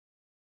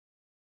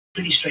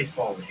Pretty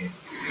straightforward here.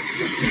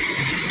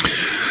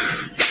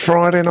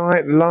 Friday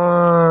Night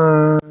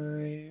Live.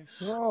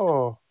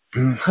 Oh,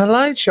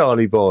 Hello,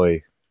 Charlie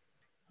boy.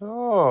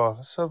 oh,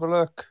 let's have a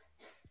look.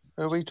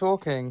 Are we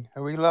talking?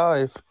 Are we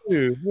live?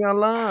 Ooh, we are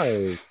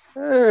live.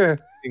 Eh,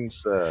 Thanks,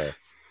 sir.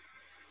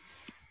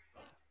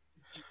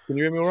 Can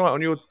you hear me all right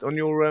on your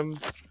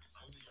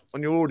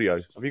audio?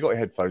 Have you got your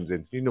headphones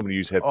in? You normally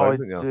use headphones, I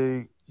don't you?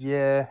 do.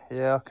 Yeah,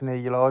 I can hear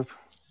you live.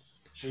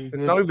 Are you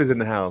There's good? Nova's in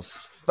the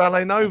house.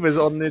 Valetnova's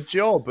on the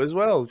job as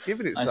well,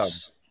 giving it some.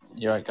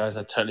 You're right, guys.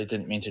 I totally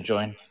didn't mean to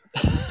join.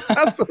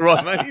 That's all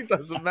right, mate. It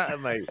doesn't matter,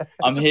 mate. I'm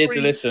It's a here free-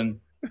 to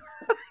listen.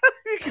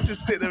 You can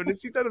just sit there and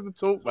listen. You don't have to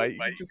talk, mate. You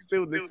can just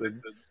still listen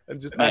and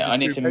just. Mate, add your I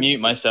need two to pence mute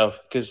in. myself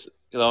because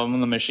I'm on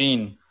the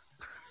machine.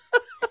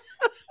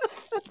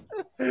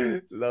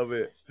 Love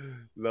it.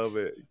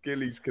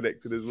 Gilly's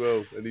connected as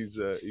well, and he's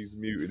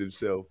muted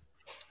himself.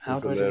 How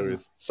That's do I do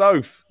hilarious.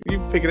 Soph, you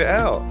figured it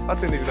out. I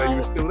didn't even know you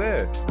were still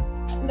there.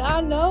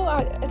 I know.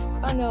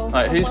 I know.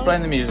 Right, who's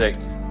playing the music?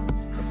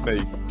 That's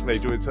me. It's me.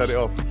 Do you want to turn it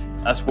off?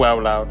 That's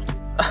well loud.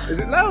 Is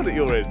it loud at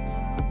your end?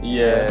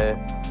 Yeah.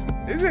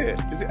 Is it?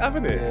 Is it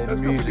having it? Yeah,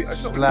 That's the not really,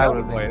 music's that's not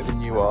louder really loud at my end.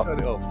 than you Let me are. turn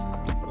it off.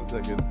 1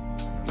 second.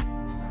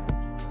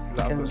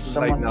 Can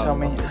someone tell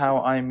me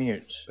how I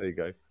mute? There you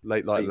go.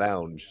 Late night Please.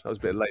 lounge. That was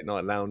a bit of late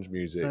night lounge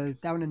music. So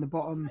down in the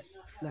bottom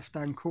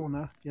left-hand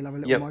corner, you'll have a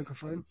little Yep.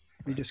 microphone.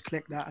 You just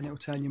click that and it'll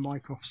turn your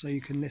mic off so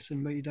you can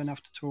listen, but you don't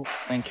have to talk.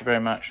 Thank you very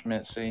much,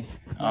 Mitzi.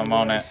 No I'm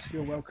on it. worries.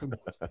 You're welcome.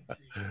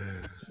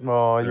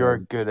 Oh, you're a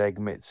good egg,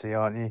 Mitzi,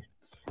 aren't you?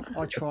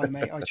 I try,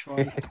 mate. I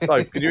try.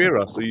 So, can you hear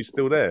us? Are you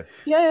still there?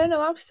 Yeah,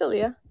 no, I'm still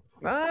here.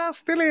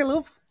 Still here,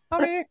 love.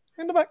 I'm here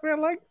in the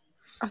background, like.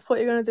 I thought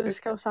you were going to do a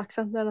Scouse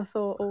accent, then I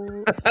thought,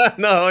 oh...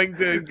 No,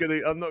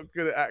 I'm not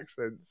good at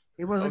accents.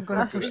 He wasn't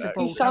going to push the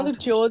boat You sounded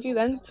out. Geordie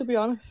then, to be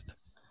honest.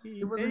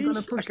 He wasn't going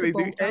to push Can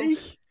the he do boat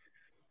out.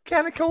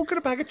 Can of Coke and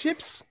a bag of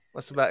chips?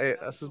 That's about it.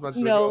 That's as much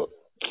as No.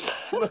 I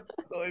got.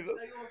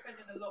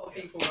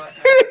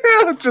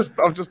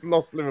 I've just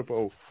lost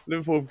Liverpool.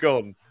 Liverpool have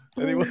gone.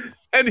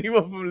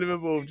 Anyone from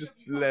Liverpool have just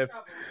left.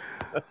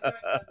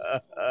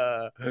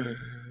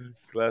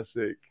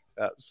 Classic,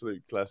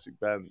 absolute classic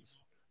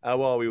bands.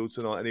 How are we all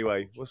tonight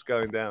anyway? What's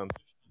going down?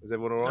 Is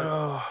everyone all right?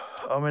 Oh,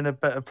 I'm in a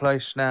better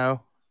place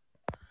now.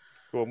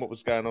 Go on, what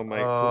was going on, mate?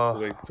 Talk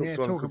to me. Talk Yeah, to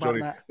talk Uncle about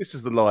Johnny. that. This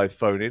is the live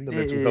phone in, the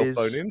It mental health is.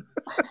 phone in.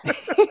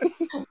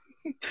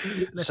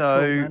 Let's So-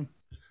 talk, man.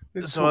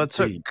 Let's So I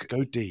talk deep.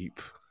 Go deep.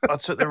 I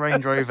took the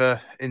Range Rover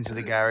into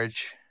the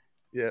garage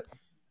Yeah.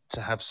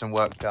 to have some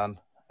work done,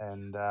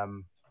 and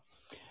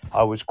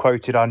I was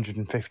quoted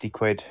 150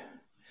 quid,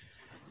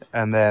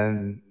 and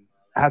then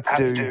had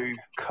to do a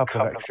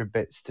couple of extra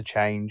bits to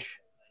change.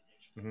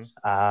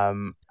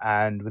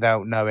 And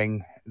without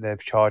knowing,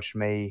 they've charged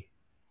me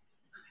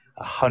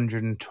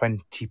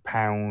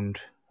 £120,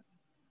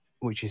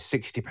 which is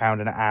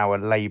 £60 an hour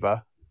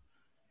labour,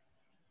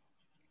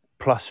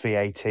 plus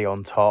VAT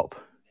on top.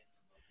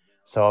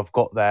 So I've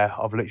got there,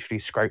 I've literally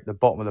scraped the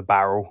bottom of the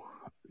barrel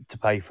to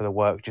pay for the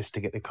work just to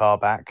get the car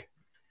back.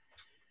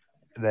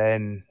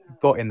 Then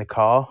got in the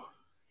car,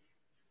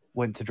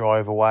 went to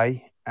drive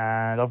away,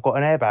 and I've got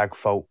an airbag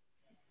fault.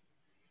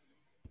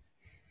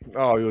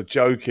 Oh, you're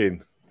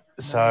joking.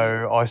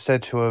 So I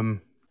said to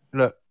them,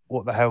 look,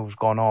 what the hell's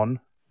gone on?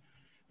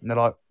 And they're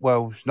like,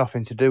 well, it's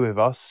nothing to do with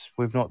us.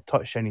 We've not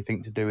touched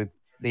anything to do with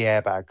the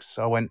airbags.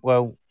 So I went,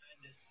 well,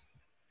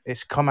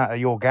 it's come out of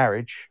your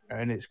garage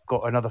and it's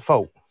got another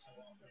fault.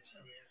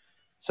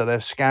 So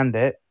they've scanned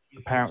it.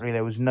 Apparently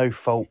there was no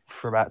fault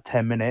for about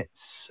 10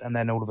 minutes, and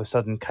then all of a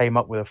sudden came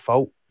up with a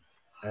fault.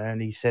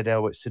 And he said,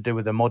 oh, it's to do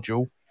with the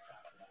module,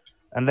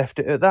 and left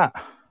it at that.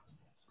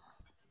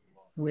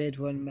 Weird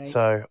one, mate.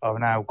 So I've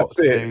now got That's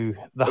to it. do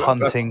the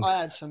hunting. I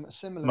had some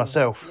similar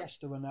myself. with the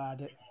Fiesta when I had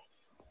it.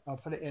 I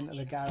put it into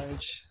the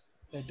garage.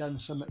 They'd done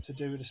something to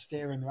do with the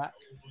steering rack.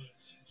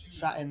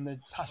 Sat in the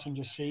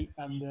passenger seat,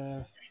 and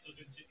the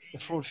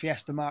Ford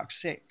Fiesta Mark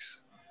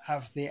 6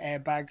 have the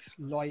airbag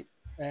light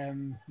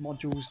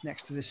modules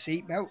next to the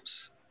seat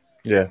belts.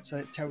 Yeah. So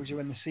it tells you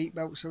when the seat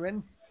belts are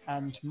in.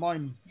 And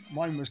mine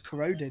was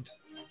corroded,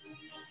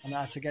 and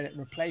I had to get it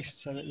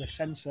replaced so that the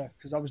sensor,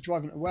 because I was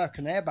driving to work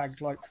and the airbag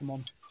light come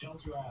on.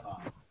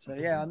 So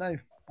yeah, I know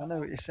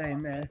what you're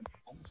saying there.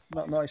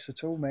 Not nice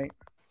at all, mate.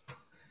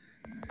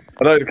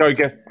 I know. Go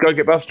get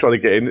Buff's trying to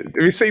get in. Have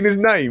you seen his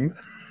name?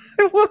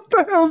 What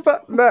the hell's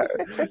that?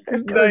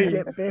 His Go name.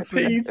 get Biff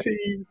in.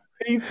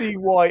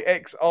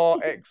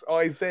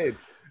 PTYXRXIZ.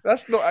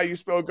 That's not how you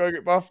spell go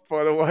get Buff,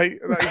 by the way.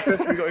 That is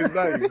definitely not his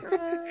name.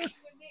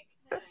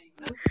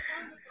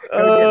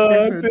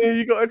 Oh dear,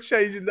 you got to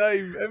change your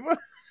name. Everyone,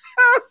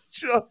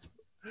 trust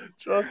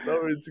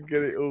Owen to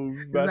get it all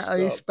Is mashed that how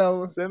you up.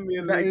 spell? Send me a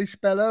Is that how you link.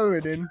 spell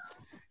Owen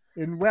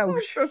in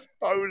Welsh? That's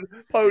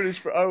Polish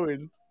for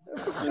Owen.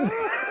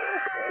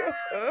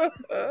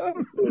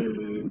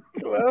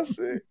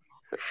 Classic.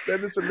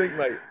 Send us a link,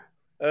 mate.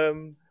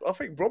 I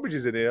think Bromwich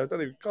is in here.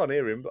 Can't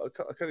hear him, but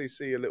I can only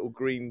see a little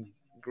green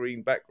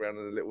background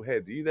and a little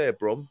head. Are you there,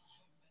 Brom?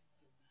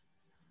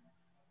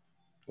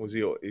 Was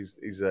he?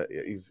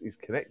 He's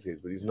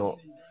connected, but he's not.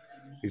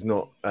 He's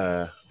not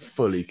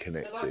fully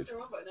connected.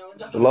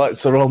 The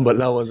lights are on, but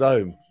no one's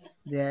home.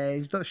 Yeah,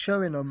 he's not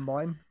showing on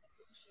mine.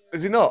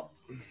 Is he not?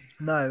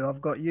 No,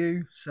 I've got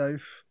you,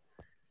 Soph,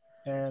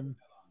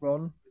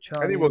 Ron,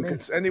 Charlie.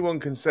 Anyone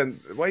can send.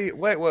 The way it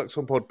works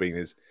on Podbean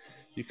is,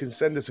 you can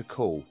send us a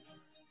call,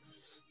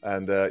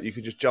 and you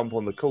can just jump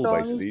on the call.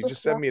 Basically, you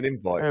just send me an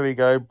invite. There we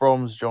go.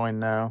 Brom's joined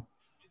now.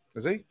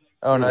 Is he?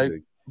 Oh Where no, is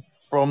he?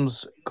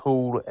 Brom's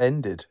call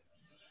ended.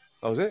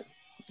 Oh, is it?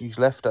 He's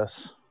left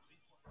us.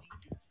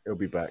 He'll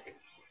be back.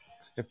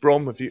 If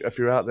Brom, if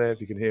you're out there,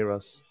 if you can hear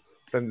us,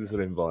 send us an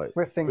invite.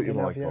 We're thinking Put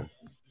your of mic you. on.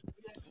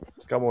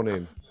 Come on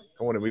in.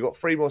 We've got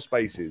 3 more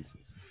spaces.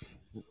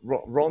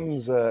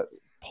 Ron's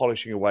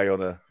polishing away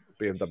on a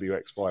BMW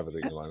X5, I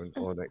think, at the moment,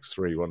 or an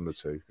X3, one of the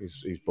two.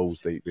 He's balls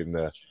deep in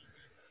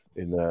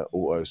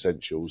auto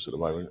essentials at the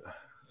moment,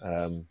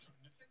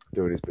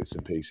 doing his bits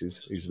and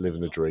pieces. He's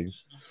living the dream.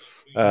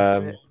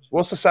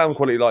 What's the sound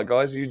quality like,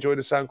 guys? Are you enjoying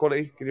the sound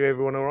quality? Can you hear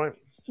everyone all right?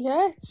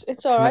 Yeah,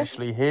 it's all Can right.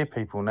 actually hear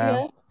people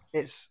now.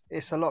 Yeah,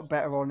 It's a lot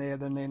better on here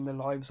than in the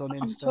lives on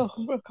I'm Insta.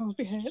 talking, but I can't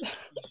be heard.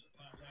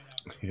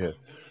 Yeah.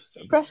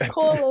 Press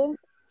call in.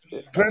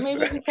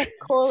 Maybe if you press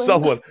call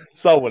in.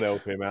 Someone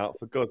help him out,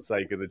 for God's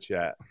sake, in the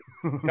chat.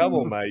 Come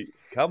on, mate.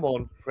 Come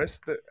on. Press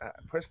the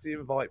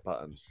invite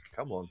button.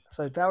 Come on.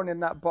 So down in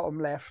that bottom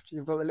left,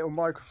 you've got the little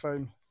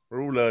microphone.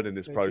 We're all learning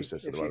this So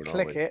process at if the you moment,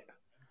 click aren't we? it,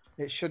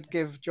 it should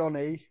give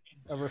Johnny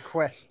a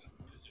request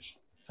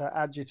to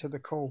add you to the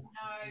call.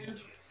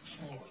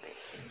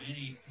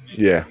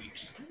 Yeah.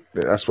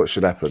 That's what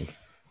should happen.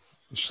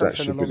 That Something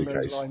should be along the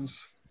those case.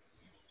 lines.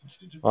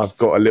 I've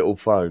got a little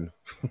phone.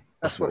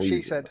 That's what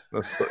she said.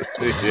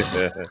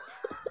 Yeah.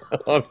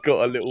 I've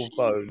got a little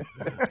phone.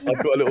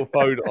 I've got a little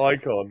phone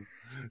icon.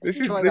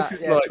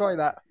 Try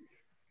that.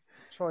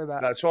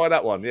 Try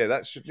that one.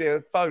 Yeah,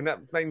 phone.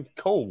 That means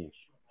call.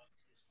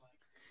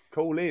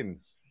 Call in.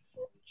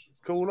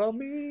 Call on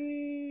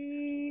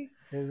me.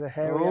 There's a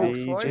hairy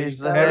housewife. Here's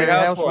the Hairy hairy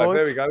housewife. housewife.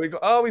 There we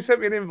go. He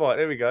sent me an invite.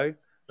 There we go.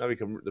 Now we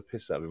can rip the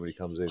piss out of him when he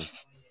comes in.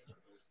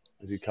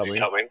 Is he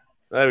coming?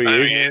 There he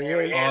is.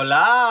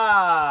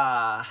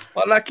 Hola!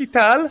 Hola, ¿qué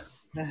tal?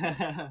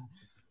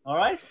 All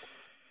right.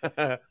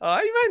 Hi,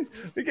 man.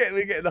 We're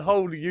getting the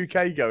whole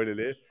UK going in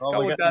here. Oh,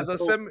 Come we're on, getting Dazza.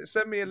 full.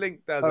 Send me a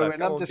link, Dazza. Oh, and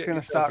Come I'm on, just get going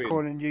to yourself start in.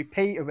 calling you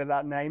Peter with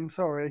that name.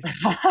 Sorry.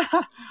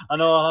 I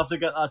know I'll have to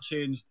get that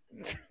changed.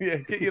 Yeah,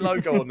 get your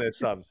logo on there,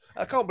 son.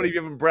 I can't believe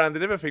you haven't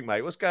branded everything,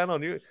 mate. What's going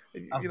on? You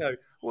know,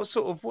 what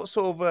sort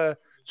of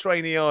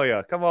trainee are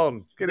you? Come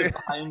on, get it.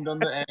 Behind on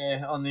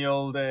the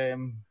old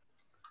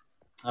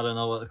I don't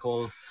know what they're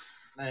called.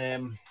 They're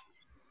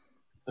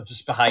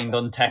just behind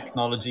on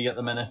technology at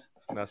the minute.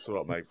 That's all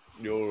right, mate.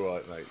 You're all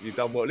right, mate. You've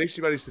done well. At least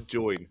you managed to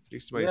join.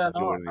 Join I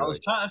anyway. was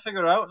trying to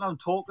figure out, and I'm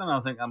talking.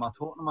 I think, am I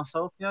talking to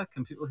myself? Yeah.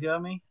 Can people hear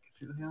me?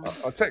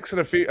 I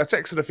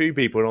texted a few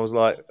people, and I was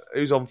like,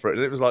 "Who's on for it?"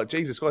 And it was like,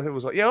 "Jesus Christ!" Everyone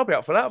was like, "Yeah, I'll be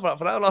up for that. I'm up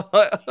for that." I'm like,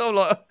 I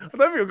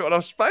don't think I've got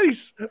enough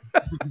space.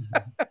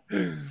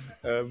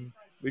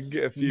 We can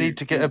get a few. Need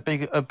to get a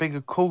bigger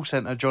call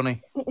centre,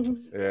 Johnny.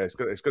 Yeah, it's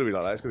going to be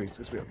like that. It's going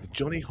to be like the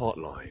Johnny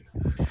Hotline.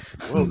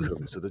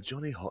 Welcome to the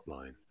Johnny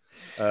Hotline.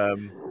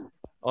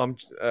 I'm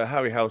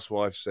Harry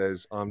Housewife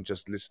says, I'm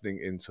just listening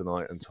in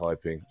tonight and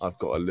typing. I've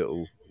got a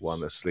little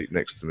one asleep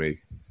next to me,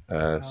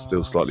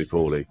 still slightly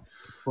poorly.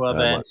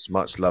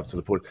 Much love to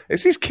the poor.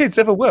 Is his kids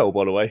ever well,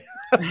 by the way?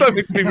 Don't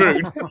mean to be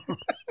rude.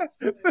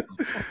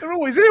 They're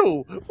always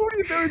ill. What are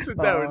you doing to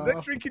them, Darren?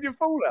 They're drinking your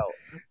fallout.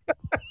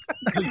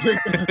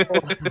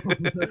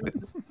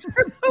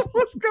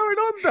 What's going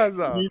on,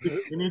 Dazza?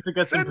 You need to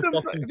get some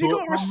protection. Have you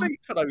got a receipt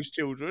for those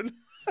children?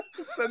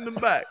 Send them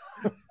back.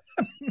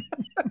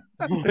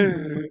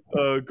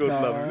 Oh, God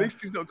love him. At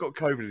least he's not got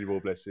COVID anymore,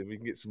 bless him. We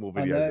can get some more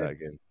videos out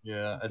again.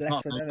 Yeah, it's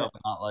not nice having that,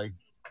 like.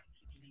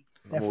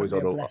 I'm always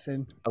on a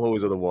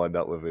wind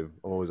up with him.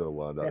 He knows I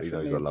love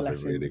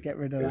him, really. To get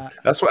rid of that.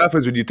 That's what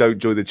happens when you don't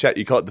join the chat.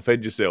 You can't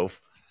defend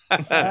yourself.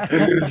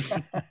 The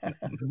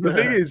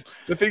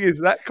thing is,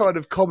 that kind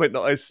of comment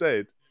that I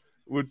said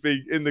would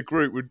be in the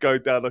group would go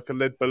down like a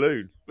lead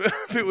balloon.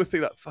 People would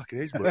think like, "Fucking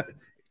his word,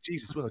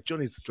 Jesus, well,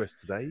 Johnny's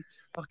stressed today.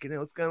 Fucking hell,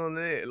 what's going on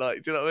in here?"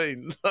 Like, do you know what I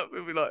mean? Like,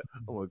 we'd be like,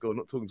 "Oh my God, I'm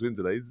not talking to him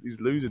today. He's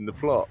losing the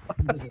plot."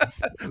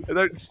 They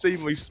don't see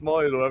me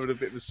smiling or having a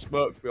bit of a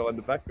smirk behind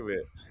the back of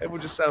it.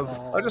 Everyone just sounds.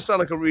 I just sound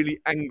like a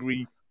really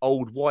angry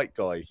old white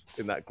guy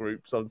in that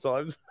group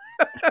sometimes.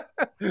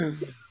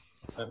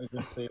 Let me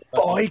just see.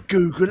 Buy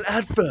Google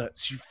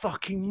adverts, you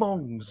fucking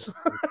mongs.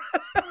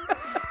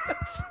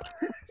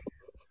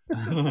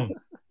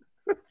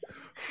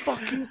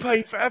 Fucking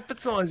pay for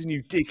advertising,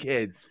 you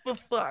dickheads. For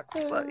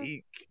fuck's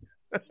sake.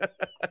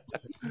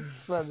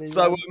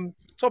 So,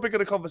 topic of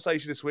the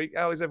conversation this week.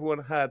 How has everyone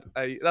had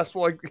a... That's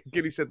why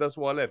Gilly said that's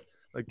why I left.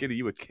 No, Gilly,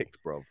 you were kicked,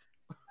 bruv.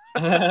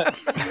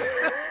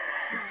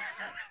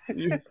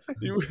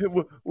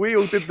 We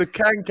all did the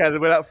can and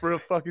went out for a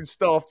fucking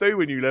staff do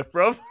when you left,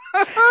 bruv.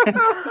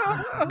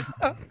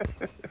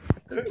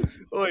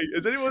 Oi,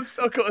 has anyone?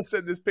 I've got to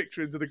send this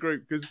picture into the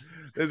group because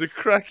there's a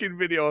cracking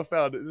video I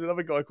found. There's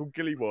another guy called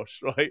Gilly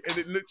Wash, right? And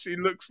it literally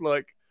looks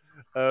like,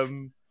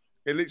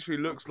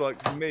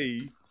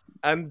 me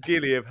and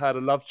Gilly have had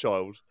a love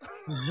child.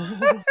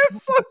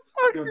 It's so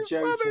fucking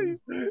funny.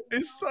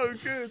 It's so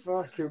good.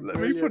 Let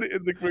me put it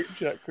in the group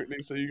chat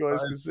quickly so you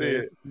guys can see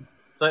it.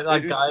 It's like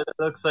that guy that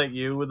looks like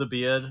you with a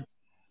beard.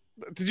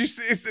 Did you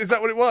see? Is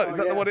that what it was? Is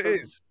that the one it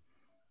is?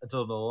 I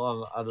don't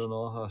know. I don't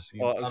know how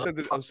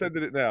to. I'm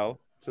sending it now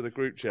to the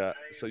group chat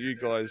so you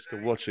guys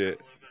can watch it.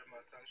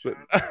 But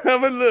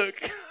have a look.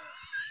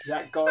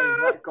 That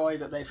guy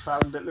that they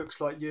found that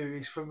looks like you,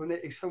 he's somewhere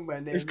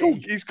near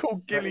me. He's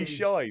called Gilly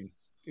Shine.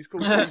 He's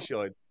called Gilly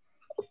Shine.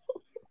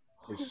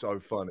 It's so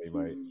funny,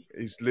 mate.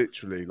 He's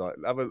literally like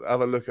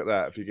have a look at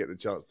that if you get the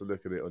chance to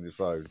look at it on your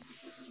phone.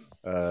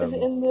 Is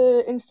it in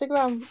the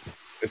Instagram?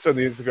 It's on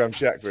the Instagram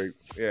chat group.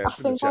 Yeah,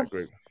 it's in the chat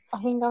group.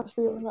 I think I've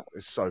seen that.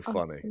 It's so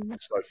funny.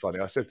 It's so funny.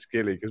 I said to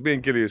Gilly because me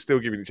and Gilly are still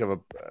giving each other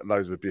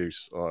loads of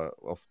abuse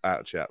off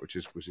out of chat, which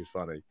is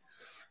funny.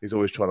 He's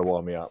always trying to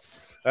wind me up.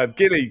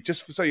 Gilly,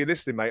 just so you're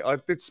listening, mate, I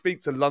did speak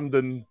to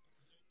London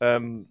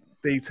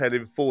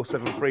Detailing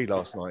 473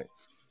 last night.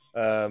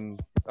 I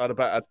had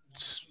about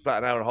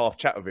an hour and a half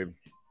chat with him.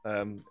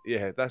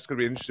 Yeah, that's going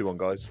to be an interesting one,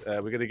 guys.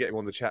 We're going to get him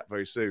on the chat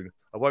very soon.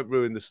 I won't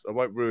ruin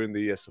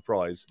the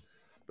surprise,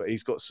 but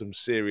he's got some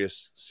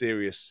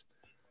serious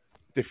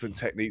different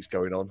techniques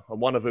going on, and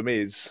one of them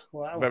is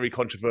very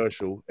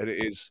controversial, and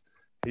it is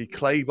he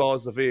clay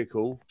bars the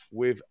vehicle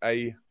with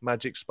a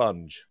magic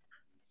sponge.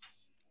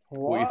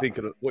 What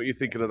are you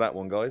thinking of that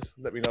one, guys?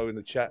 Let me know in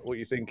the chat what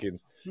you're thinking.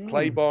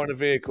 Clay bar in a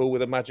vehicle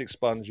with a magic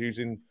sponge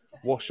using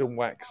wash and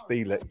wax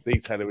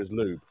detailer as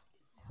lube.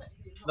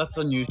 That's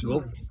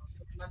unusual.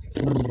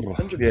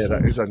 100%. Yeah,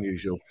 that is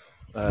unusual.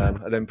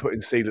 And then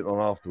putting sealant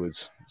on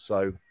afterwards.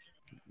 So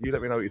you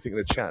let me know what you think in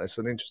the chat. It's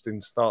an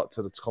interesting start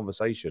to the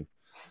conversation.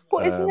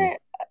 But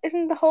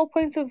isn't the whole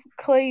point of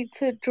clay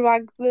to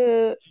drag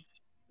the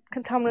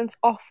contaminants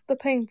off the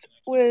paint,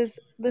 whereas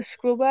the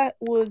scrubber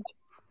would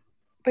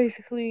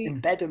basically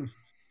embed them?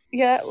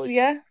 Yeah,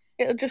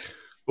 it'll just.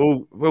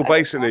 Well,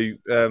 basically,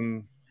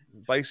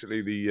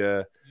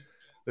 the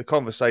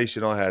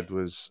conversation I had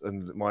was,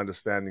 and my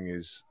understanding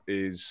is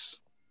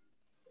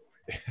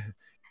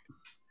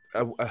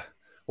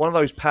one of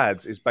those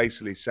pads is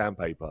basically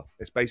sandpaper.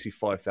 It's basically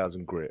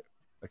 5,000 grit.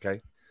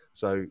 Okay,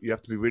 so you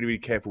have to be really, really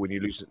careful when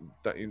you use it.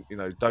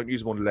 Don't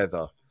use them on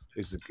leather.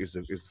 Is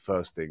the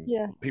first thing.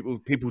 Yeah.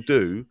 People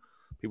do,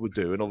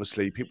 and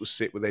obviously people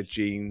sit with their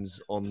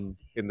jeans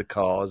in the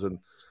cars, and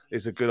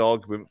it's a good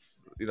argument.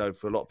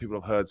 For a lot of people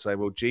I've heard say,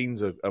 well,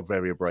 jeans are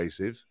very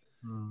abrasive.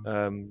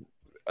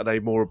 Are they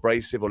more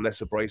abrasive or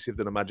less abrasive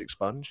than a magic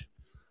sponge?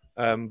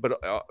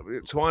 But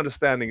to my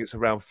understanding, it's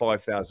around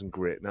 5,000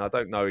 grit. Now, I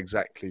don't know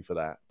exactly for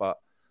that, but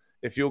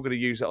if you're going to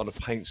use it on a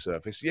paint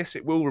surface, yes,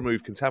 it will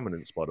remove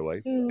contaminants, by the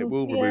way. It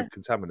will remove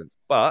contaminants,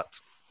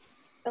 but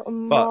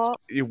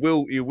you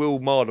will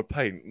mar the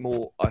paint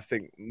more, I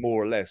think,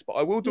 more or less. But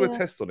I will do a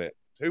test on it.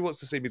 Who wants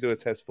to see me do a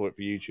test for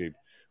YouTube?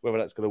 Whether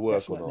that's going to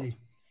work or not.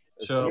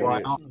 Sure, why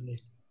not?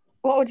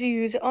 What would you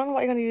use it on? What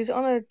are you going to use it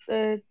on?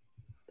 A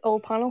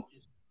old panel?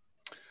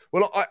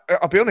 Well,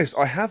 I'll be honest.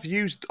 I have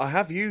used a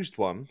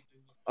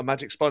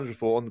magic sponge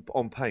before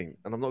on paint,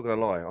 and I'm not going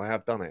to lie, I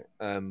have done it.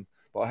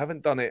 But I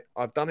haven't done it.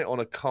 I've done it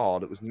on a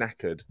car that was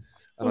knackered,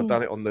 and I've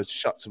done it on the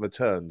shuts and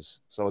returns.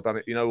 So I've done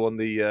it, on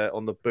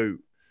the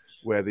boot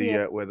where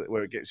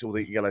where it gets all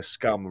the yellow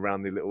scum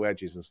around the little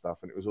edges and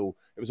stuff. And it was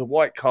a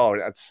white car,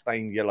 and it had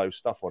stained yellow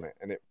stuff on it,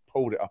 and it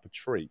pulled it up a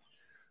tree.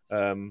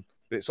 But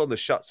it's on the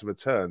shuts and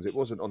returns. It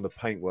wasn't on the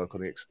paintwork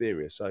on the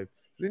exterior. So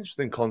it's an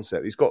interesting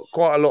concept. He's got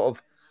quite a lot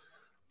of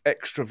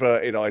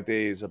extroverted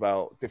ideas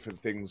about different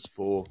things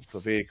for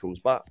vehicles,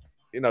 but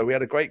we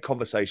had a great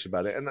conversation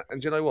about it,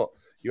 and you know what,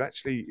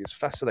 it's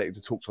fascinating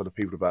to talk to other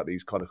people about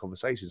these kind of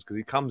conversations because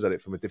he comes at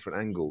it from a different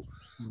angle.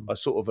 I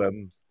sort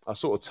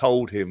of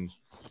told him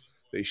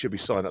that he should be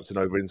signed up to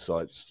Nova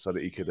Insights so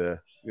that he could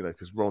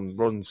because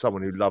Ron's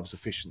someone who loves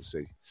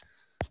efficiency,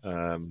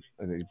 and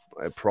he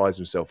prides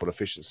himself on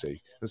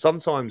efficiency, and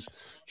sometimes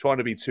trying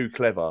to be too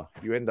clever,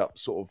 you end up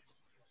sort of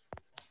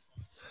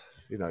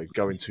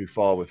going too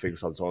far with things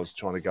sometimes,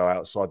 trying to go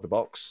outside the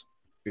box.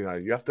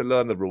 You have to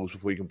learn the rules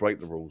before you can break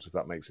the rules, if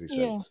that makes any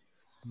sense.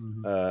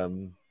 Yeah.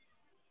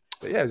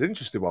 But yeah, it's an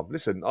interesting one.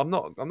 Listen, I'm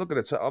not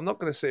going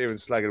to sit here and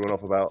slag everyone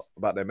off about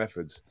their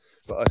methods.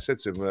 But I said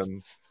to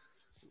him,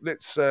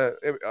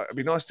 it'd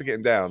be nice to get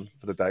him down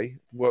for the day,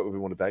 work with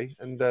him on a day,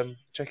 and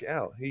check it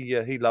out.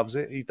 He loves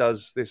it. He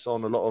does this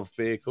on a lot of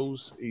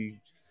vehicles.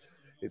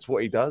 It's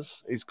what he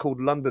does. He's called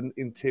London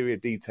Interior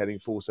Detailing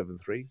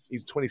 473.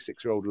 He's a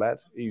 26-year-old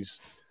lad. He's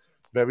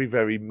very,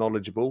 very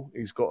knowledgeable.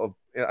 He's got,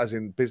 as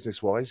in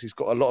business-wise, he's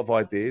got a lot of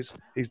ideas.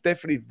 He's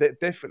definitely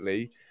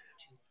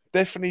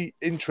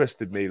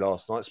interested me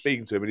last night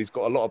speaking to him, and he's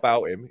got a lot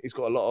about him. He's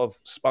got a lot of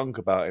spunk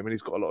about him, and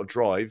he's got a lot of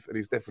drive, and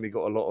he's definitely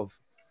got a lot of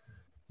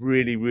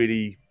really,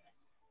 really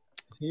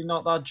Is he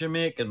not that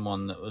Jamaican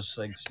one that was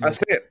like?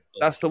 That's it.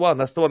 That's the one.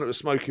 That's the one that was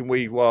smoking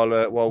weed while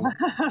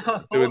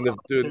doing the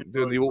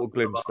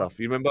autoglim stuff.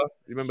 You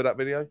remember that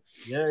video?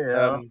 Yeah, I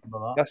remember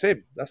that. That's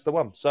him. That's the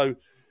one. So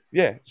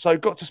yeah, so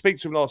got to speak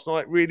to him last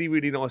night. Really,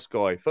 really nice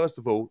guy. First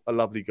of all, a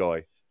lovely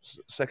guy.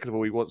 Second of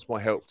all, he wants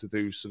my help to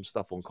do some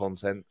stuff on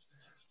content,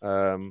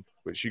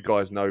 which you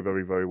guys know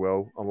very, very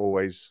well. I'm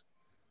always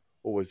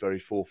very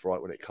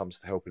forthright when it comes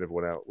to helping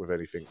everyone out with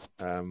anything.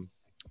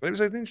 And it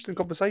was an interesting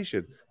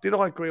conversation. Did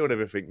I agree on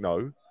everything?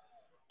 No.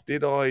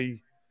 Did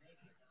I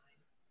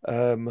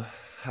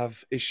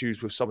have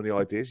issues with some of the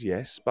ideas?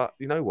 Yes. But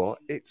you know what?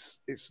 It's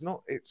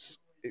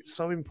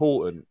so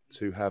important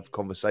to have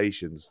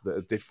conversations that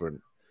are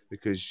different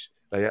because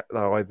they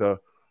either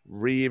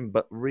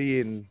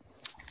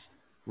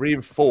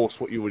reinforce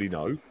what you already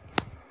know,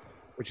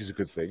 which is a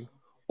good thing,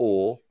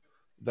 or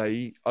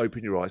they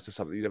open your eyes to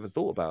something you never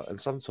thought about. And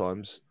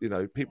sometimes,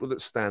 people that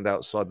stand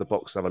outside the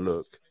box and have a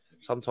look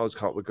sometimes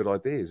come up with good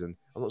ideas. And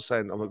I'm not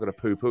saying I'm not going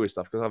to poo-poo his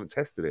stuff because I haven't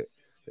tested it.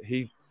 But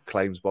he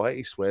claims by it,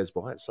 he swears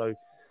by it. So it'd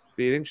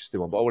be an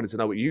interesting one. But I wanted to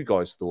know what you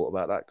guys thought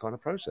about that kind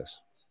of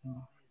process.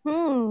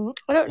 I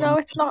don't know.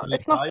 It's not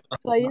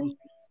playing.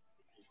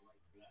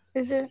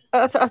 Is it?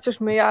 That's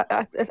just me.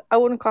 I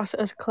wouldn't class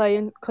it as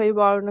clay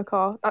bar in a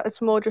car.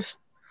 It's more just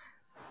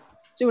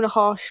doing a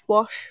harsh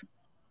wash.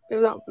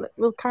 Well,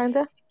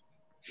 kinda.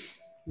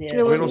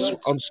 Yeah, I mean,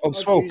 on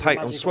swirl paint,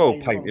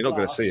 you're not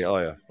going to see it,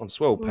 are you? On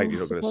swirl paint,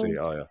 you're not going to see it,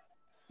 are you?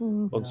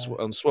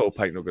 On swirl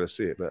paint, you're not going to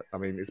see it. But I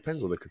mean, it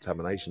depends on the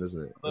contamination,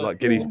 isn't it? Like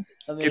Gilly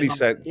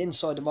said, the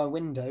inside of my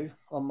window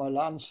on my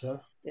Lancer,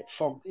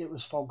 it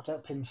was fogged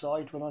up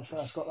inside when I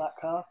first got that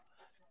car.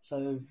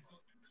 So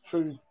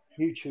through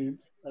YouTube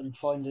and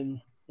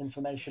finding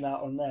information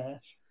out on there,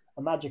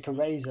 a magic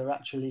eraser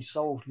actually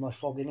solved my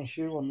fogging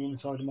issue on the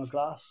inside of my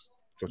glass.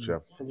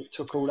 Gotcha. Because it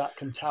took all that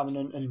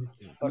contaminant and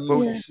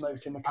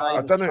smoke in the car,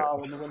 I the don't know.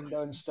 tar on the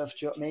window and stuff.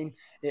 Do you know what I mean?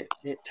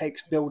 It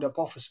takes build up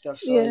off of stuff.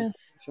 So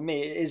for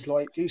me, it is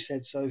like you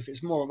said. So if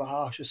it's more of a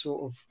harsher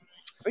sort of,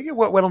 I think it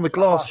worked well on the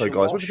glass, though,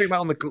 guys. What do you think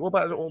about what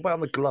about on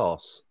the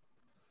glass?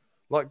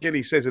 Like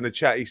Gilly says in the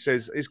chat, he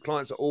says his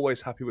clients are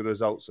always happy with the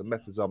results and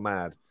methods are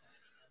mad,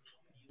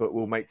 but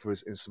will make for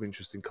some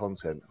interesting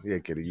content. Yeah,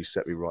 Gilly, you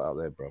set me right out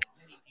there, bro.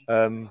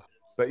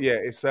 But yeah,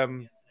 it's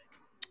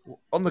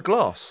on the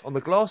glass. On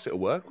the glass, it'll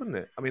work, wouldn't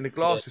it? I mean, the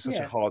glass is such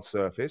a hard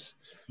surface.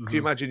 Mm-hmm. Can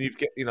you imagine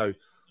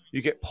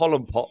you get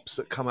pollen pops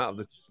that come out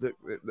of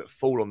that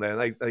fall on there,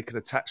 and they can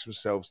attach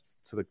themselves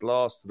to the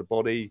glass, to the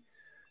body.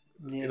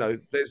 Yeah.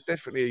 There's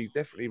definitely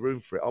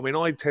room for it. I mean,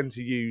 I tend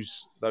to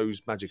use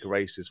those magic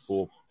erasers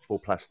for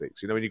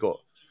plastics. When you got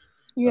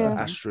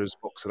Astras,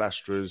 Vauxhall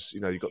Astras,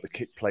 you got the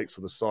kick plates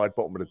on the side,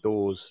 bottom of the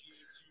doors.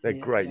 They're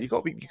great. You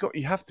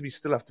have to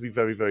be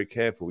very, very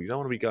careful. You don't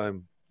want to be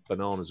going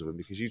bananas with them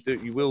because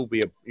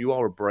you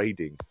are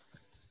abrading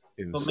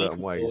in certain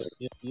ways.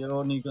 You're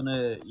only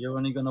gonna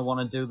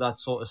want to do that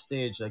sort of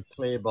stage like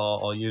clay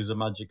bar or use a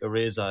magic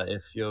eraser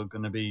if you're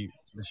gonna be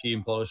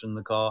machine polishing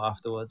the car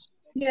afterwards.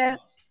 Yeah.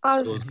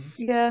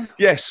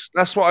 Yes,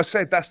 that's what I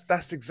said.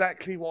 That's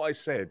exactly what I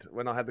said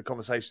when I had the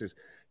conversation. Is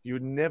you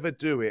would never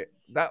do it.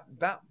 That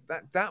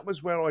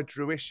was where I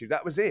drew issue.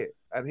 That was it.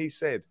 And he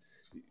said,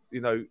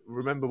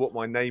 remember what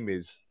my name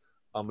is.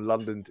 I'm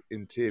London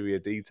Interior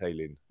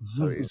Detailing.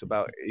 So it's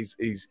about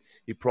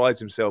he prides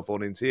himself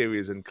on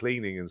interiors and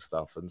cleaning and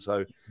stuff. And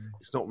so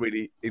it's not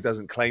really, he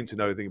doesn't claim to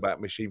know anything about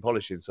machine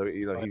polishing. So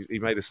he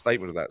made a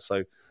statement of that.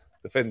 So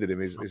defended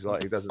him is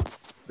like he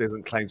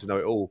doesn't claim to know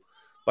it all.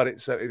 But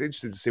it's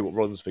interesting to see what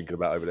Ron's thinking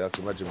about over there. I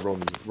can imagine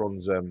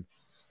Ron's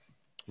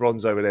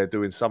over there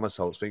doing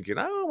somersaults, thinking,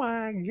 "Oh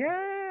my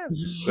god!"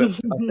 But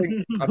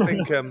I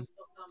think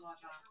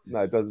no,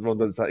 it doesn't. Ron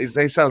doesn't.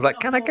 He sounds like,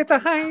 "Can I get a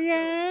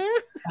higher?"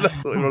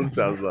 That's what Ron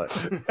sounds like.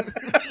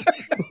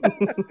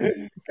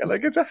 Can I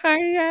get a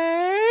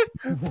higher?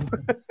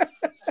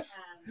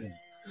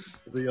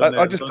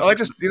 I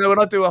just, when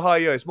I do a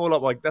higher, it's more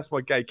like that's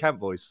my gay camp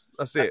voice.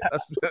 That's it.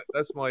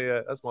 That's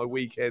my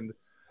weekend.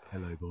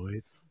 Hello,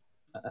 boys.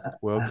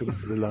 Welcome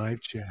to the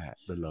live chat,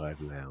 the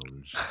live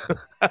lounge.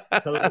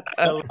 Tell that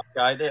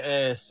guy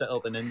to set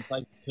up an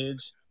insights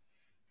page.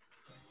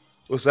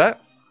 What's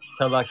that?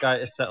 Tell that guy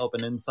to set up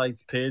an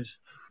insights page.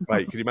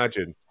 Mate, can you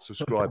imagine?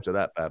 Subscribe to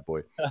that bad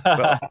boy.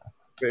 But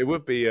it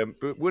would be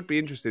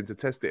interesting to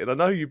test it, and I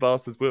know you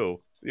bastards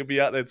will. You'll be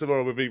out there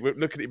tomorrow with me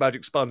looking at your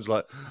magic sponge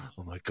like,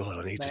 oh my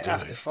god, I need to do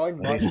it. I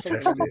need to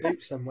test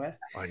it somewhere.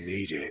 I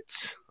need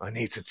it. I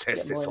need to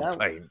test this on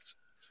paint.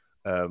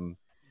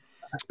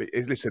 But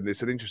listen,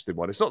 it's an interesting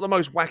one. It's not the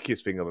most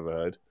wackiest thing I've ever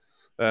heard.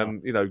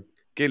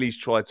 Gilly's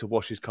tried to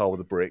wash his car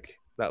with a brick.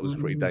 That was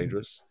pretty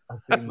dangerous.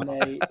 I've seen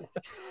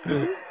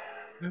that.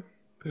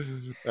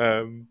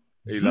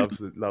 He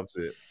loves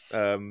it.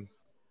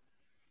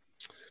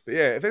 But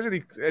yeah, if there's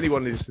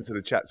anyone listening to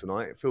the chat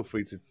tonight, feel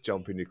free to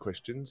jump in your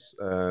questions.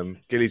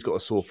 Gilly's got a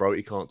sore throat;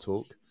 he can't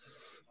talk.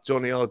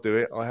 Johnny, I'll do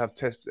it. I have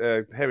test.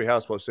 Harry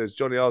Housewife says,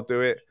 Johnny, I'll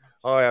do it.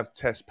 I have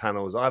test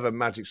panels. I have a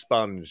magic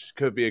sponge.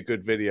 Could be a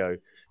good video.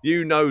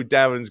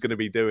 Darren's going to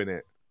be doing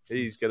it.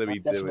 He's going to be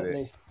doing it.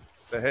 Definitely.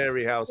 The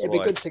hairy It'd be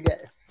housewife.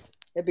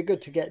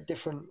 good to get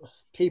different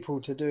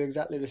people to do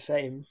exactly the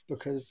same,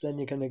 because then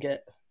you're going to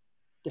get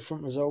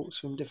different results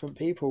from different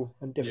people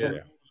and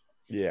different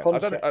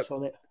concepts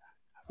on it.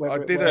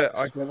 Whether it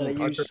works, whether they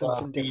use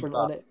something different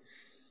on it.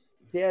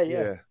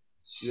 Yeah.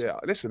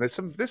 Listen, there's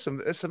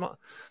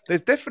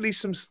definitely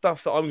some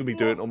stuff that I'm going to be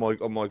doing on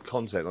my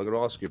content. I'm going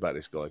to ask you about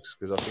this, guys,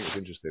 because I think it's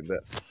interesting.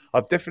 That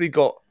I've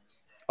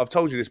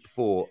told you this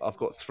before. I've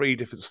got 3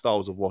 different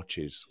styles of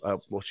washes.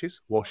 I've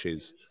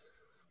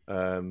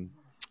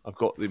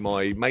got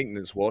my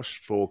maintenance wash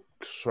for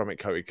ceramic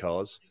coated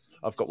cars.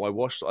 I've got my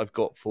wash that I've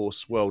got for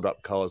swirled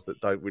up cars that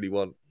don't really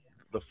want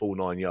the full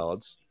 9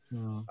 yards.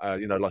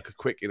 Like a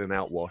quick in and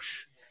out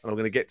wash. And I'm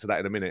going to get to that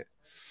in a minute.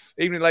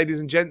 Evening, ladies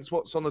and gents.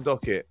 What's on the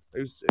docket?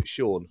 Who's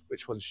Sean?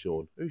 Which one's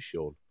Sean? Who's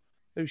Sean?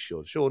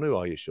 Sean, who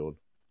are you, Sean?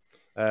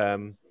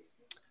 And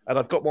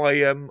I've got my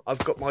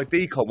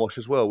decon wash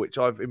as well, which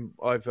I've been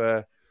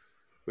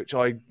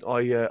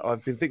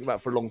thinking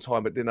about for a long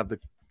time, but didn't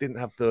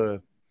have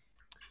the.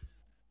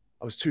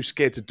 I was too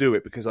scared to do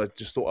it because I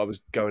just thought I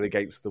was going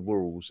against the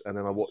rules. And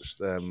then I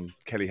watched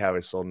Kelly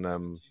Harris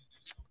on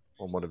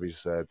one of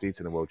his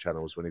Detailing World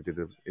channels when he did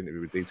an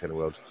interview with Detailing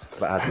World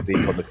about how to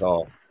decon the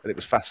car, and it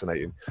was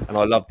fascinating, and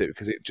I loved it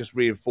because it just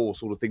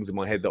reinforced all the things in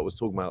my head that I was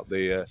talking about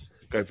the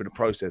going through the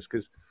process.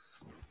 Because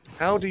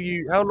how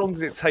long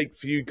does it take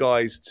for you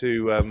guys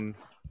to?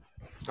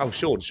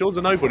 Sean's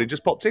a nobody,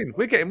 just popped in.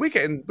 We're getting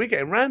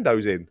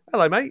randos in.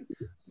 Hello, mate.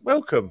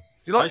 Welcome.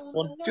 Do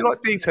you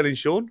like detailing,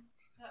 Sean?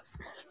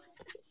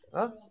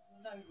 Huh?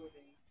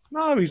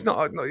 No, he's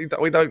not. No,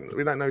 we don't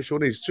know who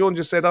Sean is. Sean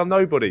just said I'm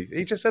nobody.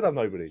 He just said I'm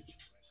nobody.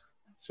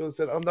 Sean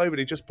said I'm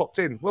nobody. Just popped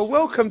in. Well,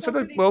 welcome to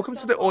the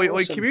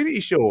OiOi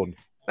community, Sean.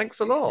 Thanks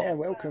a lot. Yeah,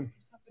 welcome,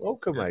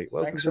 mate.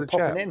 Welcome Thanks to for the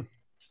chat. popping in.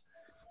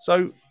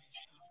 So,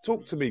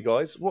 talk to me,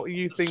 guys. What are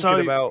you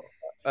thinking about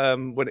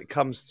when it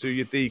comes to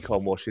your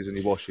decon washes and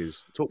your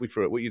washes? Talk me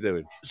through it. What are you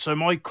doing? So,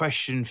 my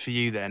question for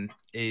you then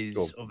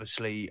is,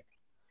 obviously,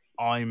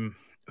 I'm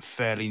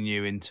fairly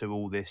new into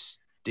all this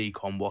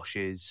decon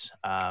washes.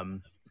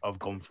 I've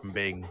gone from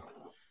being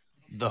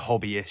the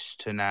hobbyist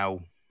to now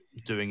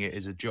doing it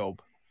as a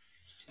job.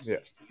 Yeah.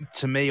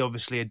 To me,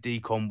 obviously, a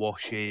decon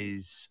wash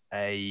is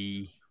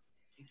a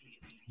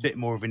bit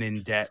more of an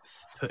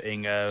in-depth,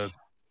 putting a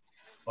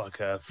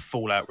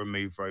fallout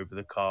remover over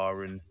the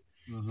car and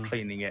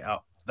cleaning it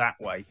up that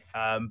way.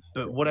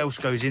 But what else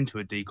goes into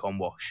a decon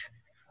wash?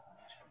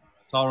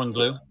 Tar and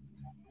glue.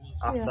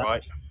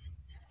 Right.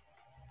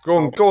 Go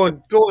on,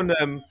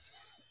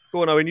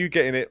 Owen. You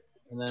getting it?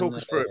 Talk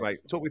us through it, mate.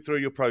 Talk me through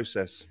your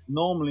process.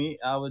 Normally,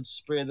 I would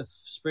spray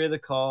the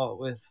car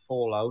with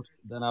fallout.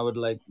 Then I would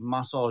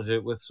massage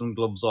it with some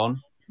gloves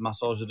on.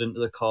 Massage it into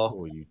the car.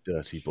 Oh, you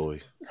dirty boy!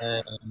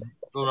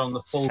 Go around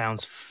the full.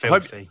 Sounds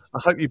filthy. I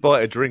hope you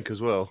buy a drink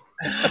as well.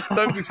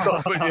 Don't be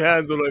start putting your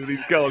hands all over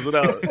these cars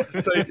without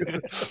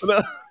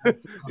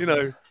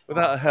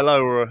a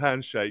hello or a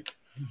handshake.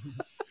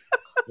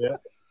 Yeah,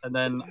 and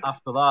then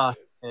after that,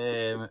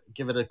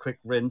 give it a quick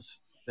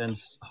rinse. Then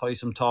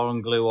hoist some tar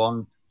and glue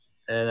on,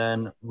 and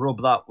then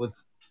rub that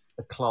with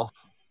a cloth.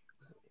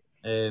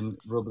 I'm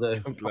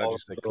glad you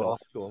said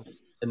cloth. Go on.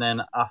 And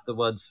then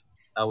afterwards,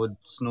 I would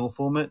snow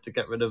foam it to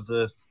get rid of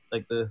the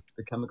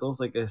chemicals,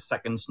 like a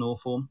second snow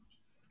foam,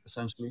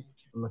 essentially,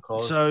 from the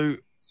car. So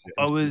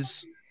I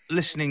was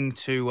listening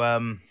to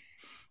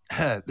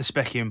the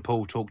Specky and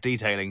Paul talk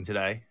detailing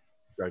today.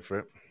 Go for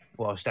it.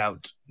 Whilst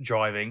out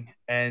driving,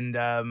 and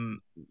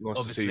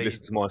nice to see you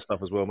listen to my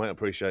stuff as well, mate. I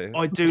appreciate it.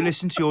 I do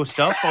listen to your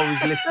stuff. I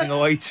was listening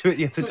away to it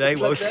the other day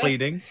while I was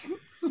cleaning.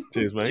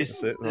 Cheers, mate.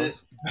 That's it.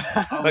 Nice.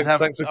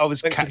 I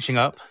was catching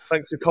up.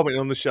 Thanks for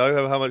commenting on the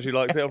show, how much you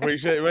liked it. I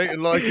appreciate it, mate,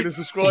 and liking and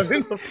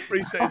subscribing. I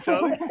appreciate it,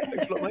 Charlie.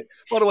 Thanks a lot, mate.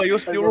 By the way, your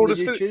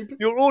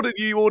order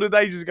you ordered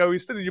ages ago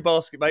is still in your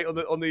basket, mate, on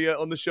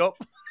the shop.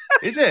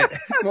 Is it?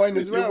 Mine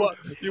as well.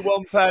 Your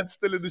one pad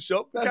still in the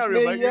shop. That's Carry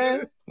me, on, mate.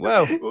 yeah.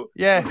 Well,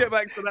 yeah. We'll get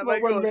back to that,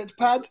 mate. One red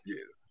pad.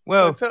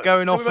 Well,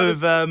 going off of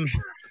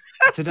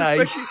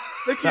today,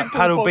 that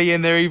pad will be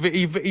in there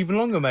even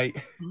longer, mate.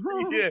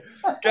 Yeah,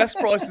 gas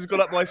price has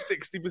gone up by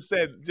 60%. Do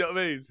you know what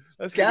I mean?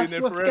 That's going to be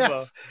in there forever.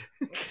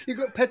 Gas? You've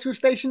got petrol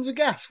stations with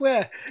gas.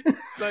 Where?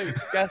 No,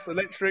 gas,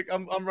 electric.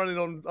 I'm running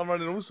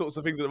all sorts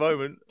of things at the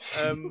moment.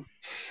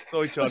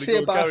 Sorry, Charlie. I see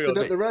a bastard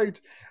up the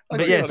road.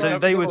 But yeah, so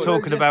they were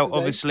talking about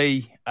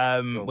obviously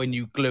when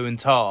you glue and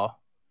tar.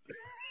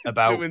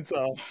 About glue and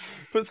tar.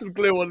 Put some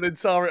glue on, then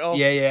tar it off.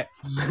 Yeah.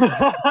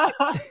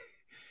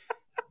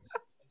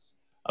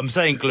 I'm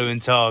saying glue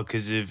and tar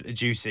because of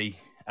Juicy.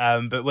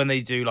 But when they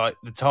do like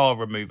the tar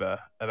remover,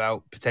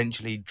 about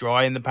potentially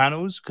drying the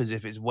panels, because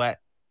if it's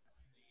wet,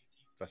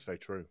 that's very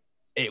true.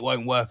 It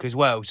won't work as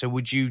well. So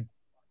would you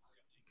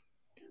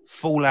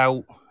fall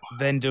out,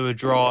 then do a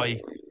dry,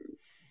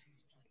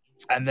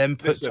 and then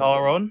put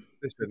tar on?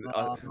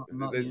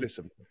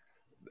 Listen.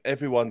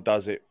 Everyone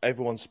does it.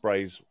 Everyone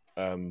sprays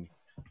tar and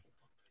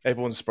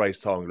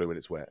glue when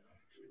it's wet.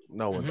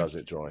 No one does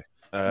it dry.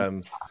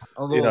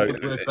 Although You know, it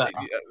would work better.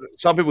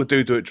 some people do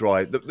it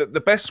dry.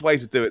 The best way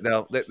to do it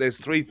now. There's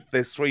three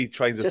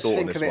trains of Just thought on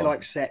think this of it one.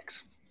 like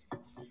sex.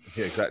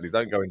 Yeah, exactly.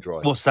 Don't go in dry.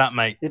 What's that,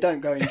 mate? You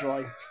don't go in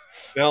dry.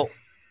 Now,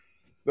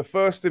 the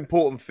first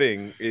important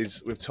thing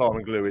is with tar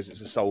and glue is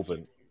it's a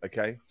solvent.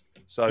 Okay,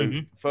 so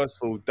first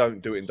of all,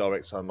 don't do it in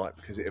direct sunlight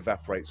because it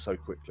evaporates so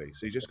quickly.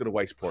 So you're just going to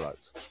waste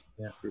product.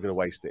 Yeah. You're going to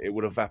waste it. It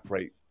will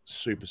evaporate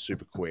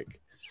super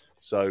quick.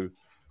 So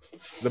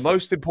the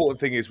most important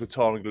thing is with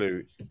tar and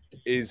glue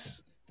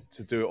is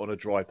to do it on a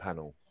dry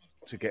panel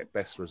to get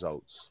best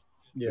results.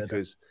 Yeah,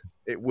 because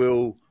it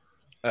will.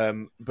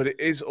 But it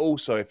is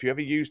also, if you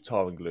ever use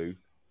tar and glue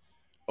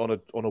on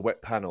a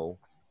wet panel,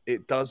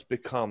 it does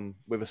become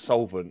with a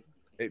solvent.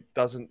 It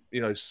doesn't,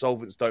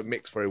 solvents don't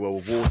mix very well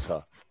with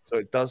water, so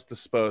it does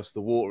disperse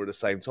the water at the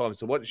same time.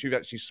 So once you've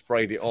actually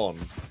sprayed it on,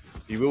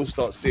 you will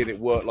start seeing it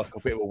work like a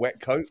bit of a wet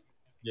coat.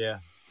 Yeah,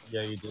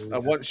 you do.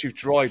 And once you've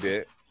dried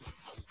it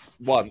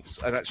once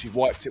and actually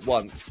wiped it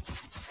once,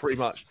 pretty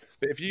much.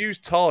 But if you use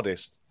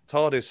TARDIS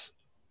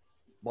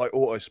by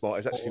AutoSmart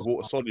is actually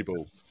water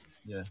soluble.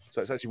 Yeah.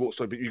 So it's actually water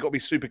soluble. But you've got to be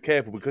super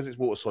careful because it's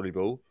water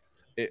soluble.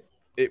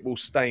 It will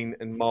stain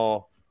and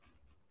mar.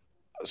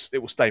 It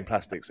will stain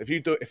plastics. If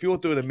you're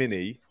doing a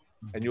mini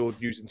and you're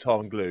using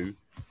tar and glue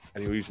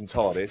and you're using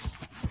TARDIS,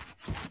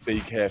 be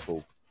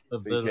careful.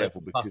 Be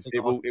careful because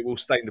it will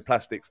stain the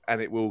plastics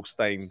and it will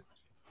stain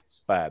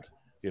bad.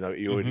 You're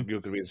going to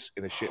be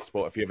in a shit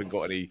spot if you haven't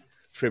got any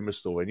trim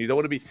restore. And you don't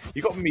want to be.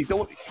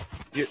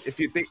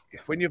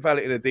 When you're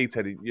valeting a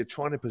detailing, you're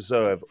trying to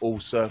preserve all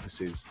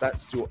surfaces.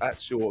 That's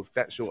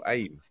your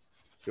aim.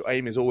 Your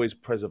aim is always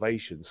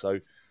preservation. So,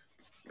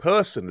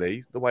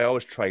 personally, the way I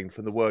was trained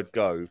from the word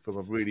go, from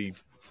a really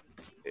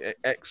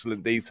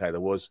excellent detailer,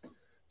 was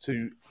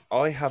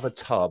I have a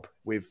tub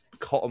with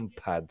cotton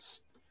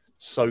pads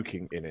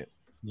soaking in it.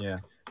 Yeah.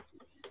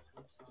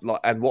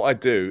 And what I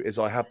do is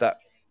I have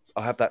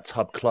that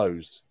tub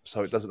closed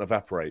so it doesn't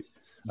evaporate.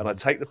 And I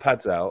take the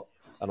pads out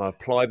and I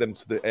apply them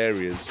to the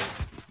areas.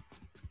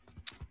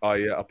 I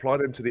apply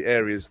them to the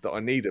areas that I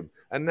need them.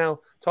 And now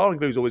tar and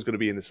glue is always going to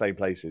be in the same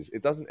places.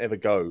 It doesn't ever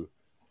go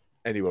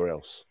anywhere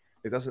else.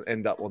 It doesn't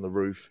end up on the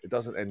roof. It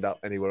doesn't end up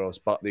anywhere else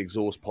but the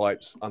exhaust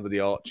pipes, under the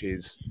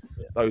arches,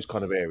 those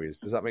kind of areas.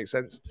 Does that make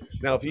sense?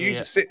 Now, if you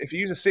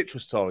use a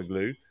citrus tar and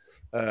glue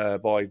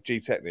by G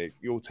Technic,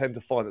 you'll tend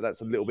to find that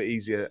that's a little bit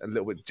easier, a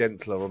little bit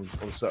gentler on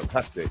certain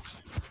plastics.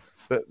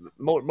 But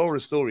moral of the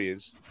story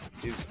is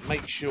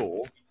make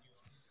sure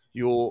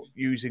you're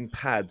using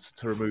pads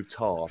to remove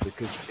tar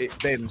because it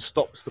then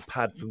stops the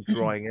pad from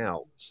drying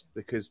out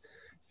because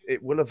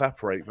it will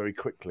evaporate very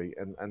quickly,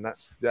 and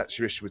that's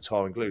your issue with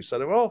tar and glue. So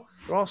there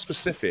are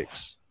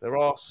specifics. There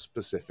are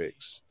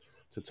specifics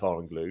to tar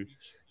and glue,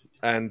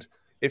 and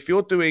if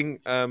you're doing,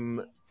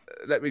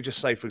 let me just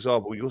say, for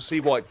example, you'll see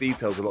white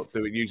details a lot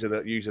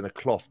using a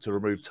cloth to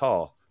remove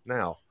tar.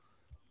 Now,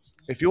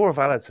 if you're a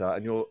valeter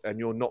and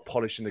you're not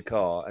polishing the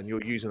car and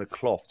you're using a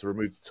cloth to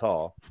remove the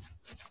tar,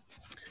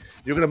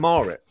 you're going to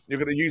mar it. You're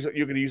going to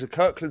use a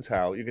Kirkland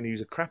towel. You're going to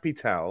use a crappy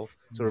towel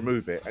to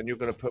remove it, and you're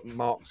going to put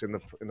marks in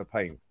the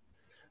paint,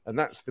 and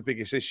that's the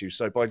biggest issue.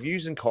 So by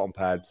using cotton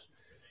pads,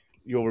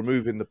 you're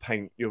removing the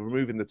paint. You're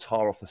removing the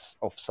tar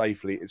off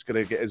safely. It's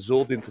going to get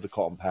absorbed into the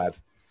cotton pad.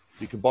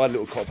 You can buy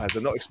little cotton pads.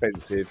 They're not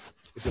expensive.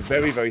 It's a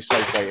very, very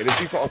safe way. And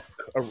if you've got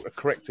a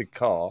corrected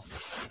car,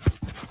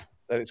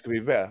 then it's going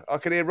to be better. I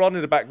can hear Ron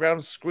in the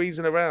background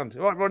squeezing around.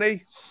 All right,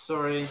 Ronnie?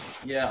 Sorry.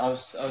 Yeah, I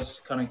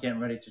was kind of getting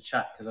ready to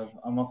chat because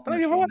I'm off. No,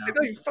 you're right.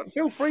 No,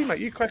 feel free, mate.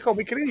 You crack on.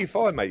 We can hear you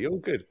fine, mate. You're all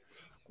good.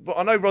 But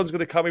I know Ron's going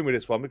to come in with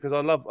this one because I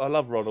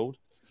love Ronald.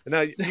 And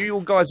now you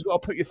all guys have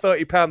got to put your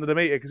 £30 in the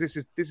meter because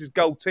this is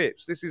gold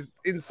tips. This is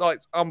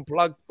Insights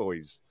Unplugged,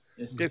 boys.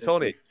 Get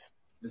on it.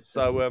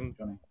 So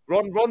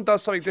Ron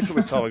does something different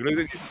with tar and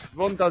glue.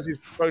 Ron does his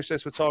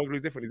process with tar and glue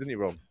differently, didn't he,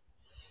 Ron?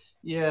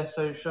 Yeah.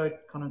 So should I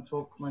kind of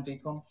talk my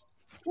decon?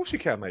 Of course you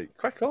can, mate.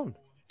 Crack on.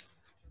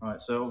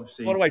 Right. So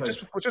obviously, by the way,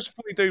 just before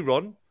you do,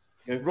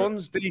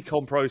 Ron's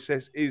decon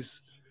process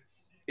is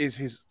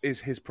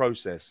his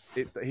process.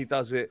 He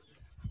does it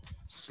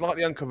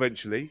slightly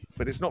unconventionally,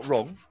 but it's not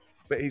wrong.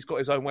 But he's got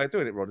his own way of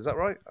doing it, Ron. Is that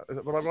right?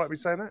 Am I right in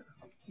saying that?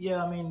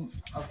 Yeah, I mean,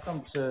 I've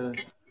come to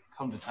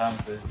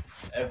terms with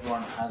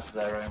everyone has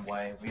their own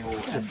way. We all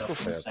end up on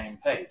the same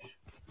page.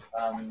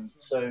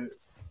 So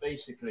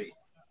basically,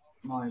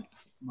 my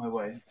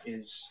way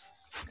is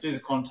do the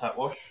contact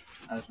wash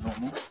as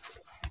normal.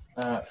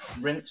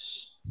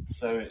 Rinse,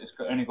 so it's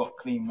only got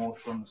clean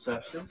water on the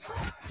surfaces.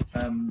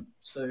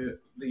 So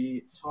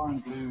the tar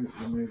and glue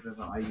remover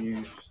that I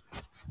use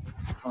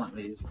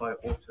currently is by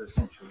Auto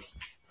Essentials.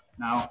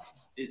 Now,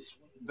 it's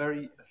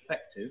very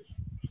effective,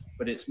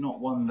 but it's not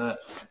one that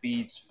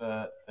beads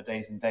for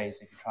days and days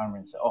if you try and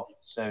rinse it off.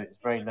 So it's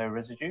very low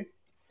residue.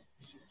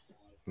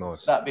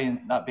 Nice. That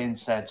being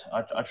said,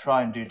 I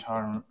try and do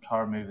tar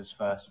removers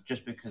first,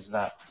 just because of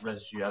that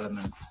residue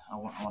element. I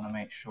want to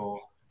make sure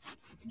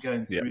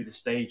going through the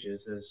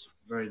stages, there's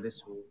very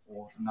little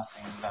or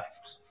nothing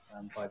left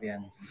by the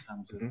end in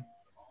terms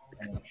of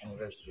any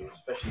residue,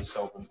 especially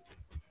solvent.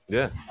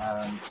 Yeah.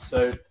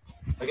 So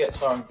I get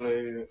tar and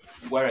glue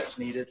where it's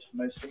needed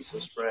mostly, so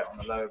spray it on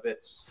the lower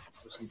bits,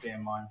 obviously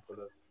being mindful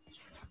of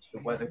the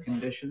weather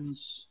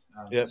conditions,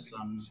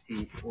 sun,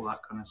 heat, all that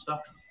kind of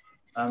stuff.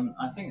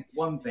 I think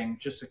one thing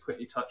just to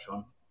quickly touch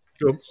on,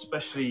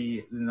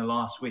 especially in the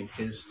last week,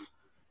 is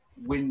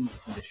wind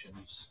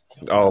conditions.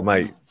 Oh,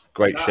 mate,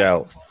 great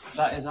shout.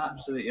 That is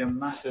absolutely a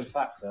massive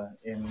factor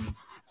in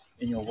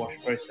your wash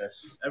process.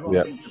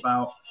 Everyone thinks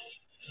about,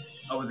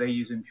 are they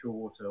using pure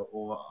water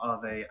or are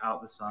they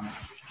out the sun,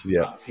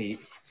 out of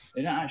heat?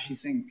 They don't actually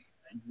think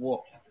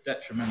what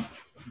detriment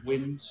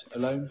wind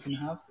alone can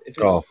have. If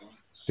it's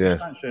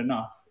substantial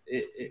enough,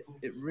 it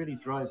really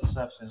dries the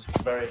surfaces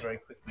very, very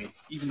quickly,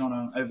 even on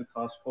an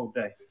overcast cold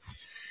day.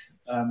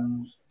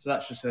 So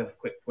that's just a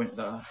quick point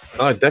that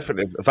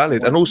definitely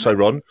valid. And also,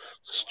 Ron,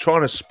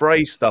 trying to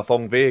spray stuff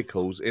on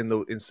vehicles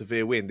in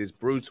severe wind is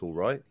brutal,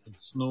 right?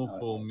 It's snow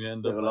foam, you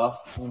end bit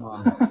up. of a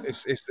laugh.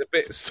 It's a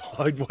bit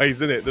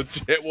sideways, isn't it? The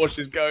jet wash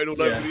is going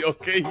all over the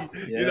hockey.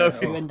 You know,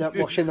 You end up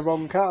washing the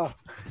wrong car.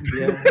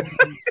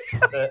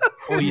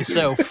 Or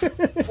yourself.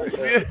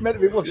 Meant to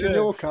be washing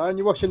your car and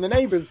you're washing the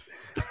neighbours.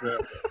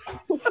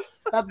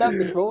 Had that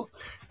before.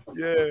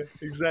 Yeah,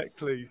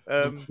 exactly.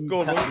 Go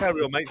on, Ron,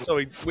 carry on, mate.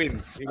 Sorry,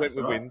 wind. He went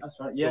with wind. That's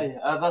right.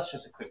 Yeah. That's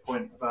just a quick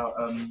point about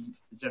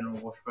the general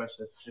wash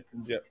process to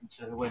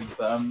consider wind.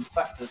 But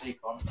back to the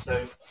decon.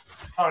 So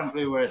tar and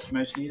glue where it's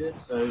most needed.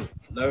 So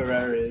lower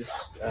areas,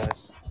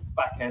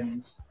 back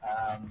end,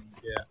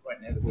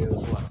 right near the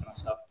wheels, all that kind of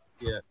stuff.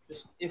 Yeah.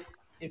 Just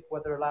if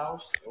weather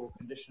allows or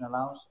condition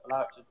allows,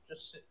 allow it to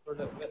just sit for a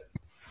little bit.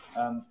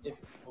 If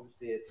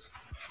obviously it's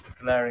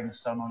glaring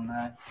sun on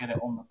there, get it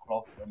on the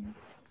cloth and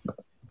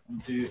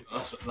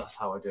that's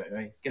how I do it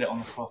anyway. Get it on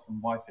the cloth and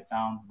wipe it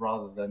down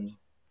rather than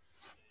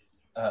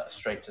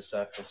straight to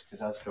surface,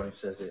 because as Johnny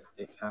says,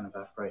 it can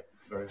evaporate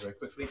very, very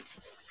quickly.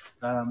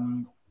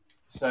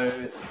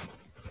 So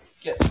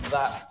get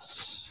that.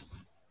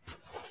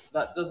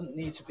 That doesn't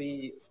need to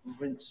be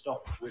rinsed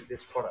off with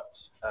this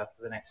product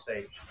for the next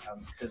stage,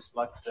 because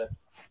like I said,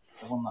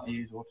 the one that I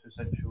use, Auto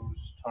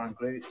Essentials Tar and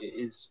Glue, it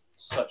is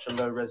such a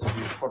low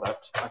residue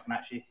product. I can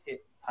actually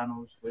hit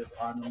panels with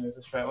iron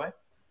remover straight away.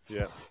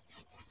 Yeah.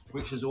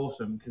 Which is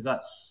awesome because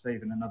that's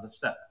saving another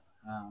step.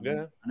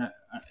 And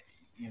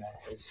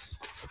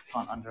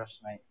can't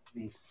underestimate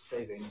these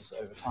savings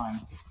over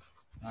time.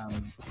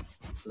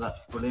 So that's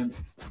brilliant.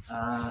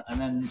 And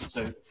then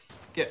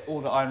get all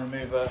the iron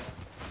remover.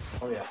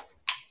 Oh yeah,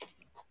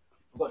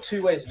 I've got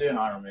two ways of doing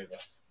iron remover.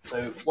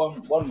 So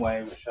one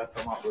way which I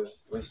come up with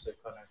was to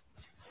kind of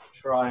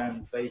try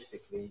and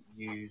basically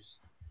use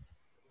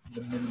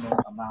the minimum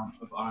amount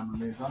of iron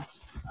remover.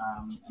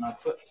 And I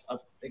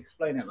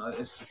explain it like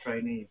this to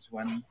trainees: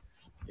 when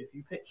if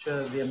you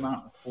picture the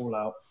amount of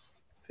fallout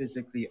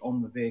physically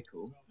on the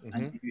vehicle,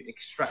 and if you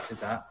extracted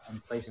that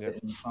and placed it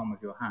in the palm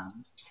of your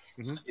hand,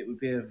 it would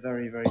be a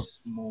very, very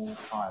small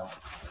pile.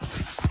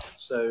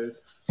 So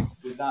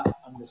with that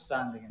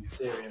understanding and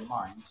theory in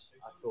mind,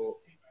 I thought,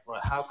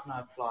 right, how can I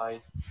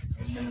apply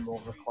the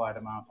minimal required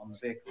amount on the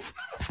vehicle?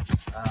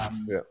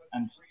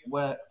 And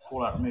where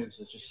fallout removers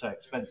are just so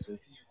expensive,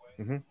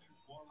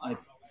 I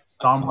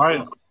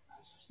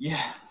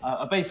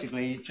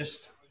basically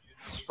just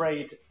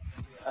sprayed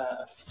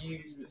a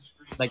few,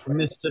 like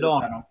misted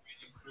on. Panel.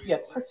 Yeah,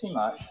 pretty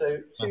much. So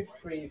 2 to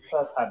 3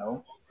 per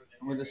panel,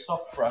 and with a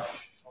soft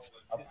brush,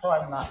 I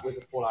prime that with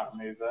a fallout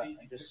remover and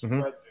just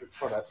spread the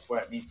product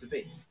where it needs to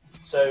be.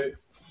 So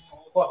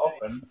quite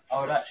often,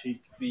 I would actually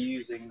be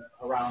using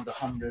around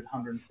 100,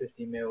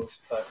 150 mils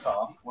per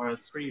car, whereas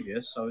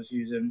previous I was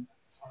using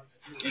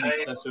in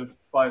excess of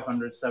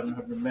 500,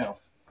 700 mil,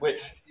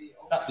 which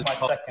that's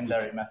my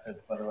secondary method,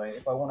 by the way.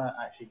 If I want to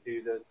actually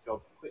do the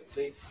job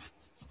quickly,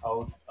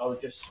 I'll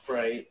just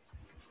spray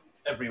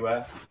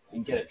everywhere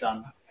and get it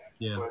done.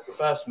 Yeah. Whereas the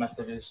first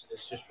method is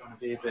just trying to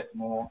be a bit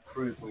more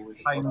frugal with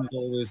the Time is product.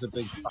 always a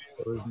big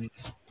factor, isn't it?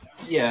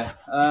 Yeah,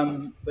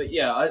 but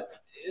yeah,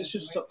 it's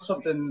just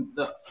something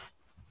that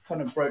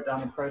kind of broke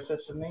down the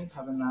process for me,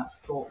 having that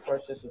thought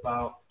process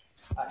about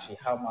actually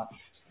how much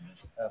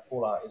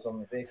fallout is on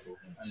the vehicle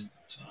and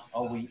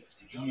are we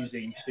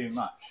using too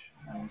much?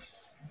 And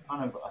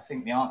kind of, I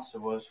think the answer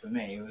was for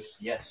me was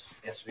yes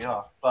we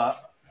are.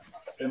 But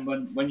then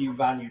when you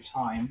value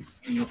time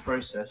in your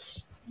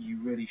process, you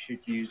really should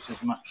use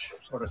as much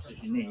product as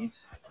you need,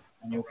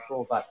 and you'll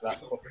claw back that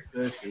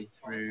profitability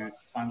through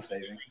time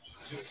saving.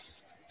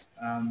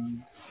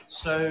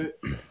 So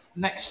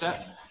next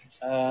step,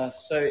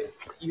 so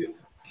you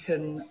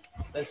can.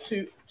 There's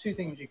two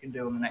things you can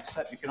do on the next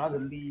step. You can either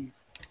leave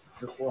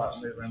the fallout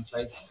remover in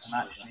place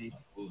and actually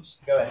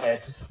go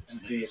ahead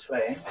and do your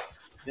claying.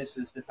 This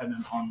is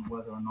dependent on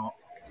whether or not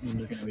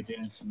you're going to be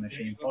doing some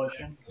machine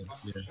polishing.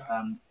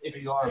 If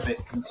you are a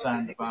bit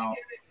concerned about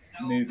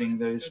moving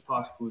those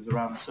particles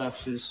around the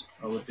surfaces,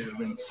 I would do a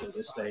rinse at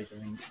this stage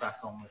and then crack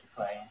on with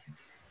claying.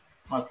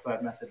 My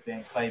preferred method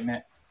being clay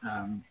mitt,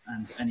 and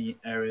any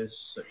areas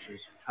such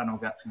as panel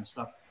gaps and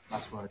stuff,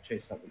 that's where I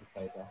chase up with the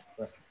clay bar.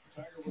 But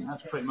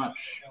That's pretty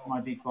much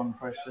my decon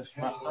process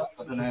wrapped up.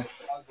 I don't know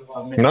if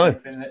I've missed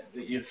anything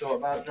that you've thought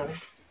about, Johnny.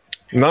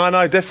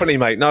 No, definitely,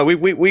 mate. No,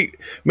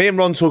 me and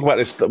Ron talk about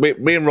this.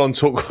 Me and Ron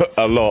talk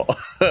a lot.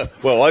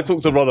 Well, I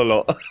talk to Ron a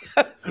lot.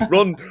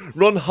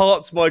 Ron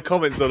hearts my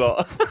comments a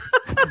lot.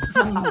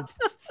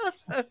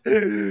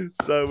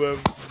 So,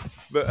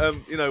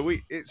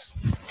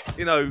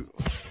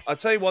 I'll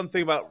tell you one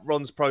thing about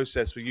Ron's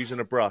process for using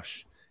a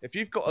brush. If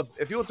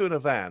you're doing a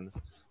van,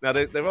 now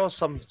there are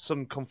some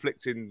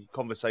conflicting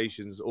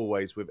conversations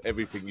always with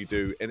everything you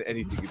do and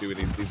anything you do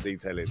in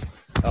detailing.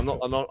 I'm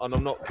not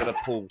going to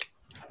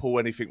pull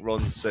anything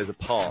Ron says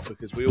apart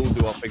because we all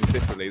do our things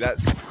differently.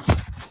 That's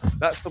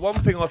the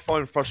one thing I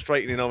find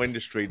frustrating in our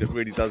industry that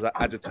really does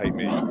agitate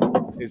me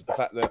is the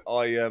fact that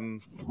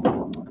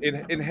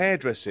in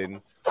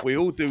hairdressing we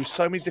all do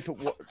so many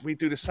different. We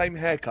do the same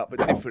haircut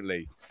but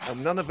differently,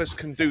 and none of us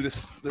can do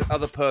the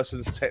other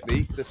person's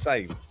technique the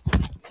same,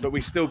 but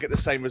we still get the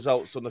same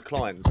results on the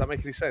client. Does that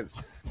make any sense?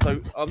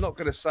 So I'm not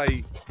going to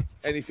say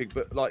anything,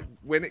 but like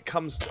when it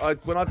comes to,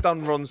 when I've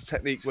done Ron's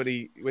technique when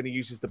he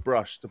uses the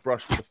brush with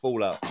the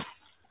fallout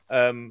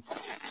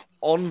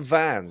on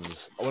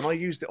vans, when I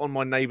used it on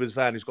my neighbour's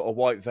van who's got a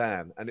white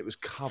van and it was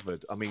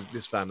covered. I mean,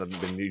 this van hadn't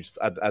been used,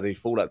 had any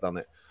fallout done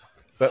it,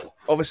 but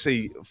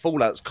obviously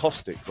fallout's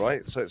caustic,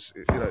 right? So it's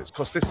its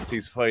causticity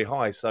is very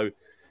high. So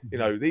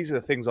these are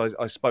the things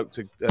I spoke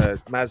to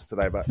Maz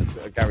today about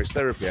Gary's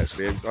Therapy.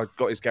 Actually, I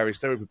got his Gary's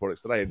Therapy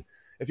products today, and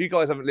if you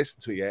guys haven't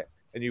listened to it yet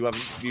and you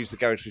haven't used the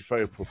Gary's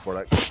Therapy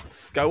products,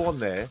 go on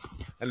there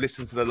and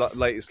listen to the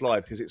latest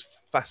live because it's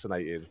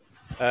fascinating.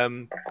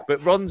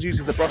 But Ron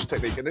uses the brush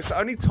technique, and it's the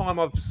only time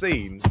I've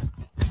seen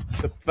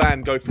the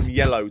van go from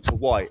yellow to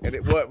white, and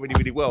it worked really,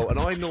 really well. And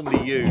I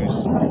normally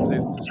use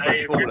to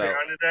spread fallout.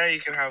 Today,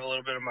 you can have a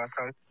little bit of my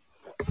son.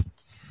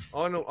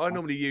 I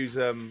normally use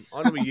a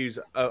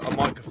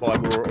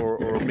microfiber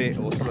or a mitt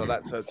or something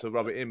like that to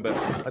rub it in. But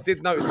I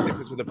did notice a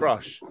difference with the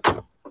brush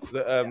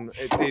that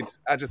it did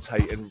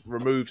agitate and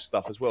remove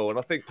stuff as well. And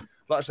I think,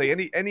 like I say,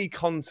 any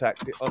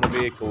contact on a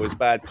vehicle is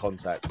bad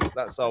contact.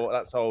 That's how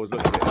I was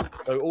looking at it.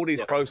 So all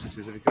these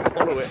processes, if you can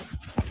follow it,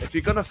 if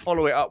you're going to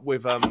follow it up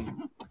with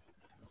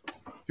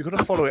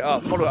follow it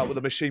up with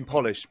a machine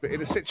polish. But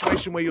in a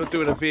situation where you're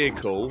doing a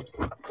vehicle,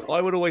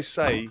 I would always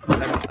say,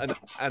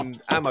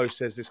 and Ammo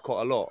says this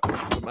quite a lot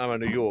from Ammo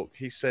New York.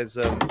 He says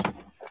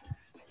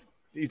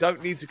you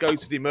don't need to go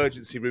to the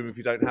emergency room if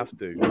you don't have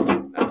to.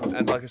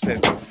 And like I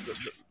said,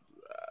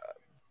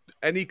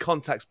 any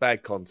contact's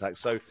bad contact.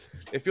 So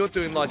if you're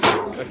doing like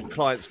a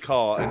client's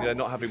car and you're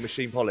not having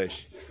machine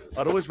polish,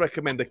 I'd always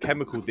recommend a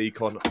chemical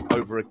decon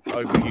over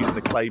using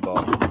a clay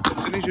bar.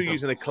 As soon as you're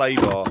using a clay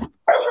bar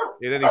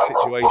in any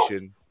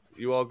situation,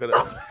 you are gonna.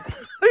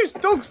 Whose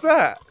dog's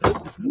that?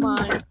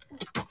 Mine.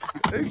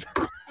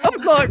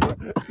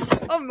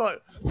 I'm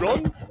like,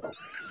 Ron.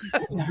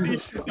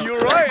 You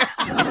all right?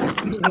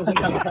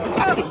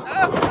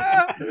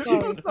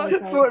 I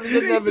thought it was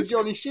going to have a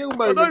Johnny Shield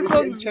moment. I know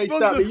Ron's chased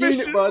out the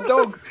unit by a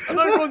dog. I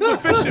know Ron's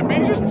efficient, but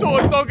he just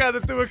taught a dog how to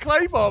do a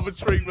clay barber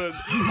treatment.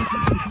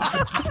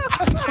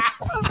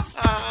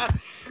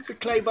 It's a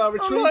clay bar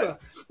retriever.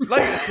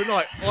 Later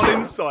tonight on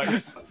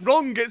Insights,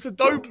 Ron gets a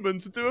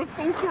Doberman to do a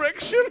full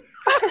correction.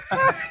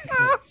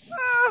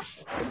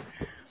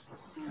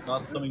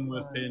 Not something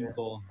we're paying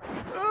for.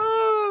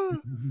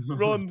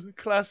 Ron,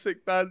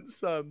 classic Bants,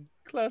 son.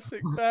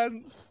 Classic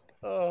Bants.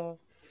 Oh,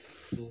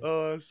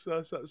 that's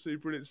absolutely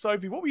brilliant.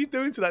 Sophie, what were you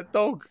doing to that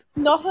dog?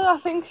 Nothing. I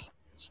think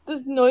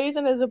there's noise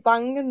and there's a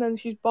bang, and then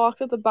she's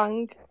barked at the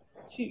bang.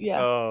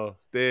 Yeah. Oh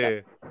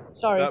dear.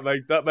 Sorry.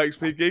 That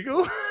makes me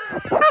giggle.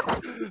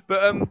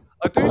 But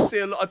I do see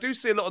a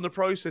lot on the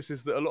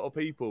processes that a lot of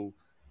people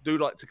do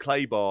like to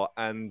clay bar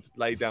and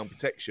lay down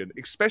protection,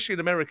 especially in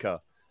America.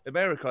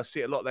 I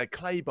see a lot of their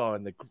clay bar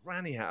and the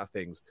granny out of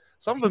things.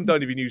 Some of them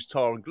don't even use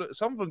tar and glue.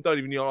 Some of them don't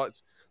even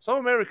use some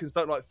Americans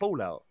don't like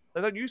fallout. They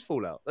don't use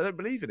fallout. They don't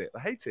believe in it. They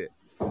hate it.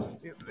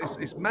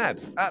 It's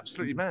mad.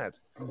 Absolutely mad.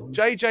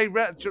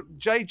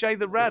 JJ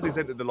the Rad has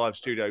entered the live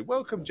studio.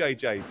 Welcome,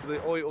 JJ, to the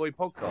OiOi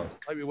podcast.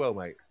 Hope you're well,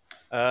 mate.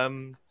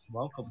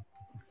 Welcome.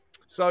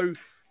 So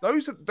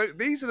these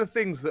are the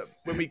things that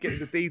when we get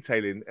into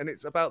detailing, and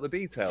it's about the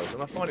details,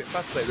 and I find it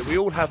fascinating that we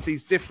all have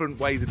these different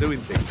ways of doing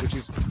things,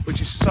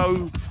 which is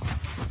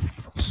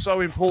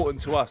so important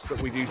to us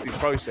that we use these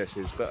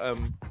processes. But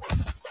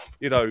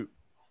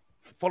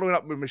following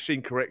up with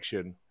machine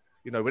correction,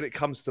 when it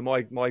comes to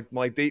my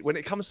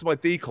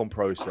decon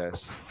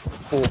process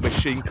for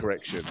machine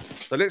correction.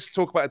 So let's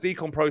talk about a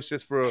decon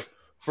process for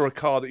a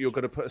car that you're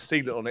going to put a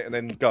sealant on it and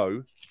then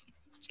go,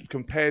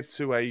 compared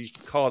to a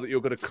car that you're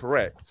going to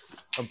correct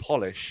and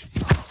polish.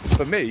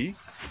 For me,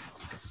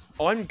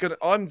 I'm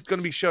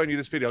gonna be showing you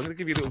this video. I'm going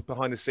to give you a little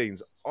behind the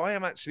scenes. I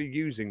am actually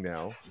using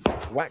now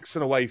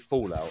waxing away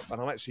fallout, and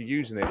I'm actually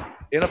using it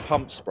in a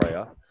pump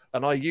sprayer,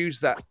 and I use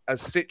that as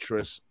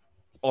citrus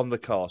on the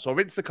car. So I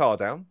rinse the car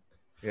down.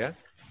 Yeah,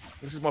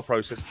 this is my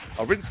process.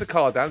 I rinse the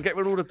car down, get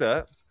rid of all the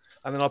dirt,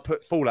 and then I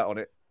put fallout on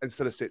it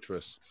instead of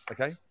citrus.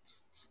 Okay.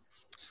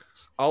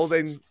 I'll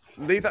then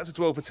leave that to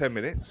dwell for 10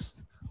 minutes.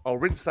 I'll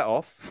rinse that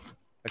off,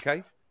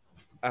 okay?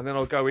 And then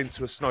I'll go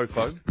into a snow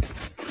foam.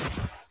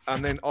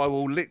 And then I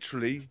will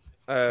literally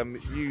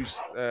use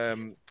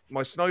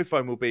my snow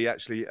foam will be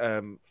actually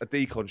a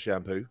decon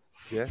shampoo.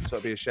 Yeah, so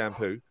it'll be a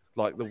shampoo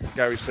like the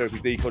Gary's Therapy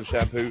Decon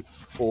shampoo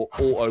or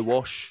Auto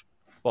Wash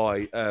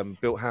by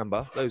Built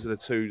Hamber. Those are the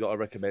two that I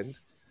recommend.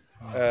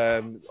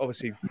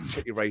 Obviously,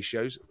 check your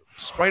ratios.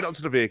 Spray it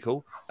onto the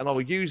vehicle, and I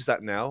will use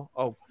that now.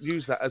 I'll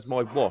use that as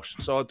my wash.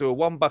 So I'll do a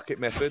 1 bucket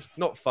method,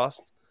 not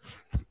fussed.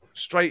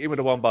 Straight in with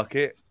a 1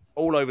 bucket,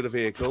 all over the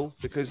vehicle,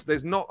 because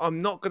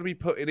I'm not going to be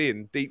putting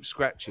in deep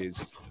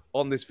scratches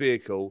on this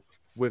vehicle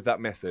with that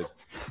method,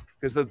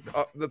 because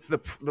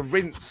the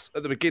rinse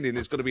at the beginning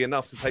is going to be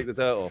enough to take the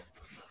dirt off.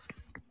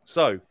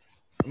 So,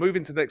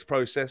 moving to the next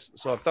process.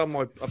 So I've done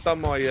my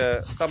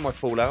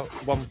fallout,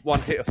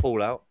 one hit of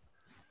fallout.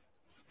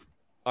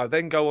 I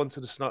then go on to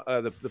the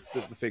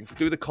thing,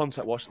 do the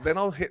contact wash. Then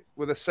I'll hit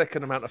with a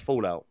second amount of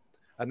fallout.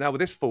 And now with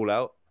this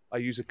fallout, I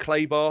use a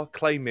clay bar,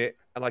 clay mitt,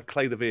 and I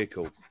clay the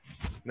vehicle.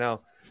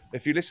 Now,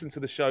 if you listen to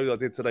the show that I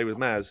did today with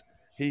Maz,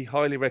 he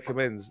highly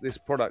recommends this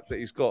product that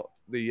he's got,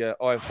 the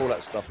iron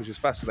fallout stuff, which is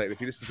fascinating.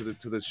 If you listen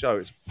to the show,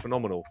 it's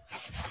phenomenal.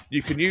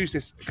 You can use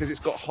this because it's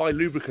got high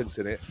lubricants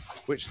in it,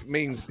 which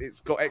means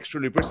it's got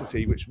extra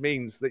lubricity, which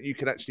means that you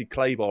can actually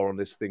clay bar on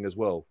this thing as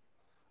well.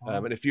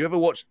 And if you ever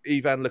watch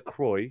Ivan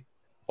LaCroix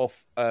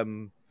off,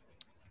 well,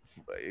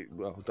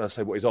 don't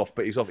say what he's off,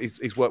 but he's off.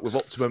 He's worked with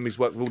Optimum. He's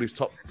worked with all these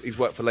top. He's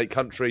worked for Lake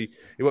Country.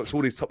 He works with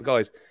all these top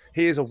guys.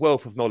 He is a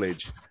wealth of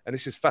knowledge, and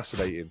this is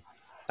fascinating.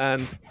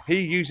 And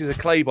he uses a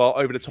clay bar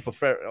over the top of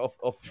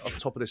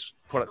top of this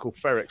product called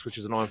Ferrex, which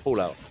is an iron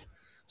fallout.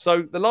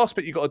 So the last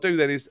bit you've got to do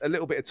then is a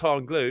little bit of tar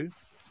and glue,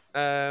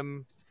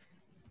 and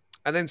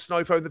then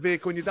snow foam the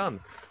vehicle, and you're done.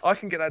 I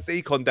can get that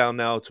decon down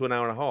now to an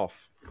hour and a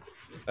half.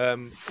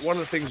 One of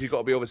the things you've got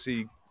to be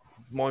obviously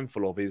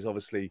mindful of is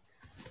obviously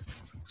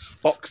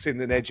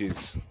boxing and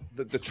edges,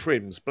 the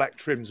trims, black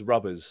trims,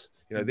 rubbers.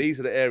 You know, these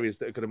are the areas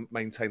that are going to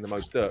maintain the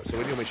most dirt. So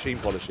when you're machine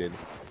polishing,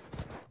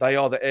 they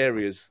are the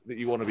areas that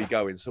you want to be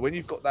going. So when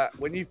you've got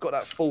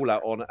that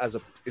fallout on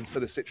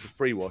instead of citrus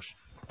pre-wash,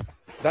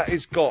 that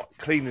has got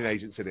cleaning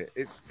agents in it.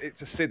 It's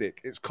acidic,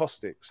 it's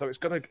caustic, so it's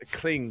going to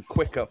clean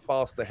quicker,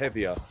 faster,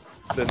 heavier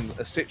than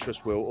a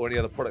citrus will or any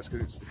other products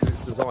because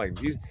it's designed.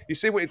 You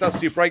see what it does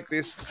to your brake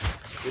discs.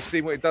 You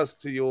see what it does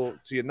to your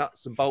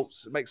nuts and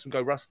bolts. It makes them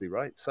go rusty,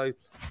 right? So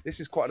this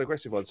is quite an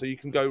aggressive one. So you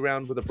can go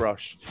around with a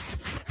brush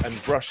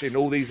and brush in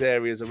all these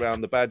areas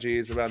around the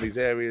badges, around these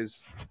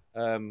areas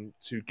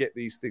to get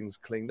these things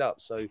cleaned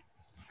up. So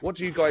what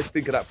do you guys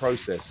think of that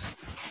process?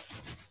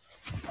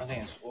 I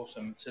think it's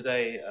awesome.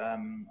 Today,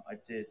 I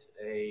did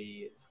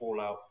a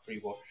fallout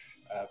pre-wash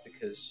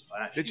because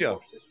I actually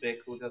washed this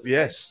vehicle the other day.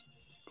 Yes,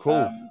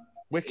 cool,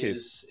 wicked.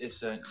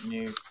 It's a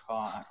new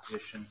car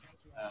acquisition.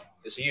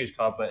 It's a used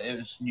car, but it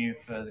was new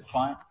for the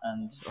client,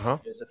 and it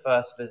was the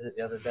first visit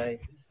the other day.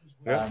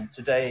 Yeah.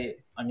 Today,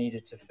 I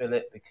needed to fill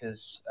it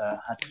because I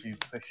had to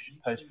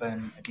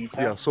postpone a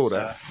detail. Yeah, I saw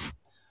that.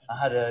 I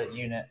had a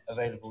unit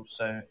available,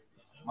 so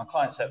my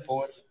client stepped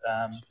forward.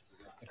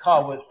 The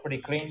car was pretty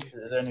clean because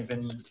it had only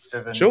been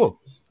driven. Sure.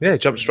 Yeah,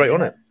 jump straight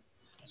on it.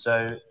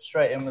 So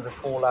straight in with the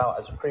fallout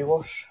as a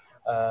pre-wash.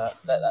 Let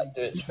that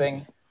do its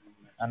thing,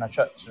 and I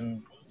chucked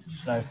some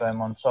snow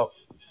foam on top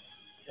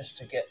just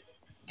to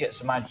get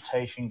some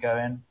agitation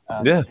going.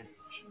 Yeah.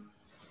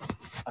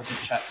 I did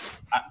check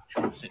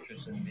actual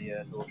citrus in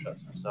the door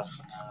shuts and stuff.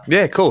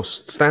 Yeah, of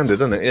course, standard,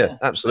 isn't it? Yeah,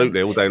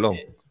 absolutely, all day long.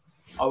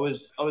 I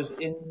was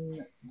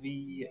in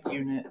the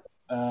unit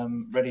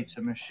ready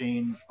to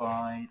machine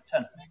by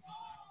 10.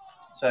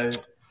 So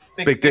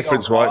big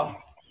difference, right?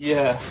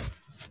 Yeah.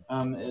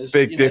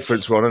 Big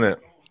difference, Ron, isn't it?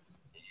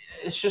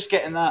 It's just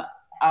getting that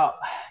out,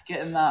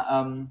 getting that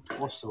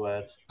what's the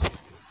word?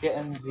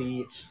 Getting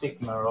the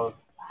stigma of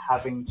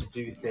having to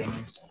do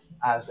things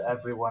as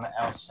everyone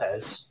else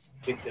says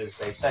because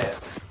they say it.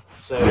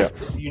 So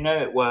if you know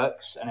it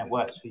works and it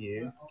works for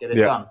you, get it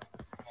done.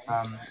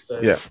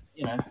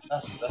 You know,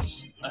 that's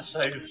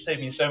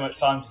saved me so much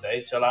time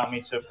today to allow me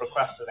to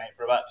procrastinate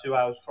for about 2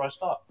 hours before I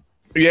start.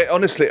 Yeah,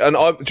 honestly, and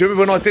do you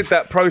remember when I did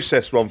that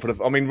process, Ron?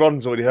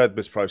 Ron's already heard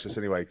this process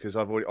anyway because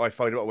I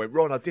phoned him up. I went,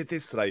 Ron, I did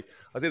this today.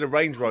 I did a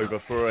Range Rover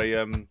for a.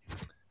 I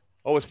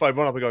always phone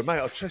Ron up and go,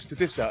 mate, I tested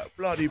this out,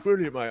 bloody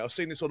brilliant, mate. I've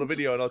seen this on a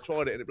video and I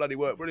tried it and it bloody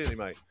worked brilliantly,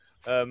 mate.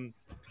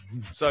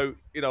 So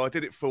you know, I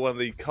did it for one of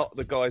the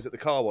guys at the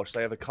car wash.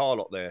 They have a car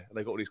lot there and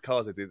they got all these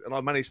cars they did, and I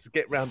managed to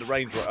get round the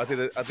Range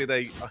Rover.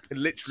 I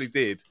literally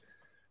did.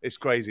 It's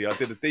crazy. I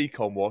did a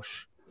decon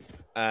wash.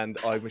 And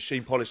I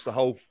machine polished the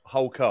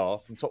whole car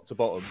from top to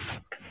bottom.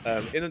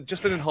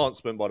 Just an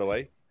enhancement, by the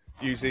way,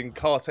 using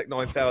CarTech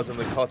 9000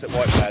 and CarTech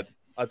white pad.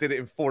 I did it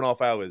in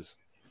 4.5 hours,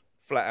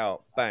 flat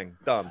out, bang,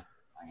 done.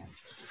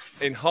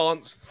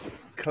 Enhanced,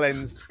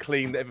 cleansed,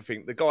 cleaned,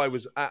 everything. The guy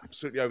was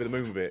absolutely over the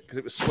moon with it because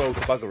it was swelled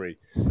to buggery.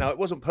 Now it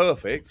wasn't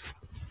perfect,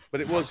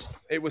 but it was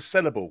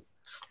sellable. Do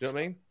you know what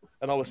I mean?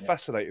 And I was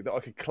fascinated that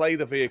I could clay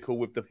the vehicle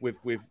with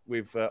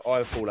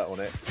iron fallout on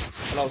it,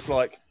 and I was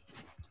like.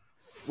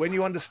 when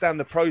you understand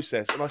the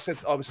process, and I said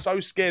I was so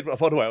scared.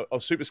 By the way, I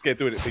was super scared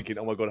doing it, thinking,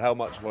 "Oh my god, how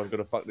much am I going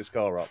to fuck this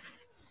car up?"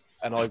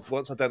 And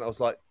once I done it, I was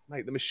like,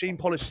 "Mate, the machine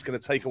polish is going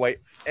to take away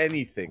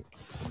anything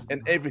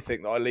and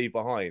everything that I leave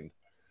behind."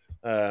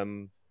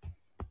 So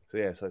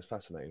it's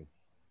fascinating.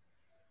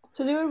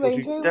 To do a Would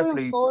you Range Rover in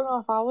definitely-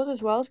 4.5 hours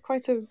as well is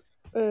quite a,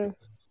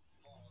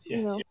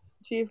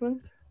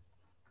 achievement.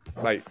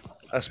 Mate,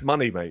 that's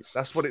money, mate.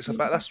 That's what it's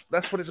about.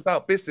 That's what it's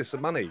about. Business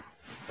and money.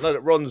 I know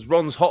that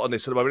Ron's hot on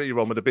this at the moment. You're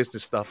Ron with the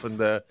business stuff and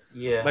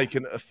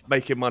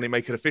making money,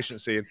 making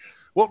efficiency. And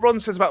what Ron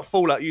says about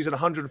Fallout, using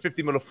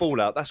 150 mil of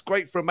Fallout, that's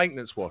great for a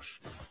maintenance wash.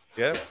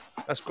 Yeah,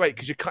 that's great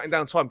because you're cutting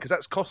down time because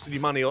that's costing you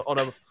money on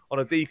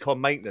a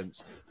decon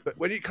maintenance. But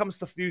when it comes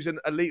to using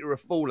a litre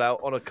of Fallout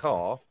on a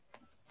car,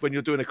 when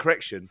you're doing a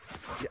correction,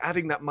 you're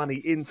adding that money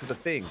into the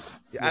thing.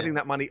 You're adding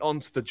that money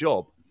onto the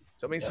job.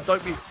 So I mean, so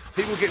don't be.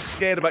 People get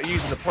scared about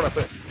using the product,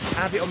 but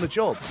add it on the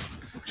job.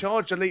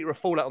 Charge a litre of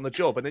Fallout on the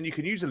job, and then you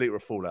can use a litre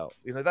of Fallout.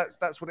 You know,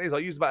 that's what it is. I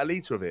used about a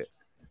litre of it,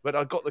 but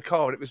I got the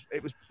car and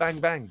it was bang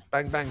bang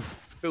bang bang,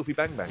 filthy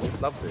bang bang.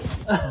 Loves it.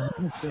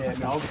 Yeah,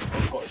 no,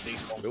 I've got a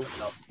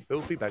decon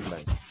Filthy bang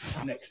bang.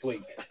 next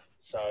week,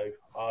 so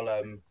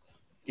I'll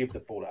give the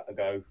Fallout a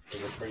go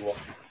as a pre-wash.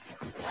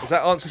 Does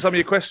that answer some of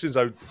your questions,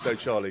 though,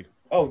 Charlie?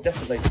 Oh,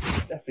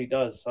 definitely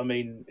does. I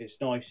mean, it's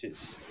nice.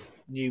 It's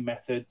new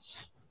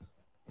methods.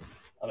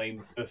 I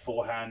mean,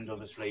 beforehand,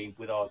 obviously,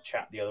 with our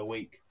chat the other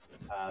week,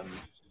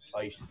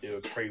 I used to do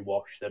a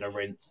pre-wash, then a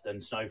rinse, then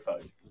snow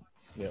foam.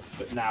 Yeah.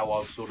 But now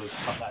I've sort of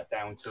cut that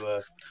down to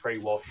a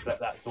pre-wash, let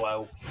that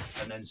dwell,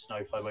 and then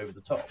snow foam over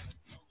the top.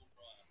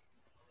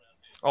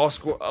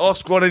 Ask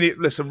Ron.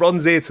 Listen,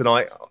 Ron's here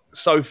tonight.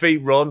 Sophie,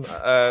 Ron,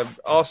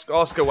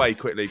 ask away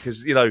quickly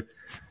because you know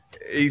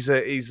he's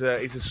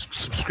a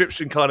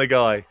subscription kind of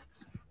guy.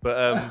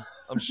 But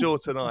I'm sure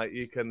tonight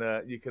you can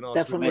ask.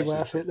 Definitely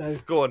worth it though.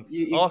 Go on,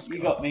 ask.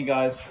 You got me,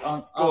 guys.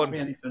 Ask me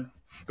anything.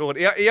 Go on.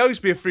 He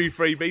owes me a free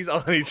freebies.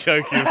 I'm only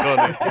joking,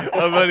 Ronnie.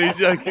 I'm only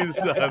joking,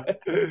 son.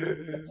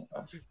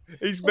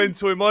 He's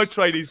mentoring my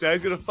trainees now.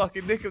 He's going to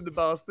fucking nick him, the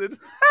bastard.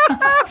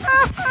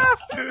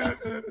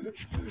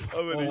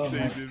 I'm only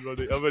teasing,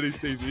 Ronnie. I'm only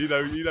teasing. He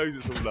knows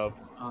it's all love.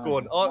 Go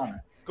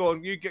on. Go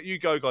on. You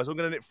go, guys. I'm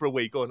going to nip for a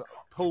week. Go on.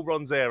 Pull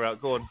Ron's hair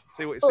out. Go on.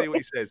 See what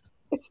he says.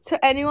 It's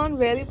to anyone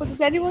really, but does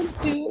anyone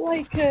do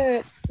like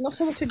not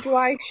so much a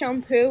dry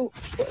shampoo,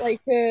 but like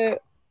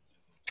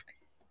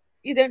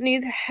you don't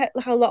need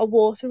like a lot of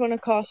water on a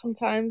car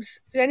sometimes.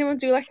 Does anyone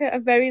do like a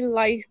very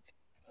light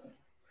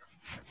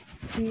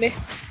mist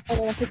and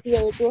then like a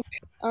drill brush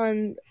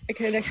and like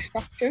an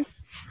extraction,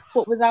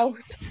 but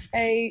without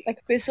a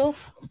like bizzle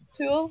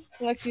tool,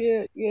 like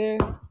your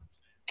the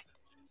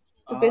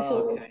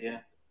bizzle? Okay, yeah.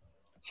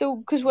 So,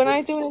 because when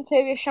I do an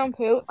interior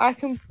shampoo, I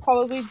can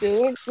probably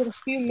do it with a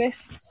few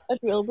mists, a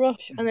drill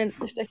brush, and then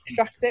just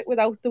extract it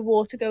without the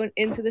water going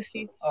into the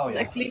seats. Oh, yeah.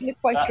 Like leaving it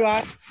quite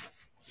dry.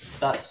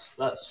 That's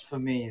for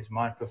me is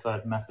my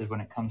preferred method when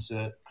it comes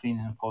to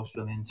cleaning and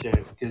upholstery on the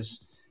interior,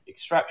 because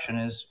extraction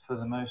is, for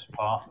the most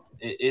part,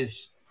 it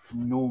is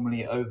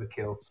normally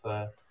overkill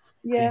for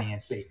cleaning a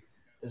seat.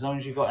 As long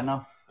as you've got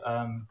enough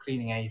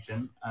cleaning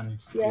agent and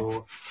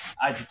your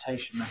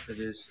agitation method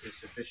is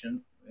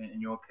sufficient,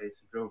 in your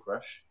case, a drill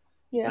brush,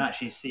 you can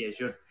actually see as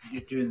you're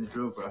doing the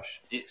drill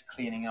brush, it's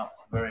cleaning up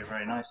very,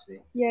 very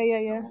nicely.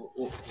 Yeah.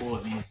 All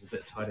it needs is a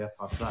bit of tidy up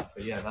after that.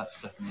 But yeah, that's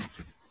definitely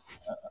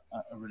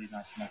a really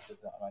nice method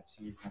that I like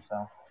to use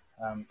myself.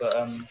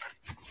 But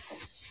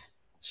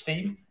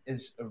steam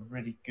is a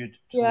really good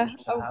tool to have.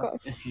 I've got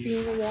a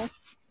steamer there.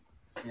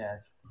 Yeah,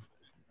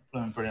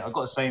 brilliant. I've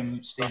got the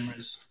same steamer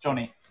as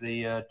Johnny,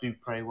 the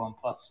Dupre One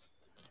Plus.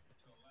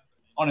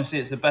 Honestly,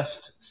 it's the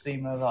best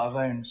steamer that I've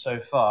owned so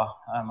far.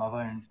 I've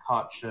owned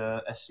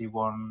Karcher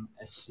SC1,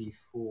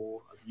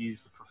 SC4. I've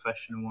used the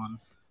professional one.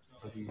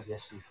 I've used the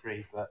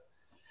SC3, but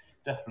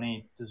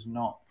definitely does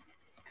not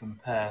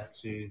compare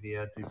to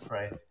the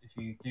Dupre. If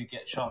you do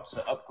get a chance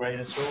to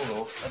upgrade at all,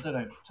 or I don't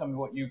know, tell me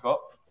what you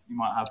got. You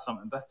might have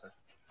something better.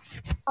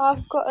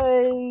 I've got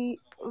a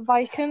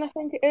Viking, I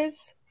think it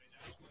is.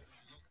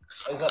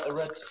 Is that the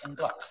red and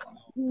black one?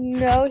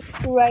 No, it's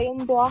grey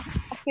and black.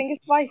 I think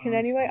it's Viking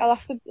anyway. I'll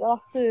have to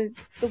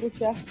double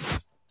check.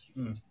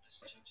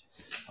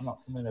 I'm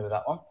not familiar with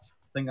that one.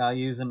 I think I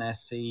use an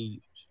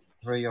SC3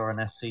 or an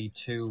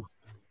SC2.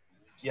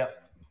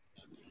 Yep.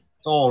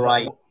 It's all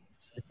right.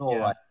 It's all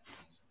right,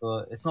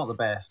 but it's not the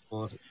best.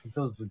 But it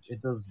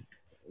does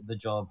the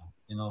job,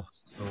 you know.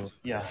 So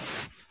yeah.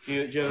 Do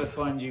you ever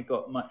find you've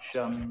got much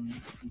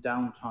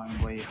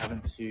downtime where you're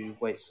having to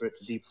wait for it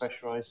to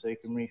depressurize so you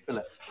can refill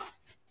it?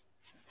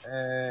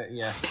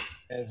 Yes.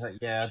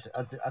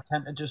 I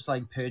tend to just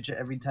like purge it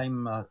every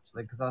time,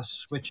 because I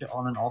switch it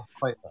on and off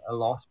quite a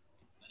lot.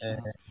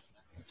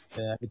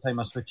 Every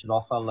time I switch it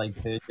off, I'll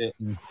like purge it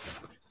and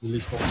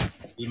release all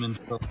the steam and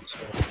stuff.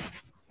 So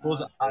I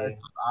suppose I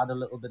add a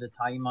little bit of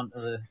time onto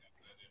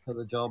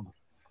the job,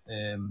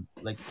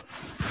 like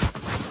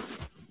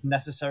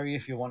necessary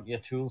if you want your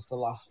tools to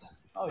last.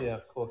 Oh yeah,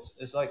 of course.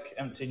 It's like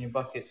emptying your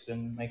buckets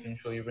and making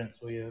sure you rinse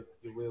all your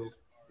wheels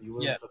your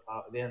wheel Yeah. stuff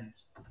out at the end.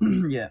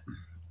 Yeah.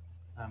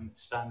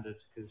 It's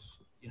standard because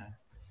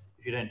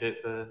if you don't do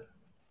it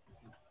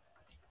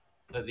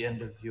at the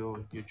end of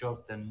your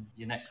job, then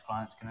your next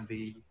client's going to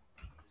be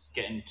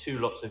getting 2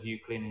 lots of you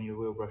cleaning your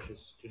wheel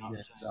brushes. Do you know what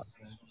I'm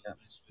saying? Yeah.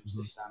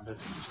 Standard.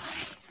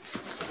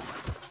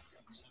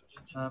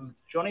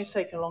 Johnny's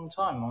taking a long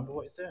time. I wonder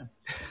what he's doing.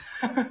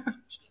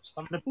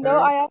 No,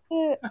 I had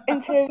the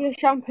interior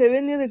shampoo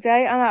in the other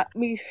day, and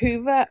my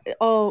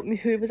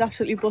Hoover's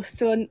absolutely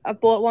busted. And I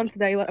bought one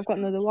today, but I've got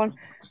another one.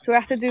 So I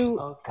had to do.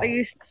 Okay. I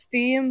used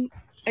steam,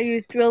 I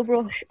used drill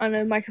brush and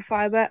a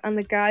microfiber, and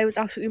the guy was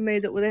absolutely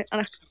made up with it.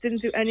 And I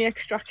didn't do any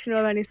extraction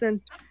or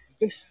anything,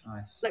 just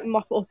Nice. like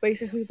mop it up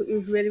basically. But he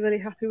was really, really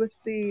happy with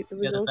the The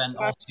results.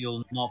 Ventos,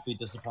 you'll not be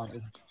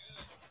disappointed.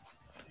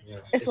 Yeah.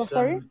 It's what,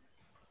 sorry?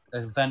 A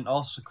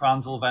Ventos, a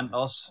Kranzel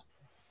Ventos.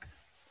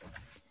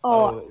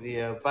 Oh,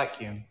 The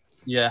vacuum.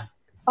 Yeah.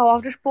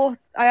 I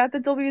had the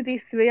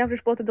WD3. I've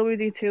just bought the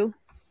WD2.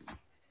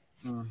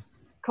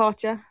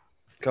 Karcher.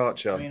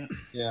 Karcher. I mean,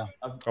 Yeah.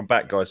 I'm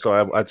back, guys.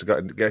 Sorry, I had to go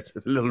and get to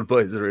the little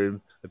boy's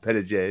room.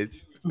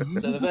 Apologies.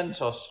 so the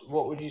Ventos,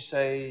 what would you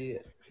say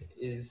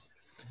is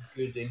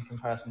good in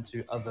comparison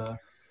to other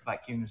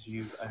vacuums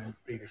you've owned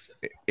previously?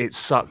 It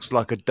sucks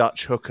like a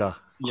Dutch hooker.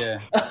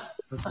 Yeah.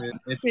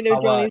 It's We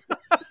know Johnny's.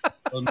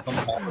 You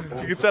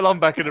can tell I'm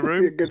back in the That's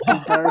a room. good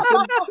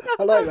comparison.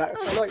 I like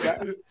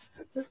that.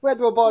 Where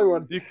do I buy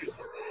one?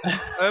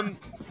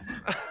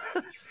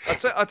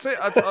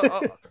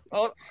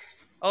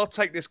 I'll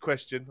take this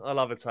question. I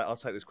love it. I'll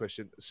take this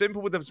question.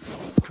 Simple with the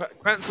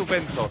Parental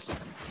Ventos.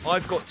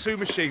 I've got 2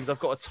 machines. I've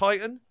got a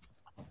Titan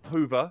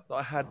Hoover that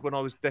I had when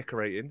I was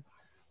decorating,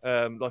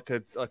 like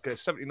a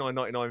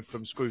 79.99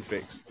 from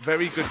Screwfix.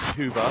 Very good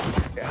Hoover.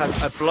 It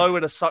has a blow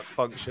and a suck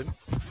function,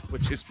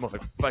 which is my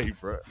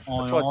favourite.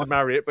 I tried to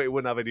marry it, but it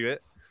wouldn't have any of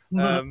it.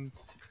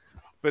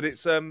 But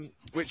it's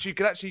which you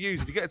can actually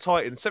use if you get a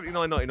Titan,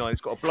 $79.99.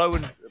 It's got a blow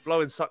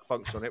and suck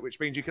function on it, which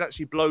means you can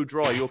actually blow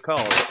dry your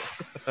cars.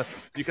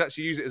 You can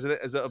actually use it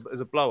as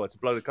a blower to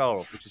blow the car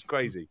off, which is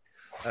crazy.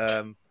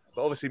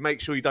 But obviously,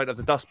 make sure you don't have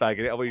the dust bag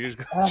in it, otherwise you're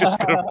just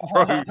going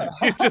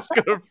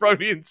to throw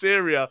the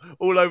interior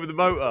all over the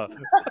motor.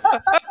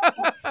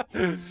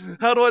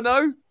 How do I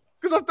know?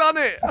 Because I've done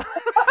it.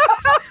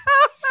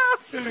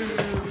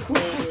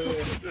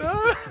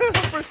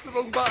 I pressed the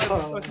wrong button.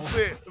 I can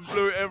see it and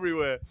blew it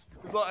everywhere.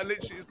 It's like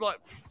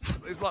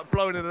it's like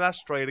blowing in an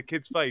ashtray in a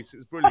kid's face. It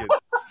was brilliant.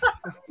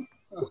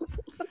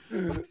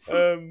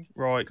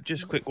 Right,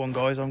 just a quick one,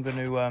 guys. I'm going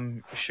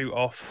to shoot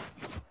off.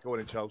 Go on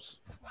in, Charles.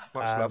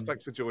 Much love.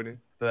 Thanks for joining.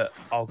 But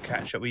I'll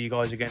catch up with you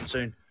guys again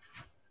soon.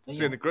 See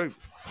you in the group.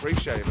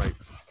 Appreciate it, mate.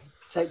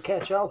 Take care,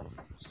 Charles.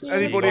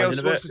 Anybody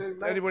else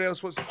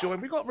wants to join?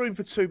 We got room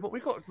for 2, but we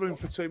got room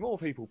for 2 more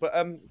people. But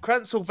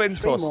Kranzel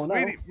Ventos,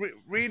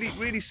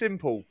 really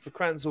simple for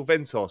Kranzel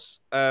Ventos.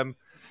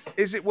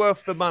 Is it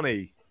worth the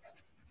money?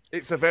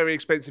 It's a very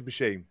expensive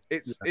machine.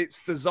 It's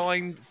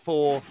designed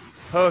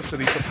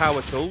personally for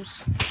power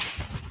tools.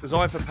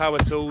 Designed for power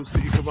tools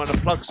that you can run a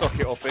plug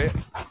socket off it.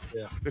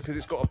 Yeah. Because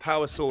it's got a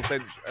power source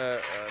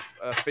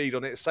feed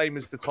on it, same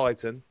as the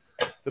Titan.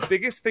 The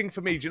biggest thing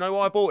for me, do you know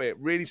why I bought it?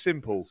 Really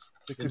simple.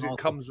 Because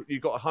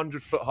you've got a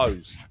 100-foot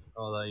hose.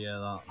 Oh, yeah,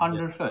 that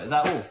 100 foot, is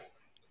that all?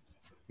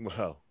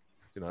 Well,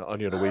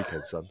 only on a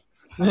weekend, son.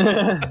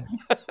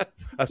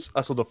 That's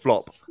on the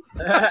flop.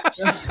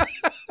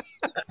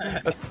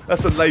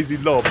 That's a lazy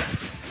lob.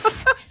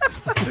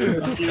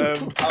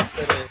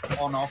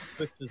 On-off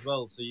switch as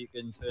well, so you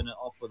can turn it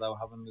off without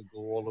having to go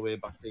all the way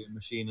back to your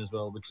machine as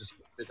well, which is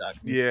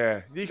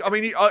yeah.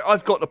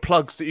 I've got the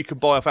plugs that you can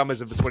buy off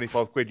Amazon for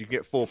 25 quid. You can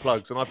get 4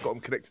 plugs, and I've got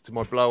them connected to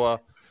my blower,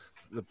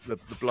 the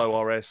Blow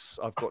RS.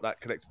 I've got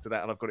that connected to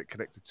that, and I've got it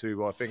connected to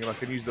my thing, and I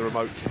can use the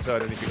remote to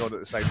turn anything on at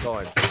the same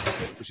time,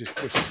 which is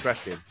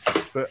cracking.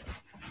 But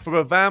from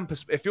a van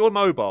perspective, if you're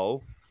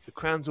mobile, the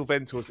Kranzel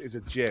Ventos is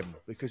a gem,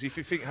 because if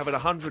you think having a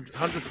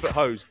 100-foot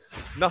hose,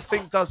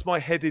 nothing does my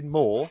head in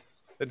more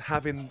than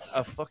having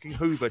a fucking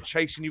Hoover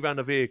chasing you around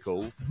a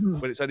vehicle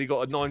when it's only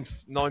got a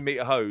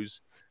 9-meter hose,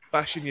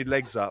 bashing your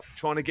legs up,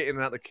 trying to get in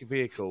and out of the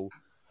vehicle,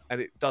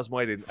 and it does my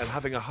head in. And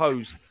having a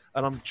hose,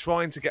 and I'm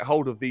trying to get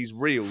hold of these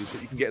reels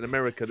that you can get in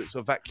America that's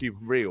a vacuum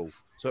reel,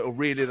 so it'll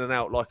reel in and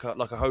out like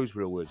a hose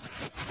reel would.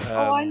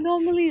 I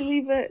normally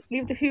leave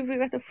the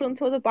Hoover at the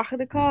front or the back of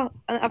the car,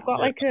 and I've got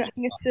I think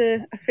it's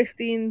a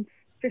 15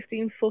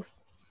 foot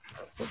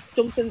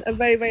something, a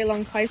very, very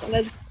long pipe, and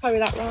I just carry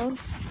that round.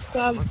 So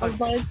I've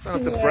managed I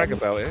don't have to brag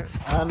about it.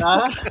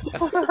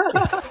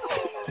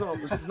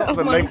 It's not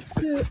the length.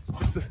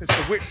 It's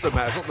the width that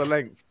matters, not the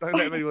length. Don't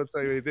let anyone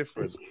say you're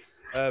different.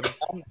 I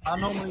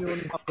normally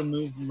only have to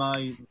move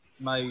my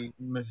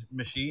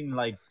machine,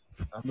 like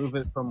I move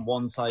it from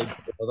one side to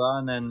the other,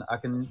 and then I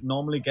can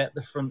normally get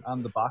the front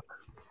and the back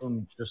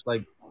from just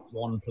like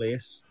one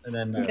place, and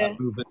then I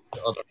move it to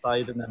the other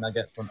side, and then I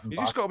get front and back.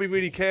 You just got to be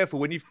really careful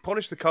when you've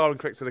polished the car and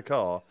corrected the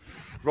car.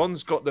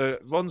 Ron's got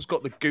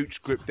the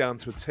gooch grip down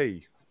to a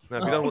T. Now,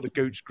 if you don't know what the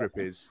gooch grip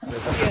is,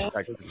 there's a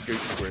hashtag for the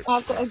gooch grip.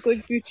 I've got a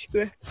good gooch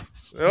grip.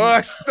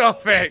 Oh,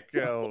 stop it,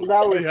 girl.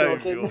 Now we're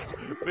talking.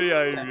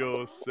 Behave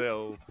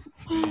yourself.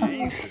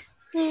 Jesus.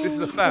 This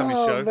is a family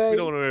show. Mate. We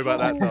don't want to worry about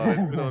that,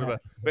 darling. We don't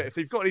want to. But if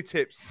you've got any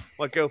tips,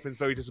 my girlfriend's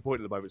very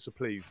disappointed at the moment, so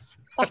please.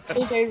 That's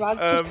okay, Rad.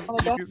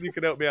 You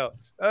can help me out.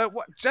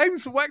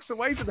 James from Wax and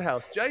Wade in the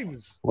house.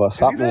 James. What's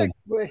happening?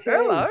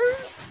 Hello.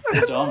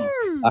 John.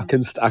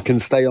 I can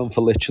stay on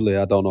for literally,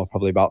 I don't know,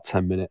 probably about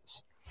 10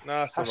 minutes.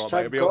 No, that's all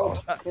right, mate.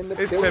 God in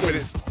the It's building. 10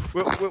 minutes.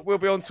 We'll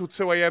be on till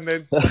 2 a.m.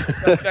 then.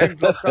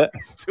 James locked up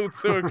till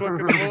 2 o'clock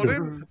in the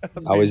morning.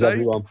 How is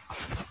everyone?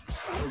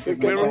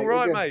 We're all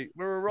right, mate.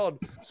 We're all on.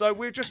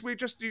 So you just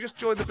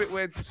joined the bit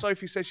where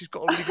Sophie says she's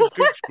got a really good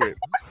gooch grip.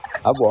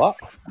 A what?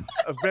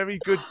 A very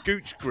good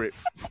gooch grip.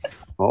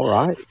 All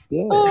right.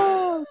 Yeah.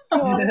 Oh,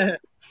 God.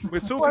 We're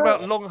talking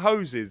about long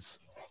hoses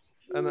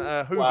and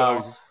Hoover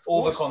hoses.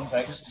 All the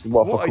context.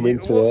 What have I come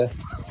into here?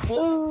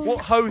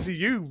 What hose are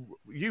you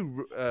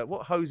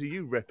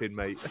repping,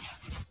 mate?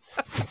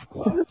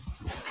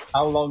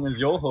 How long is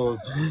your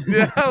hose?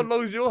 Yeah, how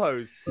long is your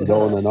hose? You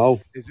don't want to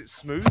know. Is it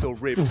smooth or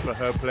ribbed for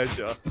her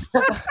pleasure?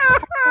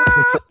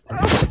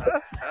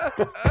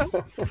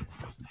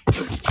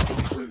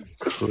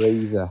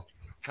 Crazy.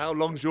 How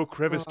long's your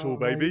crevice tool,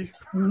 baby?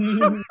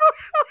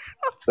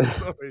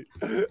 Sorry,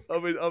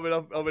 I've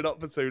been up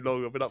for too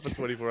long. I've been up for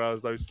 24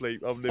 hours, no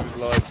sleep. I'm living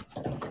life.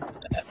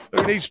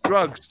 Who needs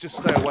drugs? Just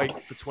stay awake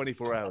for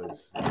 24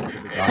 hours.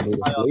 I need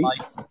to sleep.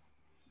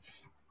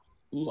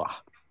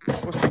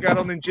 What's been going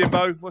on in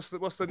Jimbo? What's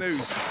the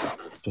news?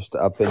 Just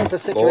I've been What's the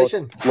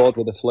situation? floored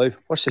with the flu.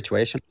 What's the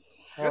situation?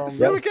 You had the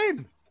flu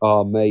again?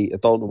 Oh mate, I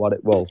don't know what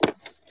it will.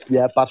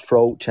 Yeah, bad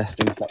throat,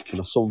 chest infection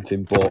or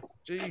something, but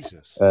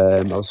Jesus.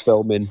 I was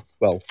filming.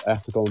 Well, I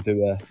have to go and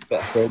do a bit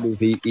of filming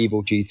with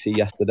Evil GT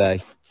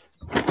yesterday.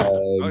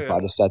 But I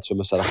just said to him,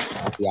 I said I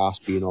have the arse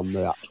being on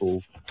the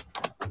actual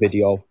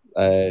video.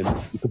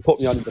 You can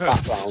put me on in the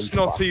background.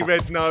 Snotty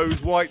red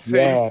nose, white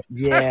teeth.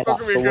 Yeah, Not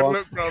that's gonna be the a good one.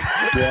 look, bro.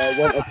 Yeah,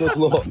 want a good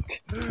look.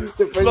 It's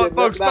Like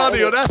Bugs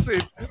Bunny on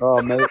acid.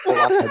 Oh mate,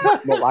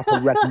 look like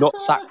a red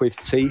nutsack with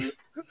teeth.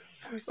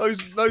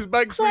 Those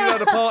banks when you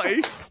had a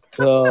party.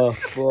 Oh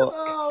fuck.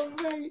 Oh,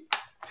 mate.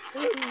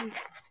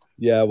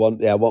 Yeah, I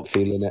wasn't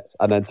feeling it.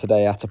 And then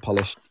today I had to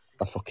polish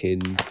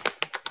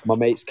my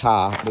mate's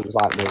car. It was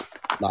like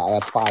I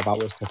had 5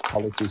 hours to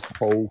polish his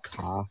whole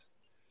car.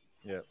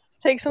 Yeah.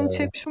 Take some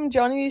tips from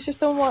Johnny. He's just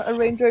don't want a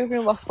Range Rover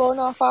in about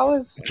 4.5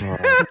 hours.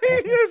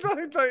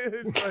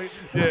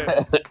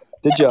 Yeah.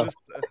 Did you? Just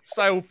a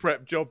sale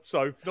prep job,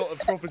 so not a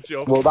proper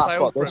job. Well, that's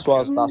Sale what this prep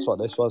was. job. That's what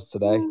this was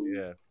today.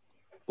 Yeah.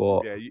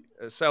 But Yeah,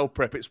 sale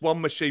prep. It's one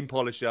machine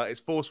polisher. It's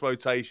force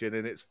rotation,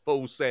 and it's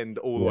full send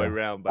all the way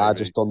around. Baby. I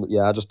just done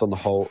the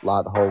whole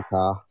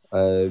car.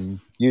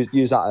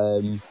 Use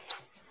that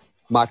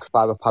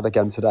microfiber pad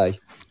again today.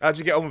 How'd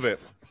you get on with it?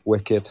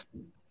 Wicked.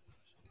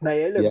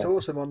 Mate, it looked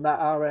awesome on that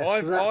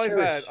RS. Was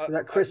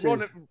that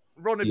Chris's?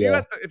 Ron, have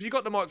you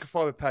got the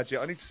microfiber pad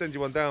yet? I need to send you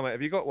one down, mate.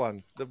 Have you got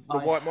one? The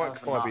white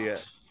microfiber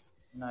yet?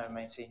 No,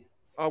 matey.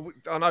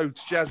 I know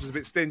Jazz was a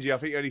bit stingy. I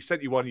think he only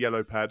sent you one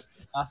yellow pad.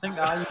 I think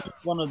I used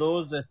one of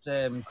those at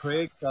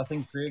Craig's. I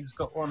think Craig's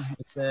got one.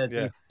 It's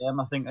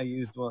DCM. I think I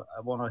used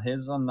one of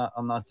his on that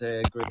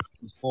great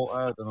transporter.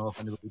 I don't know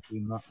if anybody's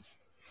seen that.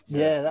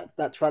 Yeah,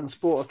 that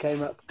transporter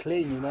came up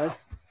clean, you know.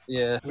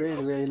 Yeah.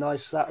 Really, really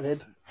nice Saturday.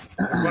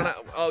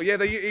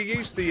 He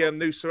used the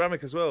new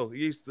ceramic as well. He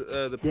used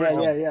the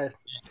Prism. Yeah.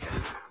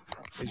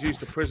 He's used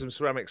the Prism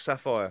ceramic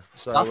sapphire.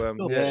 So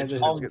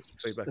just to get some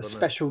feedback on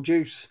special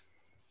juice.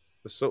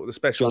 The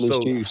special Johnny's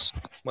sauce. juice.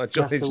 My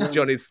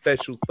Johnny's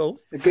special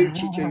sauce. The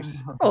Gucci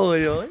juice.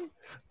 OiOi.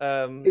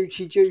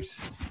 Gucci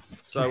juice.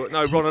 So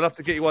no, Ron, I'd have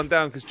to get you one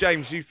down because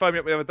James, you phoned me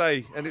up the other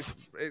day, and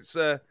it's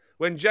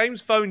when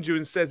James phones you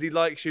and says he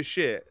likes your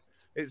shit,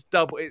 it's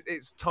double.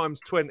 It's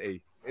times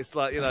 20. It's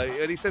like,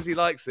 when he says he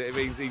likes it, it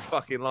means he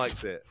fucking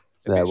likes it.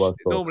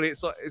 Normally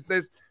it's like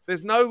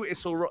there's no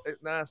it's all right.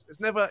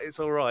 It's never it's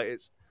all right.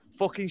 It's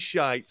fucking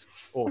shite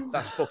or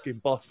that's fucking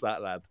boss,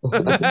 that lad.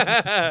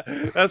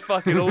 That's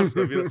fucking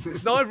awesome.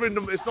 It's neither in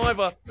them. It's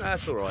neither.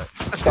 That's all right.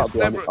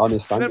 Gotta be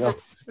honest,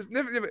 it's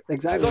never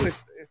exactly. It's honest.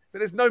 But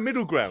there's no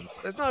middle ground.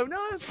 There's no.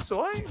 It's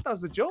all right. It does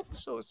the job.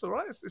 So it's all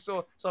right. It's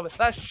all. So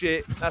that's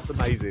shit. That's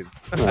amazing.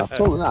 Yeah,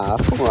 some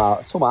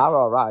are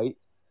all right.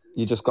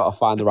 You just got to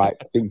find the right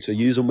thing to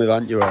use them with,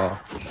 haven't you? Or...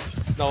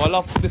 No, I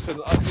love. Listen,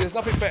 there's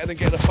nothing better than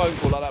getting a phone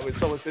call like that when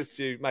someone says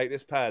to you, "Mate,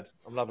 this pad,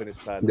 I'm loving this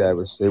pad." Yeah, it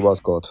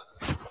was good.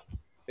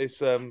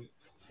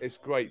 It's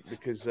great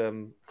because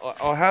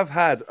I have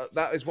had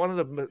that is one of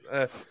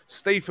the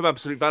Steve from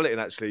Absolute Valeting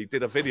actually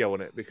did a video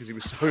on it because he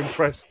was so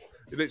impressed.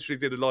 He literally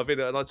did a live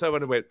video, and I turned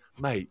around and went,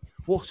 "Mate,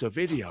 what a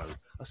video!"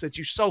 I said,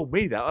 "You sold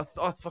me that.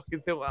 I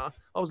fucking thought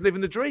I was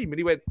living the dream." And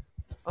he went,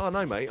 "Oh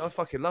no, mate, I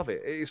fucking love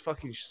it. It is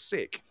fucking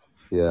sick."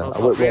 Yeah,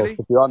 really?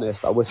 To be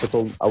honest, I wish I'd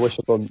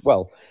done.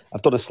 Well,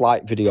 I've done a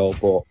slight video,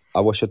 but I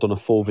wish I'd done a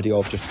full video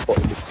of just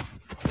putting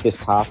this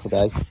car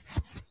today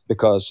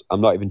because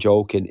I'm not even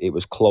joking. It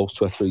was close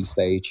to a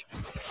 3-stage.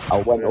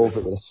 I went over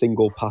it with a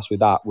single pass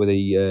with that with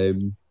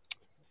the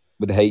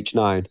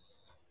H9.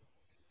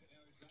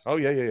 Oh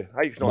yeah.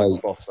 H9's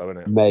boss, though,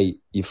 isn't it? Mate,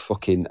 you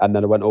fucking. And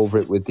then I went over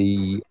it with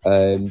the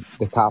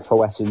Car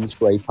Pro Essence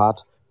grey pad.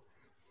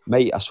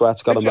 Mate, I swear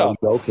to God, I'm not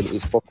even joking.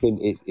 It's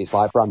fucking. It's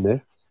like brand new.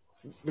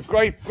 The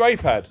grey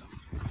pad.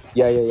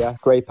 Yeah.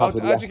 Grey pad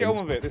with the How'd you get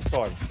Essence. on with it this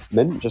time?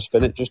 Mint, just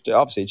finish. Just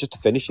obviously, just to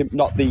finish him.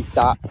 Not the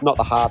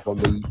hard one.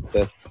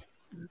 The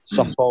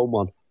soft foam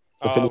one.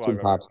 The finishing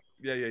pad.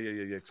 Yeah.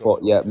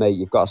 But yeah, mate,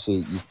 you've got to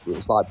see.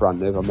 It's like brand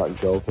new. I'm not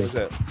even joking. Is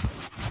it?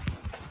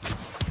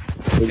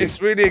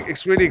 It's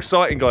really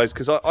exciting, guys,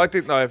 because I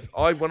didn't know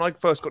when I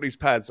first got these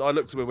pads, I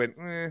looked at them and went,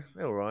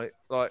 they're all right.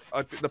 Like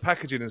the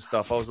packaging and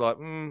stuff, I was like,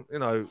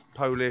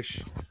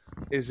 Polish.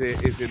 Is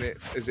it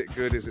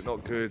good? Is it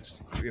not good?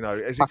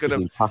 Is it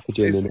going to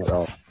packaging in it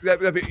all? Yeah,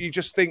 but you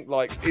just think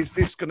like, is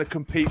this going to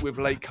compete with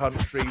Lake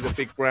Country, the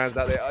big brands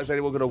out there? Is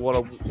anyone going to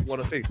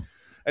want to think?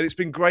 And it's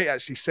been great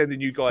actually sending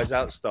you guys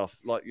out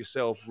stuff like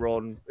yourself,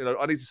 Ron.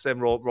 I need to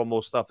send Ron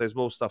more stuff. There's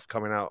more stuff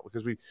coming out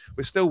because we're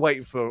still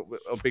waiting for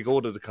a big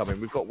order to come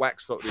in. We've got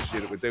wax stock this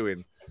year that we're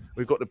doing.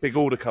 We've got the big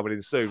order coming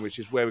in soon, which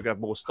is where we're going to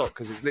have more stock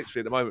because it's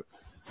literally at the moment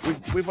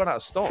we've run out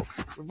of stock.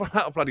 We've run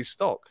out of bloody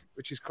stock,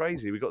 which is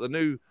crazy. We've got the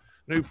new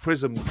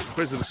Prism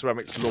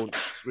ceramics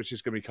launched, which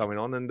is going to be coming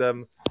on,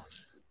 and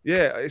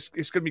it's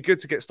going to be good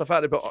to get stuff out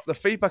there. But the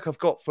feedback I've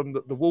got from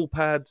the wall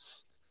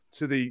pads.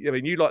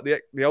 You like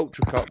the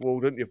Ultra Cut wall,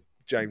 don't you,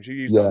 James? You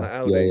use that on the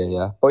Audi.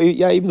 Yeah. But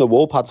even the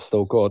wall pad's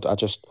still good. I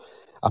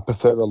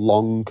prefer a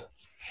long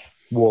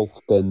wool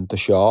than the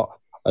short.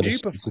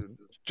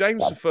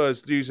 James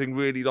prefers using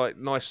really like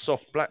nice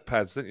soft black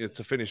pads, don't you,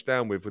 to finish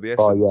down with the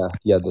Essence? Oh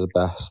yeah, they're the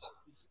best.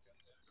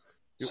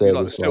 You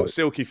like the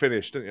silky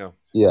finish, don't you?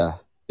 Yeah,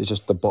 it's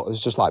just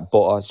it's just like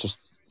butter. It's just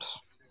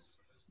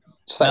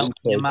melt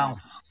in your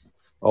mouth.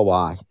 Oh,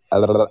 why?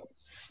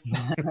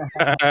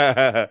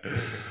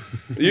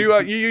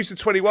 You use the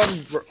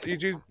 21.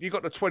 You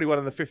got the 21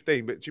 and the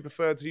 15, but do you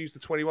prefer to use the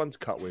 21 to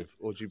cut with,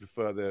 or do you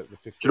prefer the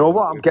 15? Do you know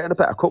what? I'm getting a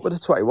better cut with the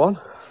 21.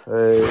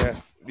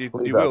 You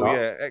will.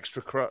 Yeah,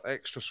 extra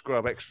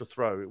scrub, extra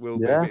throw. It will.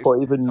 Yeah,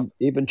 but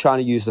even trying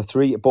to use the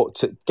 3, but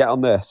to get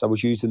on this, I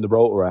was using the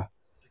rotary,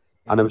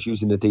 and I was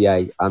using the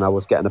DA, and I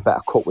was getting a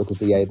better cut with the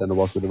DA than I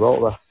was with the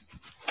rotary.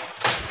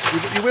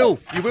 You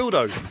will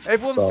though.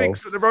 Everyone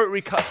thinks that the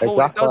rotary cuts more.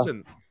 Exactly. It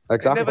doesn't.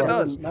 Exactly. It never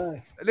does.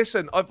 No.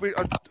 Listen, I've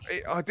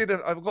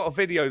got a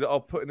video that I'll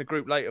put in the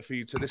group later for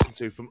you to listen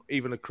to from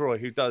Ivan LaCroix,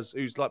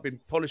 who's like been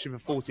polishing for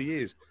 40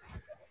 years.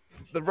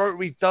 The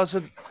rotary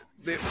doesn't.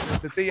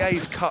 The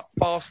DA's cut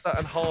faster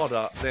and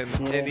harder than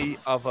any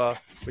other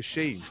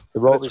machine. The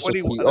rotary's just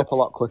heat up a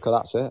lot quicker.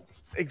 That's it.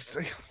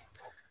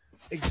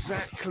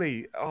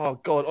 Exactly. Oh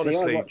God,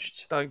 honestly,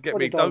 don't get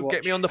me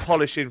on the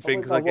polishing thing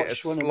because I get a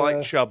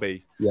slight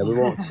chubby. Yeah, we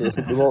won't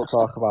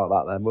talk about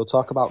that then. We'll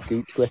talk about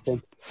gooch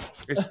gripping.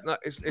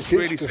 It's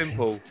really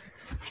simple.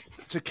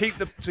 To keep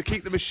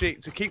the machine,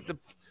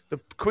 the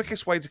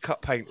quickest way to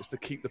cut paint is to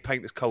keep the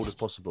paint as cold as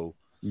possible.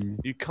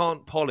 You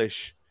can't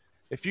polish.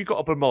 If you've got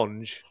a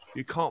blancmange,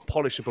 you can't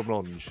polish a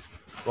blancmange.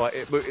 Right?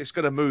 It's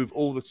going to move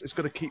it's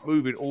going to keep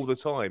moving all the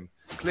time.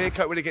 Clear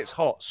coat when it gets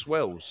hot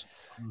swells.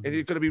 And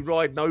you're going to be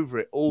riding over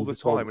it all the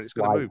time, and it's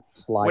going to move.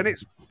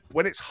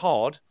 When it's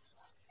hard,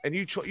 and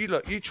you try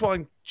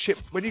and chip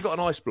when you got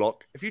an ice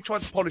block. If you try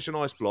to polish an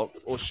ice block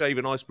or shave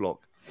an ice block,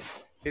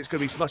 it's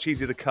going to be much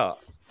easier to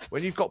cut.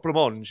 When you've got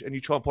blancmange and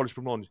you try and polish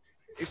blancmange,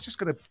 it's just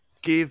going to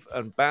give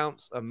and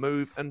bounce and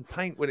move and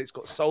paint when it's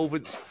got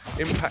solvents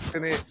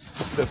impacting it,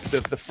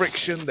 the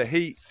friction, the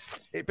heat.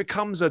 It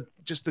becomes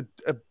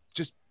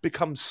just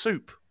becomes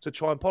soup to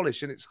try and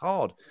polish, and it's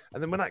hard.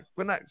 And then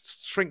when that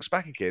shrinks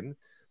back again,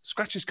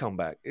 scratches come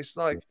back. It's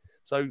like,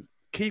 so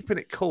keeping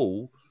it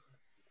cool,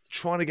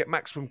 trying to get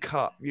maximum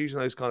cut using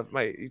those kind of,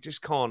 mate, you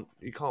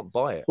can't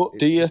buy it. But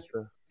do you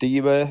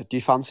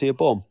fancy a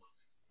bum?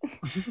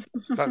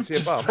 Fancy a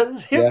bum?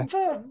 A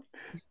bum?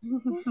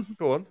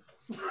 Go on.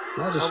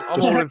 Yeah,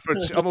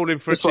 I'm all in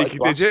for a cheeky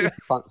digit.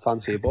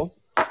 Fancy a bum?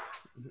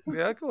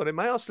 Yeah, go on then,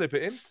 mate. I'll slip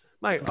it in.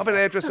 Mate, I've been a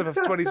hairdresser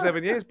for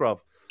 27 years, bruv.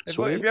 If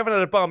you haven't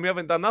had a bum, you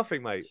haven't done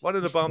nothing, mate. One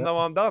in a bum, no,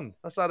 I'm done.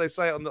 That's how they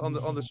say it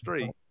on the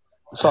street.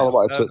 That's all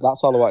I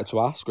wanted to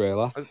ask,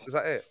 really. Is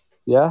that it?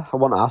 Yeah, I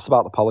want to ask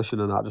about the polishing,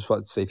 and I just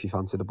wanted to see if you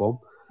fancied a bum.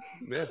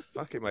 Yeah,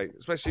 fuck it, mate.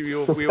 Especially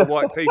with your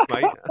white teeth,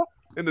 mate.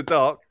 In the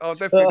dark, I'll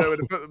definitely know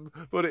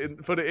where to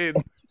put it in.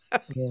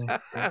 Yeah.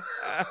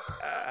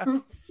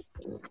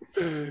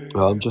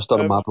 Well, I'm just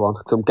on a mad one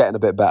because I'm getting a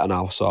bit better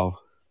now. So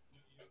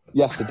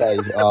yesterday,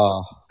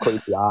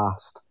 couldn't be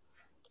arsed.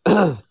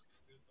 I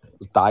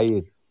was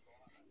dying.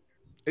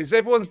 Is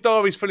everyone's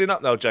diaries filling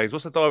up now, James?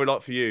 What's the diary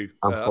like for you?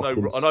 I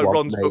know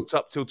Ron's booked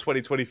up till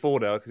 2024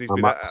 now because he's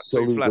been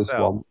absolutely flat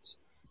swamped.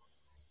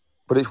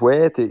 But it's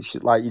weird. It's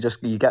like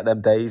you get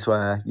them days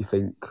where you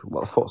think,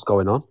 what the fuck's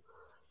going on?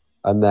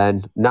 And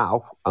then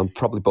now I'm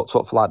probably booked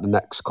up for like the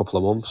next couple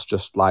of months,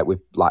 just like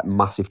with like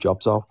massive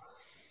jobs.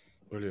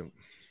 Brilliant.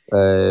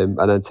 And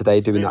then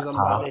today doing We that was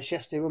on about car. this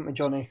yesterday, weren't we,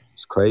 Johnny?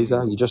 It's crazy.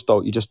 You just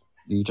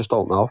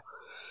don't know.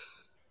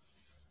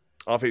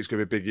 I think it's going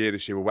to be a big year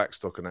this year with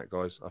Waxstock and that,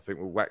 guys. I think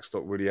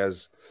Waxstock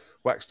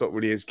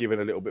really is giving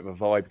a little bit of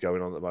a vibe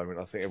going on at the moment.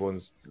 I think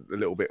everyone's a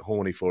little bit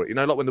horny for it. You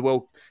know, like when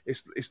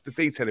it's the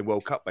detailing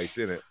World Cup based,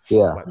 isn't it?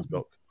 Yeah.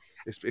 Waxstock.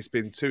 It's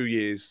been 3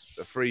 years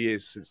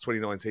since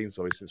 2019.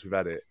 Sorry, since we've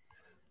had it.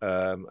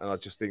 And I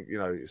just think, you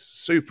know, it's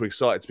super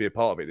excited to be a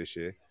part of it this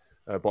year,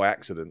 by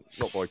accident,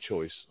 not by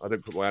choice. I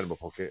don't put my hand in my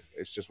pocket.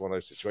 It's just one of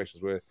those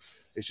situations where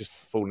it's just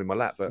fallen in my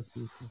lap. But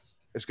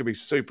it's going to be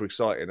super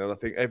exciting, and I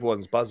think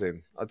everyone's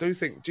buzzing. Do you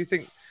think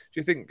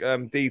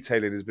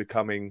detailing is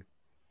becoming?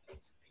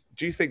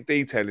 Do you think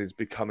detailing is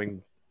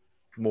becoming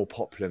more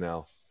popular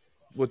now?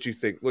 What do you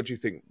think?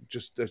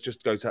 Just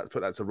go to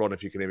put that to Ron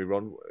if you can hear me,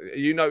 Ron. Are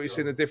you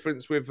noticing a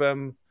difference with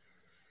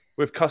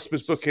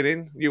customers booking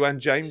in? You and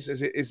James, do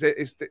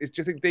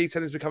you think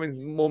detailing is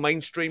becoming more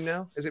mainstream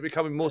now? Is it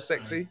becoming more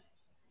sexy?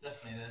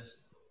 Definitely. There's,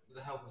 with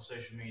the help of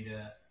social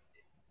media,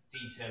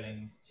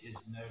 detailing is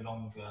no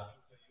longer.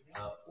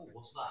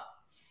 What's that?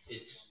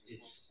 It's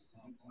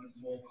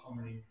more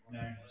commonly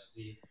known as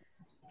the.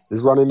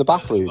 Is Ron in the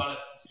bathroom?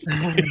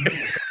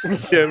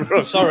 Yeah,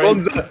 Ron, Sorry.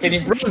 Ron's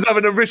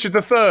having a Richard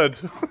III.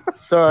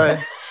 Sorry.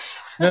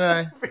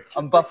 No.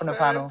 I'm buffing the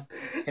panel.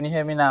 Can you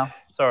hear me now?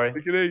 Sorry.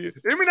 We can hear you.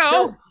 Hear me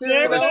now.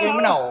 Hear me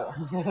now.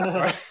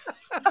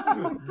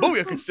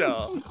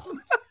 Booyakasha.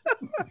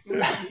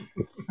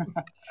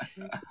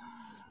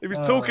 He was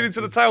talking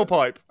into the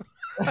tailpipe.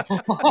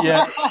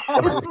 Yeah.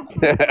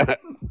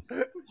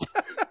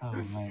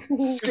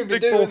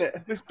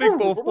 This big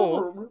ball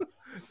 4.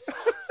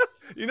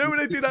 You know when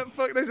they do that?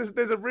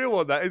 There's a reel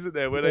on that, isn't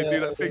there? Where they do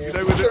that thing. You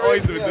know, where the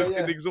eyes are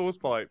in the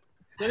exhaust pipe.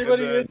 Is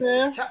anybody in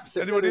there?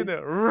 Anybody in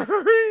there?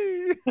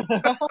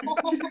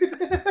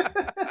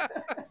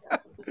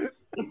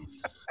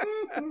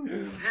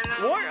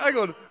 Why? Hang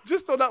on,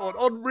 just on that one,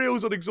 on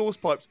reels on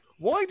exhaust pipes.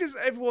 Why does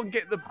everyone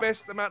get the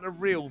best amount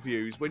of reel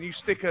views when you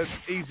stick an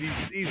EZ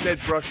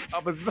brush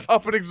up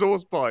an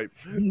exhaust pipe?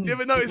 Do you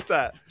ever notice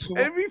that?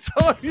 Every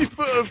time you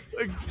put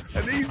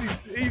an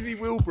easy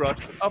wheel brush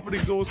up an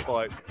exhaust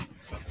pipe,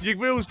 your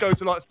reels go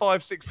to like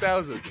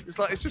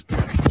 5,000-6,000. It's just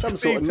some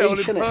sort of detailed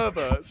niche, in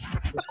perverts.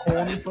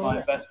 It's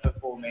my best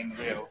performing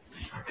reel.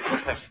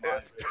 It's my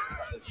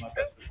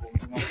best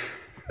performing one.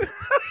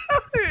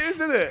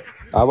 Isn't it?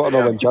 I want to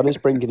know when Johnny's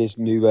bringing his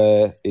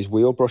new his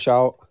wheel brush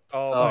out.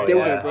 Oh,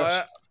 dildo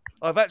brush.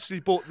 I've actually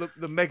bought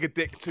the Mega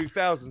Dick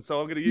 2000, so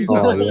I'm going to use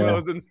that one as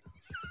well.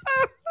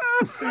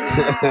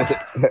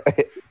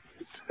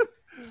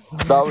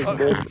 That was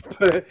good.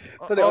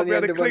 Put it on the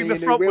end of clean the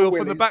front wheel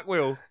from the back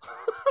wheel.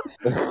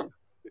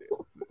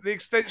 The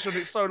extension on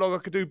it's so long I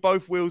could do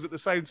both wheels at the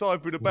same time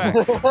through the back.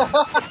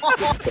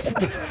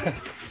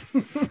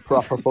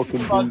 Proper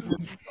fucking beat.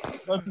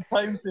 That's a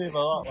time saver,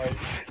 that way.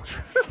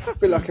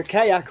 Be like a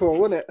kayak,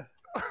 wouldn't it?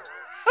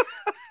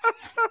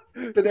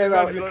 But they're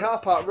out in the car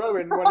park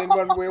rowing, one in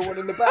one wheel, one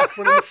in the back,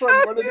 one in the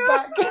front, one in the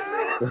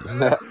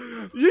back.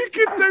 You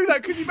could do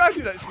that. Could you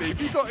imagine? Actually,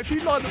 if you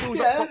line the wheels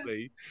up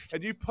properly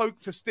and you poke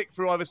to stick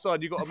through either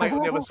side, you got a mate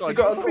on the other side.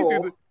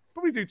 You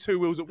probably do 2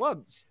 wheels at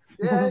once.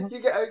 Yeah,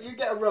 you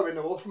get a rowing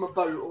oar from a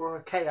boat or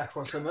a kayak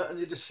or something, and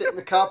you just sit in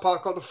the car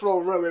park on the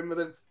floor rowing with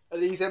an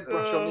easy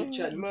brush on each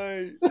end.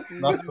 Mate.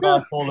 That's what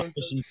I call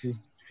efficiency.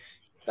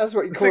 That's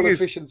what you call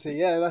efficiency.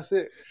 Yeah, that's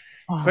it.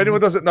 If anyone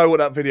doesn't know what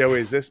that video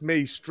is, that's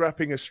me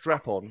strapping a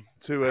strap on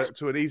to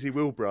an easy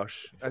wheel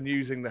brush and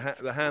using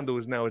the handle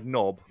is now a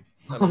knob,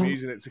 and I'm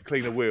using it to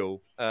clean a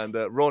wheel. And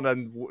Ron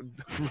and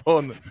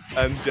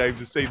James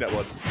have seen that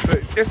one.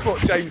 But guess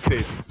what James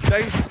did?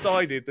 James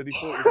decided that he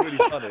thought it was really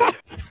funny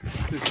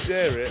to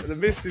share it. The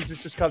missus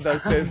has just come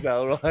downstairs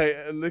now, right,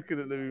 and looking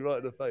at me right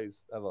in the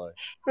face. Am I?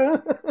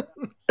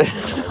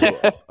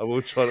 I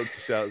will try not to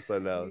shout so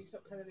loud.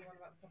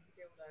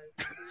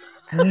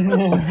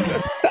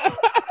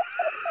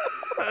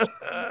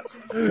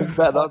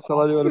 Better not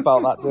tell anyone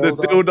about that dildo.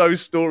 The dildo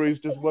stories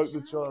just woke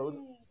the child.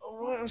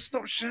 All right, I'll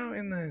stop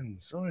shouting then.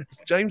 Sorry, it's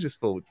James's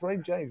fault.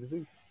 Blame James.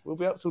 We'll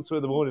be up till 2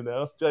 a.m.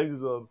 now. James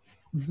is on.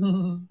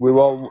 We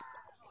won't.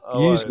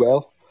 Use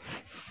well.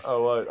 I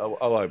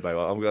won't, babe.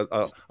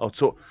 I'll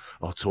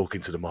talk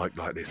into the mic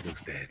like this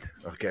instead.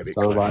 I'll get a bit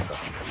closer.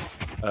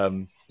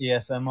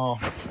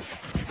 ESMR.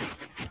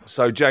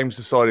 So James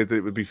decided that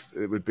it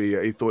would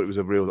be. He thought it was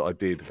a reel that I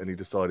did, and he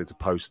decided to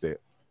post it.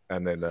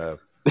 And then I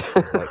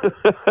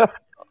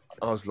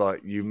was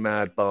like, "You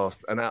mad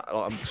bastard!" And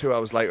I'm 2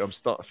 hours later. I'm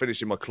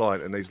finishing my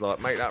client, and he's like,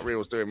 "Mate, that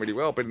reel's doing really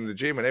well. I've been in the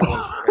gym, and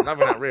everyone's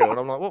loving that reel." And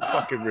I'm like, "What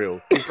fucking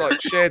reel?" He's like,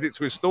 shared it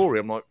to his story.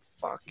 I'm like,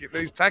 "Fuck it!" And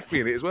he's tagged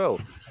me in it as well.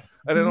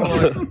 And then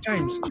I'm like,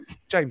 James,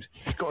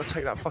 you've got to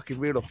take that fucking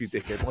reel off, you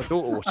dickhead. My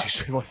daughter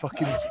watches my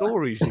fucking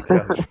stories.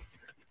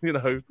 You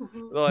know,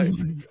 like,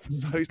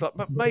 so he's like,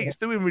 "But mate, it's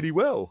doing really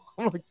well."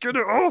 I'm like, "Get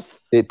it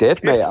off." It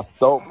did, mate. I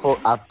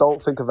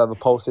don't think I've ever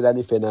posted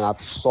anything and had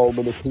so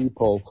many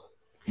people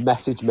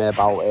message me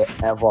about it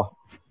ever.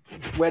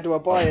 Where do I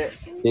buy it?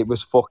 It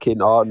was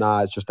fucking. Oh no!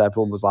 It's just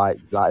everyone was like,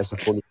 "That is the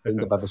funniest thing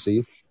I've ever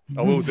seen."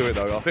 I will do it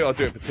though. I think I'll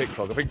do it for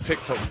TikTok. I think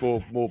TikTok's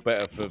more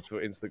better for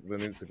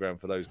than Instagram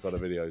for those kind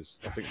of videos.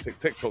 I think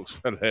TikTok's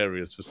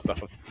hilarious for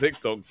stuff.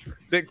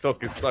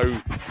 TikTok is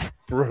so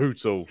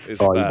brutal.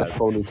 It's You bad.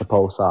 definitely need to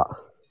post that.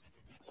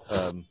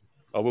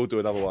 I will do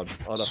another one.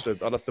 I'll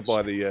have to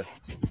buy the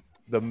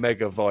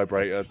Mega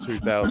Vibrator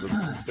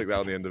 2000, stick that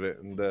on the end of it,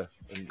 and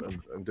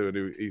do a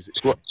new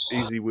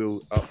easy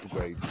wheel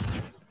upgrade.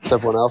 Has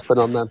everyone else been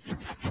on them?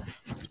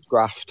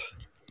 Graft.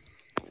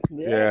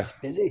 Yeah, it's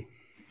busy.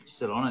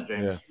 Still on it,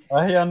 James.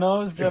 Yeah,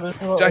 no,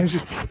 James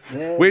is.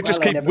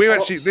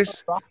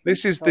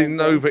 This is the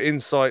Nova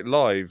Insight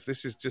Live.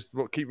 This is just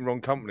keeping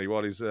Ron company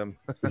while he's Is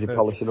he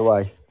polishing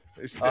away?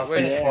 I'm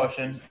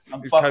buffing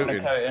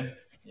and coating.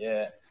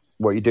 Yeah.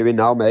 What are you doing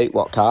now, mate?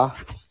 What car?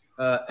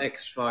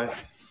 X5.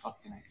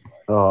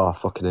 Oh,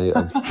 fucking hate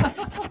them.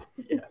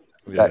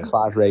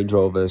 X5 Range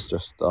Rovers,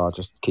 just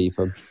keep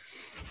them.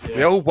 Yeah.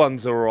 The old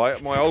ones are all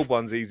right. My old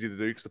one's easy to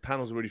do because the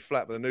panels are really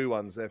flat, but the new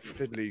ones, they're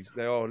fiddly.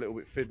 They are a little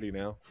bit fiddly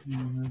now.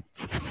 Mm-hmm.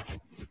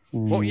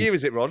 What year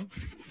is it, Ron?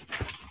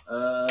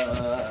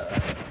 It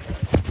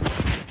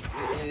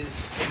is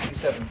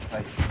 67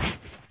 plate.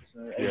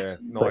 So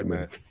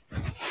nightmare.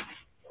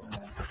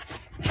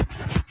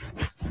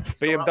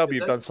 BMW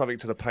have done something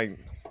to the paint.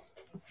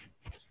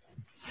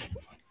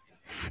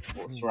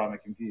 What's wrong? I'm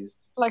confused.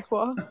 Like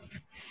what?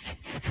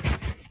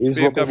 Is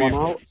BMW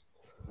out?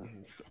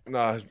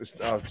 No,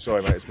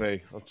 sorry, mate. It's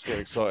me. I'm just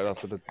getting excited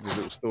after the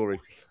little story.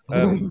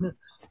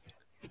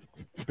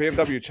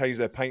 BMW changed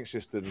their paint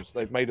systems.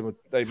 They've made them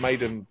a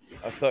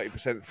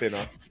 30%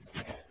 thinner.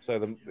 So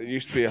it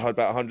used to be about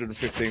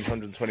 115,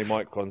 120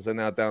 microns. They're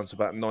now down to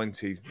about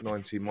 90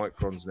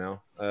 microns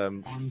now,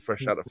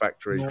 fresh out of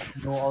factory.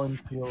 No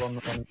orange peel on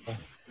the monitor.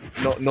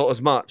 Not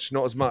as much.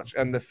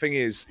 And the thing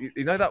is,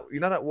 you know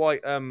that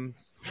white. Do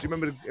you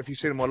remember if you've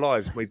seen my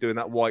lives, me doing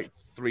that white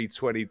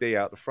 320D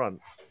out the front,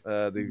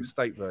 the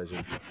estate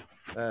version?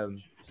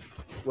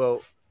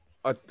 Well,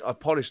 I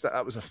polished that.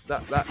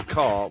 That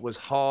car was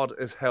hard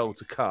as hell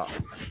to cut,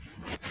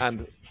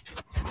 and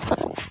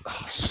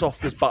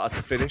soft as butter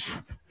to finish.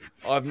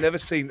 I've never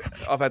seen.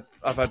 I've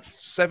had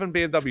 7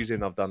 BMWs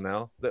in. I've done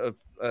now that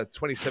are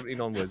 2017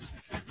 onwards,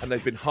 and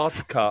they've been hard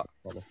to cut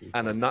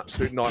and an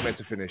absolute nightmare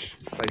to finish.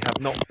 They have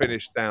not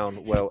finished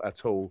down well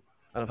at all,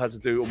 and I've had to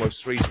do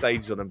almost 3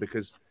 stages on them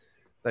because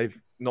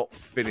they've not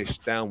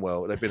finished down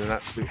well. They've been an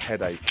absolute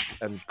headache,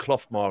 and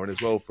cloth marring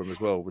as well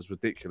was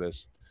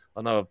ridiculous.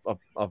 I know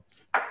I've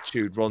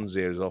chewed Ron's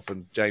ears off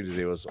and James's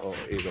ears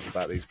off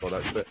about these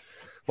products, but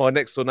my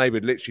next door neighbour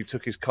literally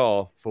took his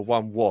car for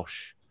 1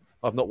 wash.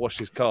 I've not washed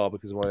his car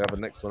because my other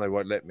next door neighbour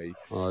won't let me.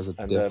 Oh, there's a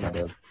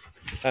dick.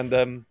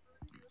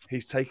 He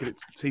took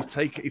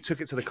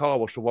it to the car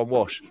wash for 1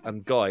 wash.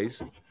 And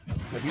guys,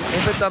 have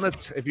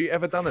you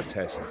ever done a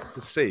test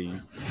to see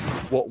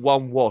what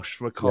 1 wash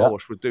from a car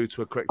wash would do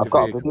to a corrective vehicle?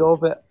 I've got a video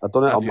of it. I've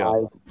done it on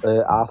my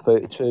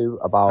R32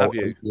 about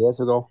 8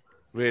 years ago.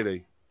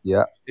 Really?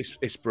 Yeah.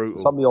 It's brutal.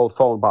 It's on my old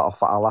phone, but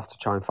I'll have to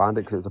try and find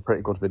it because it was a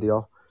pretty good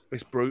video.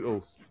 It's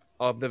brutal.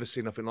 I've never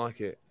seen nothing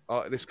like it.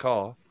 This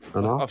car,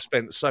 I've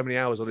spent so many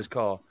hours on this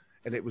car,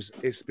 and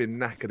it's been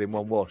knackered in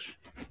 1 wash.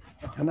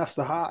 And that's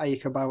the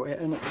heartache about it,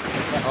 isn't it?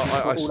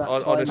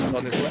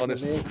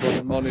 Honest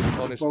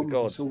to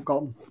God. It's all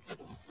gone.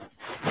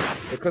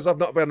 Because I've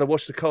not been able to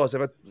wash the cars.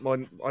 I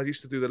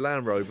used to do the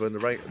Land Rover and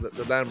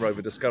the Land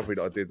Rover Discovery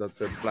that I did,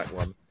 the black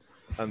one,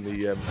 and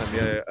his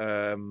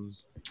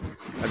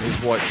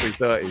white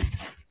 330.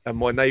 And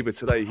my neighbour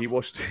today, he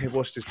washed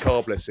his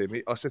car, bless him.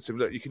 I said to him,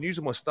 look, you can use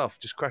all my stuff.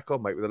 Just crack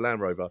on, mate, with the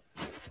Land Rover.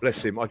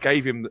 Bless him. I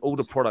gave him all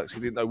the products. He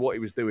didn't know what he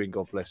was doing,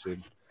 God bless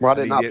him. Why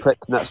didn't that prick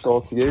next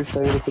door to you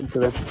say anything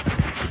to him?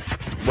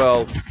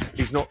 Well,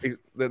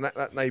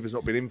 that neighbour's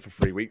not been in for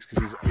 3 weeks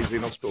because he's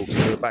in hospital because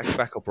of the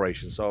back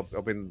operation. So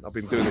I've been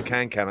doing the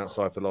can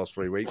outside for the last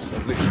 3 weeks.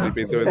 I've literally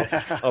been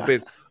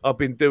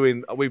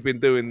doing. We've been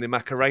doing the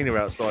Macarena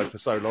outside for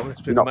so long.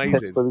 It's been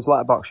amazing. Pissed with his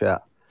letterbox yet?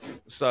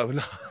 So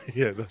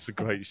yeah, that's a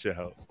great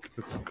shout.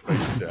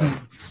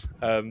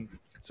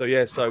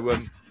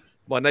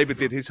 My neighbour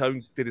did his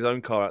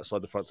own car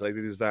outside the front. So he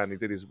did his van, he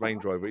did his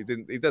Range Rover.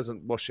 He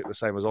doesn't wash it the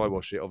same as I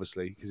wash it,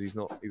 obviously, because he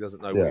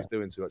doesn't know what he's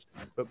doing too much.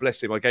 But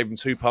bless him, I gave him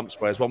 2 pump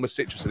sprayers. One with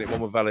citrus in it,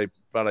 one with Valet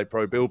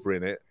Pro Bilberry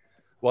in it.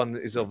 One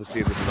is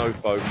obviously in the Snow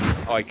Foam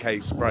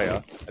IK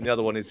sprayer, and the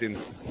other one is in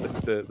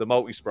the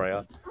multi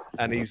sprayer.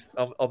 And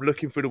I'm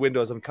looking through the window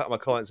as I'm cutting my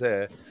client's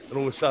hair, and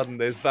all of a sudden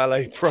there's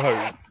Valet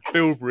Pro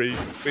Bilberry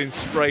being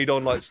sprayed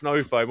on like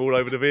snow foam all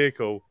over the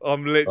vehicle.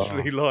 I'm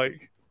literally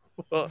like,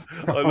 what?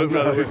 I looked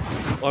around the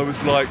window. I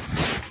was like,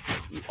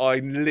 I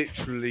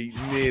literally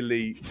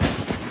nearly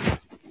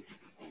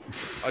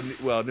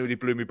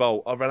blew me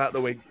bolt. I ran out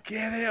the window.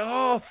 Get it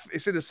off!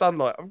 It's in the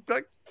sunlight. I'm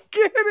like,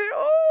 get it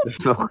off!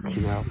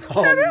 Fucking hell.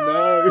 Oh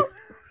no!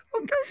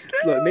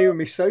 It's like me with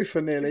my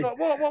sofa nearly. He's like,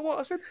 what?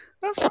 I said,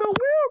 that's the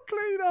wheel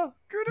cleaner.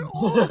 Get it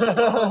off!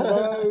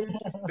 No.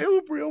 It's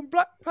Bilberry on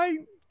black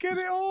paint. get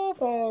it off.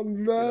 Oh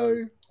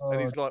no! And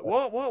he's like,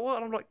 what?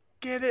 And I'm like,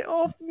 get it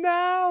off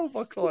now.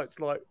 My client's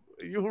like,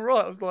 you're all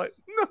right. I was like,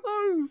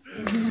 no.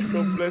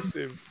 God bless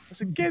him. I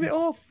said, get it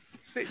off.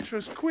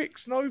 Citrus, quick,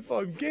 snow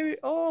foam, get it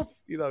off.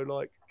 You know,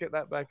 like, get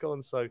that back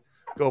on. So,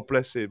 God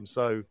bless him.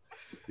 So,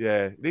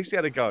 yeah, at least he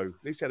had a go.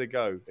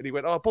 And he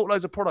went, I bought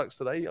loads of products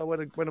today. I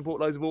went and bought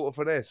loads of water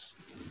finesse.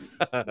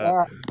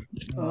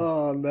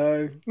 Oh,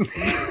 no.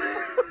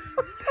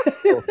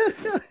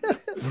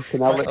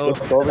 Now the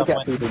story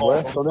gets even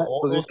worse, doesn't it?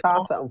 Does his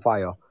car set on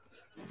fire?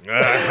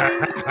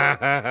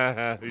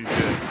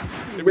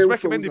 It was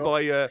recommended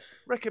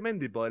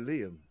by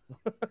Liam.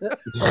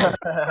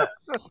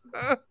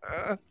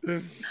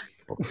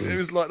 It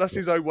was like that's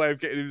his own way of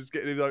getting his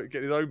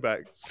own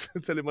back.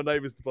 Telling my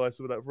neighbours to buy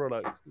some of that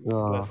product.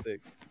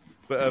 Classic.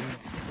 But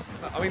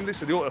I mean,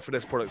 listen, the auto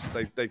finesse products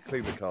they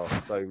clean the car,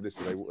 so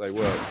listen, they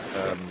work.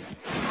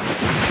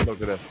 Not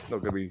gonna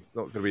be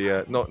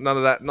none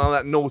of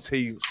that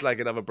naughty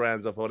slagging other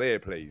brands off on here,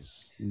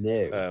 please.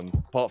 No.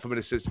 Apart from when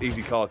it says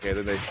Easy Car Care,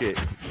 then they're shit.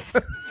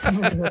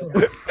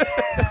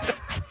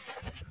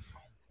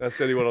 That's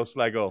the only one I'll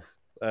slag off.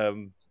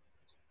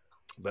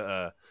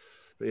 But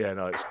yeah,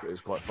 no,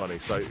 it's quite funny.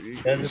 So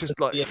it's just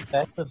like the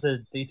best of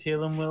the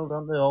detailing world,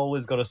 aren't they?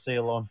 Always got a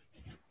sale on.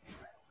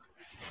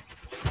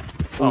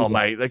 Oh,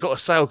 mate, they got a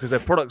sale because their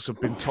products have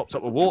been topped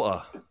up with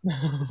water.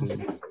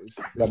 It's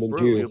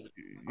brutal.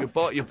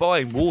 You're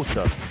buying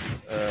water.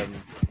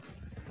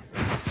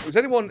 Is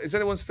anyone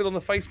still on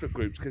the Facebook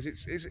groups? Because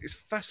it's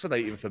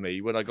fascinating for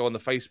me when I go on the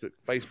Facebook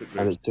groups.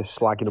 And it's just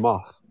slagging them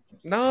off.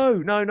 No,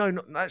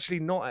 not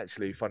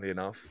actually. Funny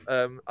enough,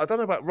 I don't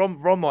know about Ron.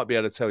 Ron might be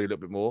able to tell you a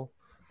little bit more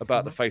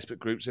about the Facebook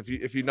groups.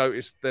 If you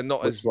notice, they're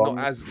not as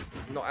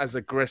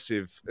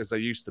aggressive as they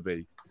used to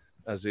be.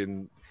 As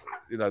in,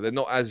 you know, they're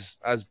not as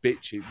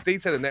bitchy.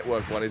 Detailing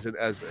Network one isn't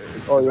as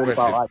you're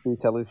about like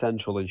Detailing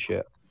Central and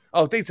shit.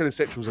 Oh, Detailing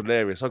Central's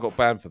hilarious. I got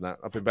banned from that.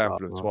 I've been banned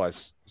from it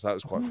twice, so that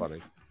was quite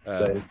funny.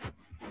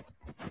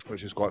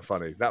 Which is quite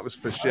funny. That was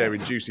for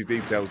sharing juicy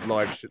details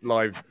live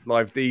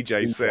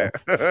DJ set.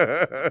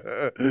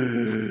 I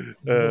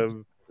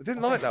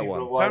didn't like that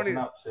one.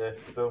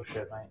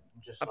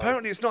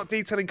 Apparently, it's not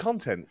detailing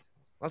content.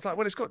 I was like,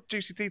 well, it's got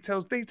juicy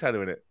details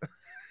detailer in it.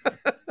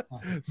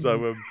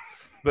 So,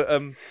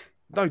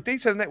 no,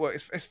 Detailing Network.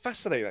 It's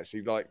fascinating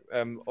actually. Like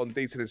on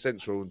Detailing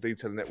Central and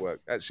Detailing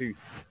Network, actually,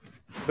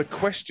 the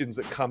questions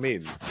that come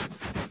in,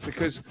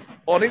 because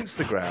on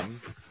Instagram.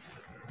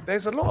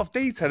 There's a lot of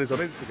detailers on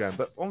Instagram,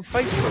 but on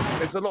Facebook,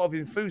 there's a lot of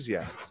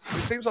enthusiasts.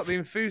 It seems like the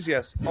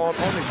enthusiasts aren't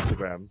on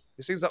Instagram.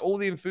 It seems like all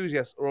the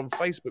enthusiasts are on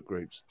Facebook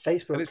groups.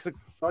 Facebook.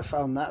 I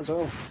found that as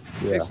well.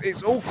 Yeah.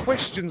 It's all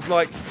questions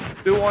like,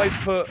 do I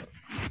put...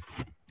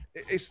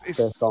 It's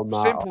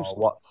simple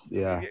stuff.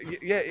 Yeah,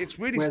 it's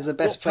really... Where's the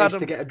best place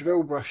to get a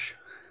drill brush?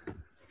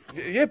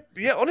 Yeah,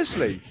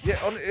 honestly.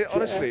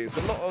 Honestly, it's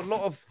a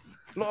lot of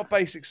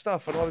basic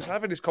stuff, and I was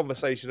having this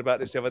conversation about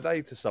this the other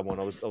day to someone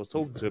I was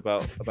talking to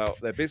about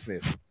their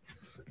business,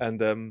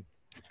 and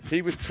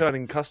he was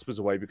turning customers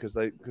away because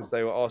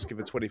they were asking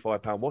for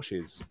 £25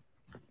 washes,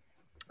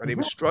 and he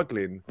was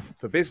struggling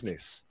for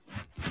business.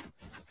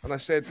 And I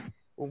said,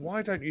 well,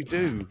 why don't you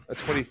do a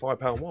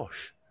 £25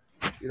 wash?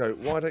 You know,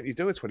 why don't you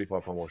do a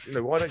 £25 wash? You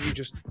know, why don't you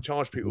just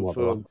charge people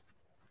for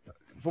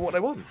what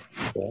they want?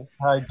 Yeah.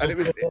 And it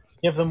was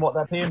give them what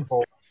they're paying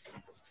for.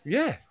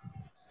 Yeah,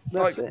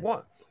 that's like it.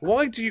 what?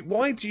 Why do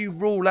you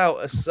rule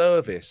out a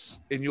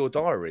service in your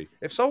diary?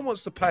 If someone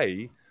wants to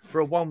pay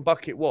for a 1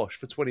 bucket wash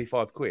for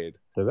 £25,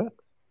 do it.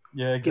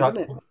 Yeah,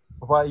 exactly.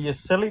 Why you're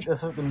silly to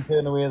fucking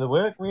turn away the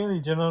work, really?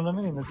 Do you know what I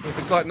mean?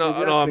 It's like no,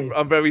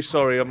 I'm very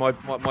sorry. My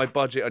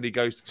budget only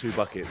goes to 2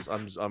 buckets.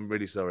 I'm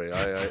really sorry.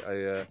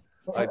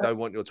 I don't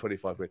want your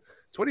 £25.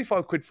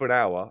 £25 for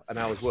an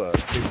hour's work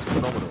is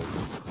phenomenal.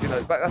 You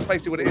know, but that's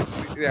basically what it is.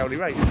 The hourly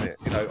rate, isn't it?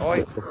 You know,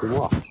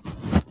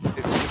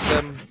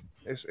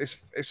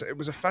 it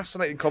was a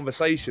fascinating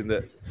conversation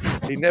that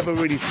he never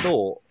really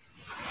thought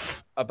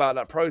about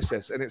that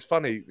process. And it's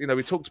funny, you know,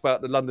 we talked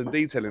about the London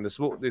detailing this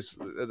at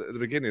the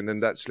beginning,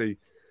 and actually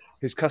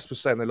his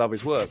customers saying they love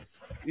his work.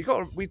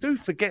 We do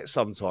forget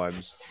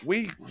sometimes.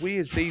 We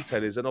as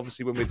detailers, and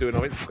obviously when we're doing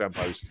our Instagram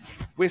posts,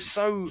 we're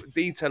so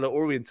detailer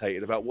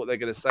orientated about what they're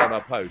going to say on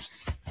our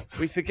posts.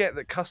 We forget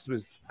that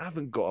customers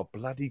haven't got a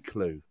bloody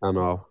clue. I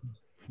know.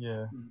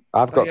 Yeah.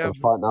 I've got to the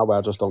point now where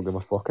I just don't give a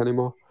fuck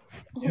anymore.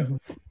 Yeah.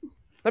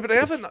 No, but they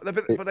haven't.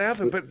 But they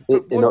haven't. But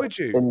why would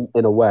you?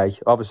 In a way,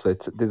 obviously,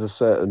 there's a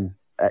certain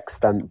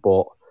extent,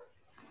 but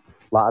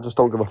like I just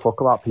don't give a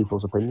fuck about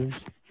people's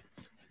opinions.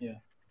 Yeah.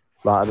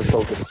 Like I just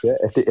don't give a shit.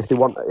 If they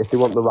want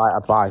the right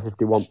advice, if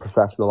they want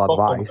professional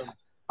advice,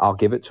 I'll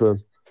give it to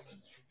them.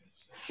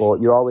 But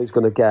you're always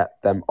going to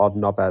get them odd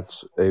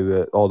knobheads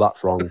who,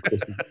 that's wrong.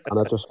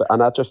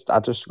 And I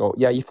just go,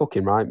 yeah, you're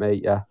fucking right,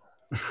 mate. Yeah.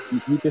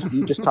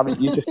 You just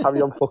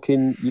carry on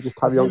fucking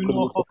cleaning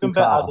your fucking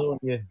car.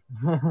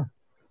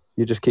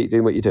 You just keep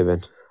doing what you're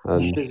doing,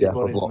 and good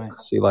luck.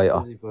 See you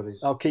later.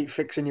 I'll keep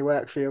fixing your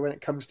work for you when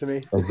it comes to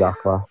me.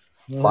 Exactly.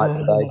 Like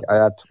today,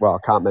 I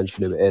can't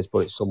mention who it is, but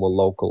it's someone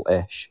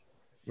local-ish.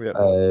 Yeah.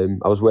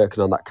 I was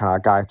working on that car.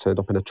 Guy turned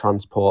up in a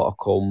transporter.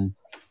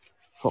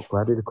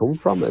 Where did he come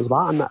from? It was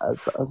about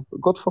a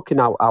good fucking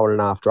hour and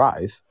a half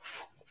drive.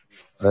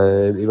 He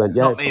went,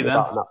 it took me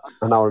about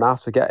an hour and a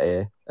half to get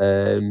here.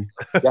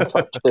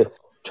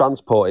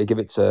 Transport, he give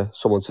it to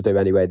someone to do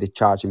anyway. They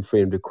charge him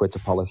 300 quid to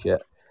polish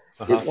it.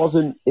 It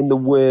wasn't in the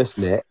worst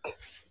nick,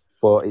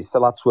 but it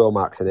still had swirl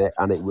marks in it,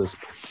 and it was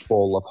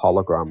full of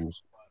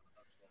holograms.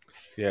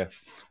 Yeah.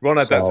 Ron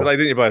had that today,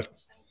 didn't you, bud?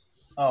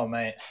 Oh,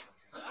 mate.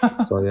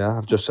 So, yeah,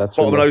 I've just said to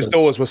Bottom him, of those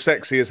doors were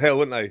sexy as hell,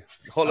 weren't they?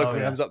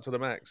 Holograms up to the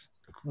max.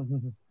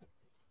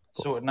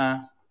 Sorted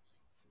now.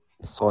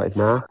 Sorted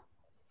now.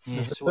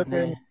 Yeah, sorted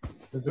now.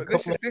 But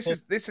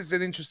this is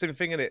an interesting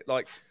thing, isn't it?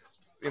 Like,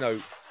 you know,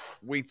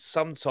 we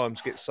sometimes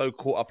get so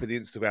caught up in the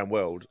Instagram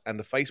world, and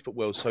the Facebook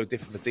world's so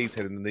different for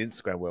detailing than the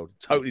Instagram world.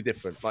 Totally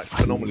different, like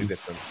phenomenally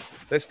different.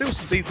 There's still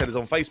some detailers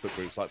on Facebook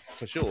groups, like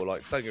for sure.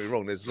 Like, don't get me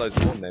wrong, there's loads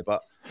of them on there,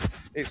 but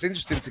it's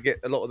interesting to get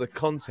a lot of the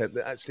content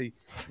that actually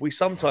we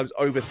sometimes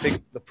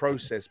overthink the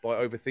process by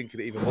overthinking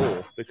it even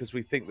more because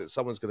we think that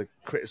someone's going to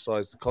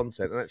criticize the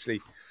content. And actually,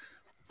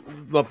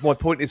 my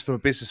point is, from a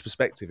business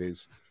perspective,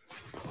 is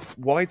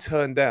why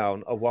turn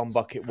down a one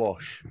bucket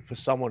wash for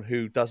someone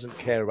who doesn't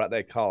care about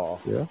their car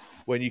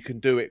when you can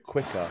do it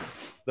quicker?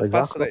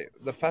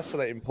 The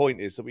fascinating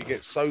point is that we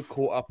get so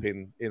caught up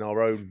in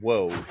our own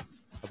world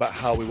about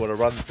how we want to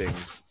run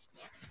things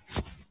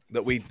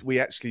that we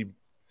actually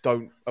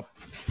don't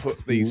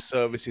put these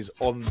services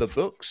on the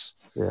books.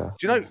 Yeah.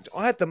 Do you know,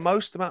 I had the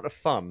most amount of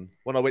fun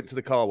when I went to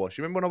the car wash.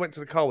 You remember when I went to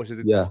the car wash? I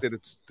did a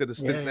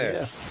stint there.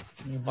 Yeah.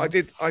 Mm-hmm.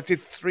 I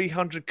did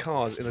 300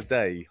 cars in a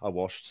day. I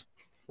washed.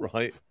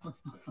 Right.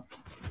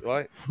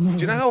 Do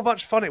you know how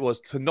much fun it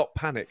was to not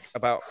panic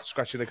about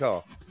scratching the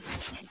car?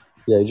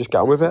 Yeah, you just get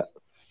on with it.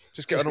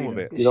 Just get on with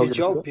it. It's your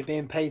job. You're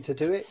being paid to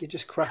do it. You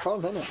just crack on,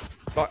 isn't it?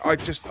 But I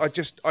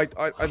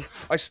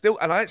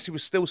actually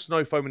was still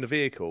snow foaming the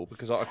vehicle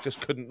because I just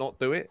couldn't not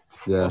do it.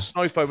 Yeah. I was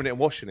snow foaming it and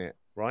washing it.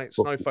 Right.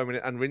 Snow foaming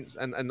it and rinse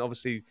and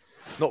obviously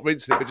not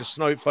rinsing it, but just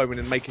snow foaming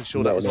and making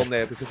sure that was on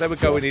there because they were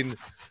going in.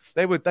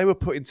 They were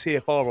putting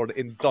TFR on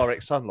in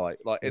direct sunlight,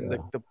 like in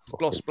the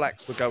gloss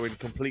blacks were going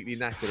completely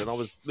knackered, and I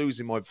was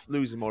losing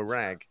my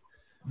rag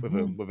with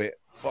them with it.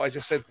 But I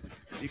just said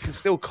you can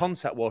still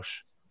contact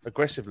wash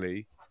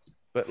aggressively,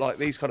 but like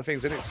these kind of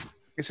things, and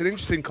it's an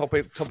interesting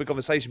topic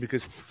conversation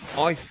because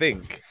I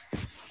think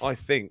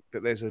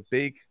that there's a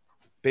big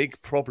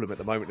problem at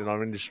the moment in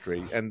our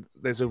industry, and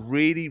there's a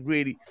really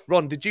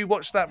Ron, did you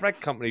watch that rag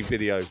company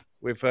video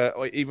with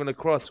even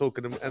Accra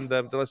talking and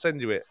did I send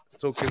you it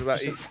talking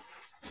about it?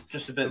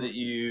 Just a bit that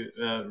you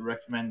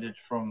recommended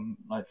from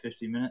like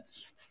 50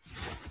 minutes.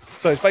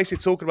 So it's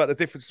basically talking about the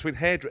difference between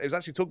hairdressing. It was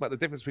actually talking about the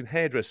difference between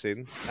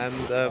hairdressing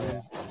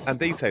and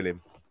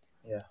detailing.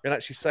 Yeah. And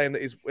actually saying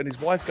that when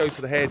his wife goes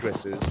to the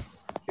hairdressers,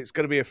 it's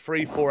going to be a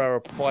 3, 4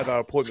 hour, 5 hour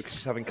appointment because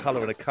she's having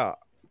colour and a cut.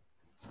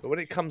 But when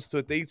it comes to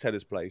a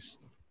detailer's place,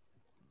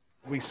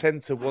 we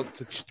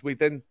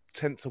then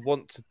tend to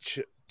want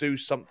to do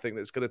something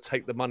that's going to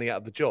take the money out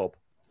of the job.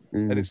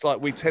 And it's like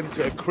we tend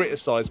to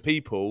criticise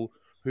people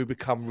who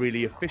become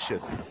really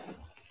efficient.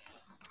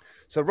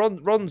 So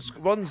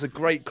Ron's a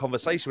great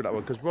conversation with that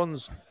one because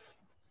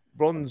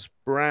Ron's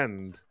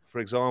brand, for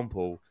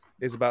example,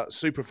 is about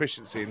super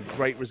efficiency and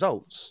great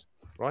results,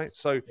 right?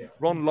 So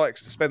Ron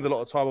likes to spend a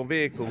lot of time on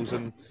vehicles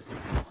and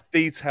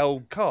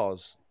detail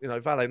cars,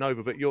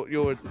 valetnova, but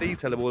you're a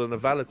detailer more than a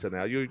valeter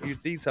now. You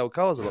detail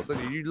cars a lot,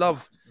 don't you? You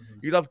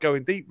love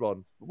going deep,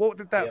 Ron. What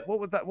did that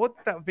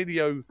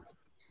video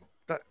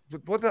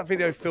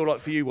feel like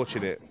for you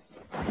watching it?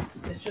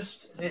 It's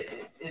just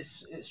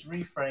it's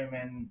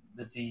reframing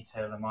the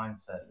detailer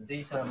mindset. The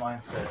detailer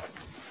mindset,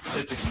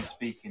 typically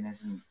speaking,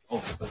 isn't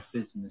of a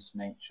business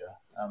nature.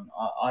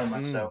 I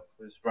myself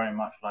was very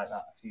much like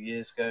that a few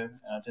years ago,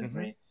 and I didn't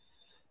really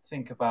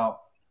think about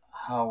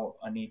how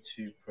I need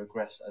to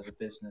progress as a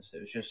business.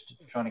 It was just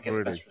trying to get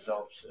the best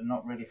results and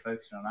not really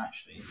focusing on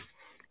actually,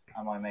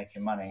 am I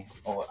making money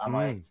or am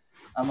I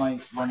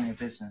running a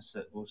business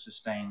that will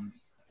sustain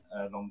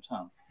long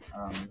term.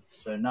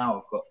 So now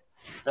I've got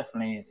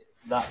definitely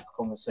that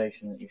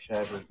conversation that you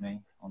shared with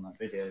me on that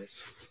video.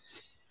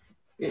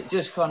 It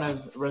just kind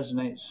of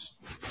resonates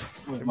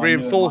with my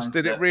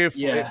Did it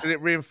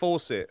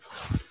reinforce it?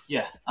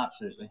 Yeah,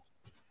 absolutely.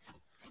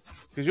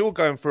 Because you're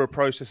going through a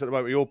process at the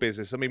moment with your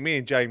business. I mean, me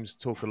and James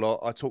talk a lot.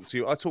 I talk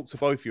to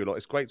both of you a lot.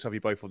 It's great to have you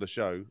both on the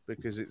show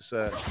because it's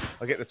I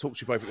get to talk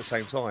to you both at the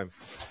same time.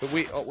 But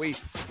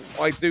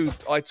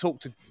I talk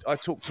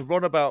to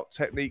Ron about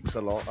techniques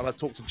a lot, and I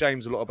talk to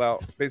James a lot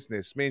about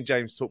business. Me and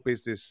James talk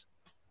business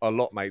a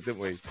lot, mate, don't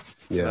we?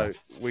 Yeah.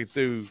 We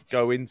do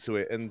go into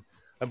it, and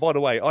by the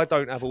way, I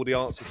don't have all the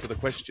answers to the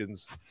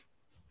questions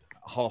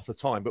half the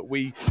time, but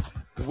when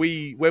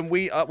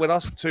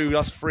us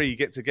three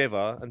get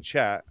together and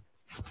chat,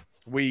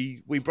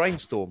 we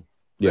brainstorm.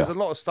 Yeah. There's a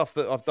lot of stuff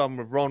that I've done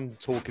with Ron,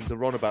 talking to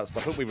Ron about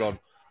stuff, haven't we, Ron?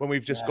 When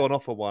we've just gone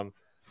off on one.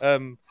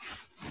 Ron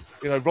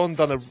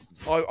done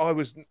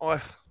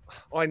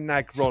I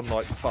nag Ron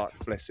like fuck,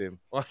 bless him.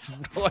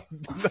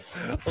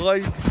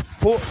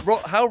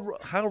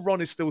 How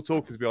Ron is still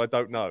talking to me, I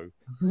don't know.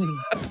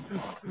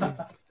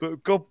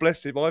 But God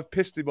bless him, I've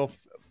pissed him off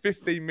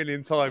 15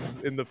 million times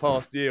in the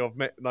past year I've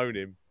known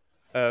him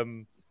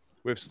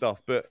with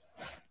stuff. But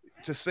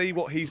to see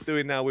what he's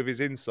doing now with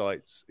his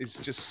insights is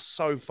just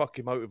so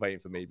fucking motivating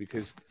for me,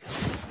 because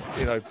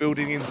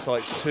building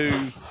insights too.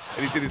 And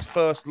he did his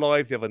first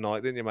live the other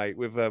night, didn't you, mate?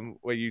 With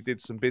where you did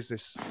some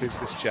business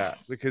chat,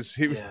 because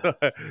he was,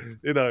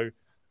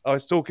 I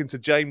was talking to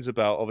James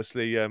about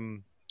obviously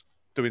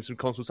doing some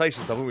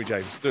consultation stuff, weren't we,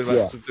 James?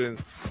 Doing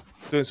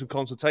some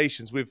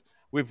consultations with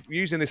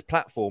using this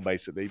platform,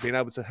 basically being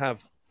able to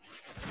have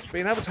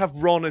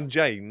Ron and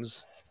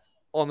James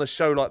on a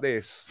show like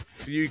this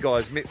for you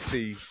guys,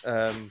 Mitzi,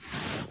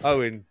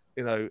 Owen,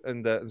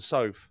 and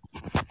Soph.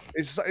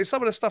 Is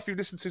some of the stuff you've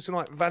listened to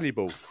tonight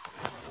valuable?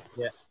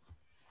 Yeah,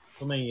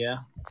 for me,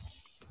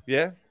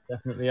 yeah,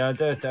 definitely. I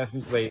do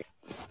definitely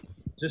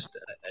just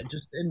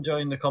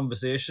enjoying the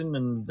conversation,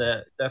 and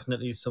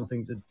definitely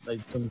something that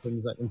some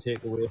things I can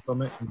take away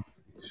from it and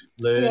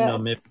learn or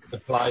maybe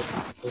apply.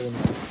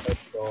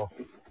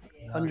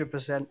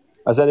 100%.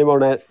 Has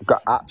anyone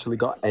actually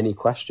got any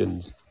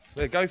questions?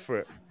 Yeah, go for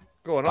it.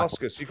 Go on,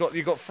 ask us. You got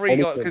three,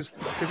 because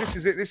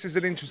this is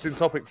an interesting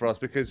topic for us,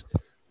 because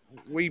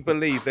we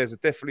believe there's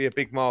definitely a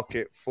big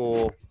market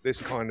for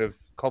this kind of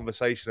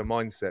conversation and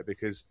mindset,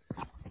 because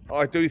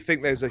I do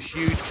think there's a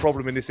huge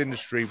problem in this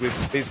industry with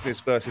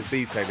business versus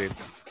detailing,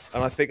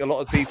 and I think a lot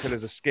of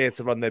detailers are scared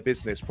to run their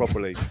business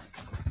properly.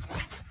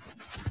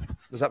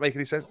 Does that make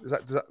any sense? Does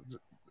that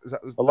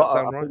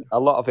sound right? A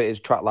lot of it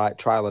is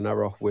trial and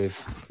error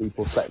with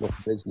people setting up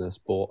a business,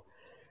 but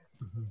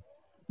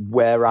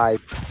without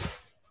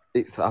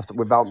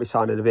me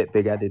sounding a bit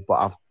big-headed,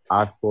 but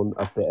I've done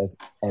a bit of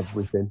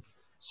everything.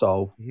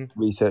 So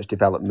research,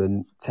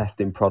 development,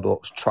 testing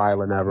products,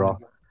 trial and error,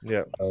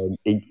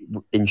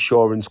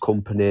 insurance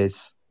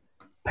companies,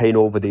 paying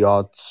over the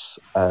odds,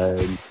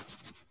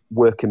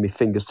 working my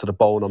fingers to the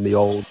bone on my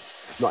own,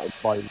 not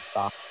employing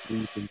staff,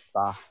 using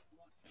staff.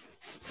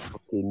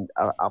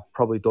 I've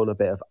probably done a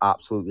bit of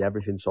absolutely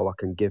everything, so I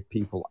can give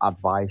people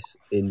advice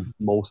in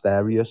most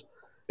areas.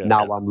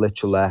 Now I'm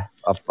literally,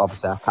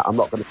 obviously, I'm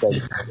not going to say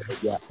it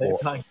yet, but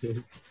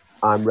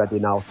I'm ready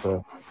now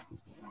to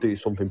do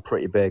something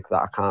pretty big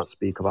that I can't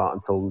speak about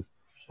until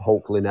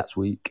hopefully next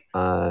week.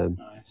 But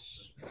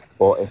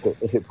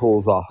if it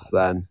pulls off,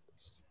 then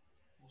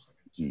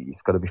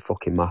it's going to be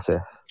fucking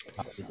massive.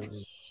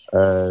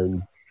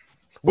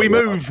 We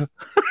move.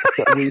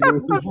 We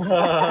move.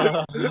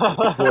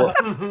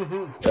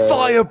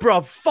 Fire,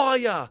 bruv,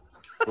 fire.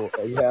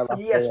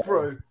 Yes,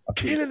 bro.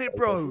 Killing it,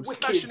 bro.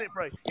 Wicked. Smashing it,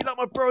 bro. You like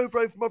my bro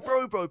from my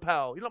bro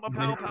pal. You like my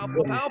pal from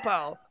my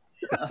pal.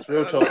 That's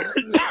real talk.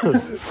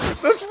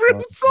 That's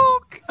real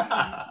talk.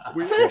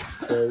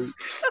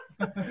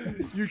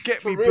 You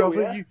get me, real,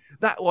 brother. yeah?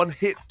 That one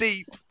hit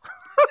deep.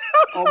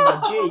 Oh,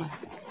 my G.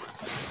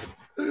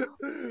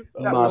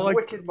 That was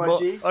wicked, my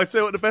G. I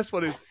tell you what the best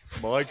one is.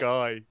 My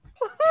guy.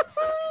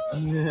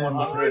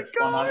 100,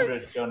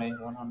 Johnny,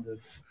 100.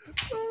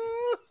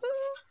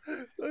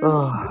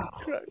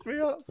 Cracked me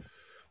up.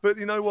 But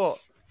you know what?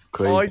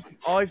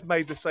 I've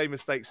made the same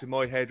mistakes in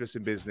my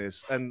hairdressing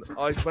business, and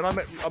when I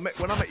met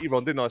you,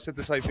 Ron, didn't I? I said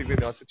the same thing,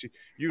 didn't I? I said to you,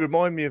 you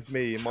remind me of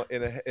me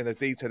in a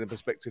detailing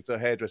perspective to a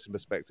hairdressing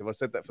perspective. I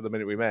said that for the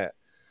minute we met.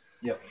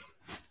 Yep.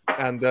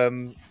 And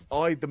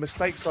the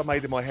mistakes I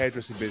made in my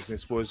hairdressing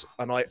business was,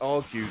 and I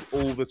argued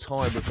all the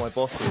time with my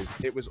bosses,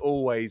 it was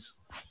always,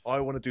 I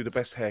want to do the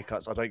best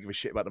haircuts, I don't give a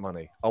shit about the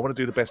money. I want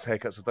to do the best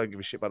haircuts, I don't give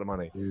a shit about the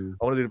money.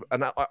 I want to do,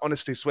 and I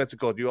honestly swear to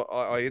God,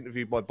 I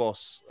interviewed my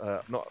boss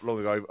not long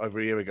ago, over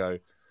a year ago,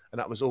 and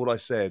that was all I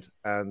said.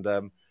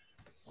 And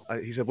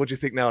he said, "What do you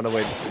think now?" And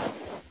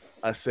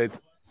I said,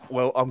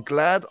 well, I'm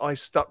glad I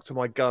stuck to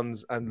my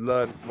guns and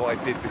learned what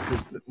I did,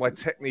 because my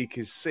technique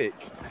is sick,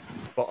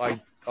 but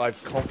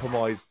I've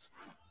compromised.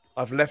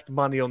 I've left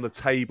money on the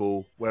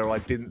table where I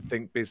didn't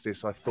think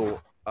business. I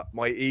thought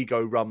my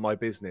ego run my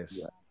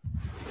business. Yeah.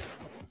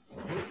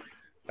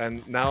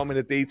 And now I'm in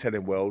a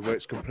detailing world where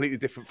it's completely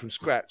different from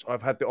scratch.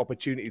 I've had the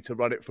opportunity to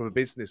run it from a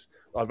business.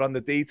 I run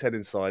the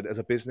detailing side as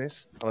a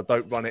business, and I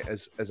don't run it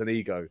as an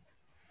ego.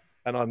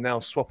 And I'm now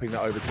swapping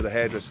that over to the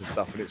hairdresser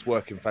stuff, and it's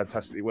working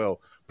fantastically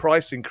well.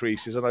 Price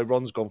increases. I know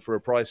Ron's gone for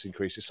a price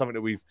increase. It's something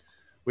that we've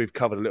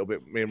covered a little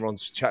bit. Me and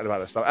Ron's chatting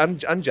about that stuff, and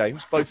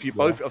James, both.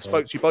 I've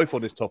spoke to you both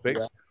on this topic.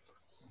 Yeah.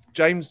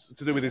 James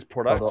to do with his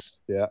products,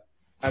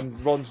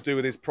 and Ron to do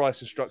with his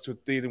pricing structure,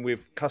 dealing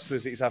with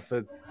customers that he's had for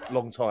a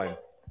long time.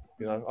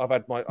 You know, I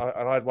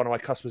had one of my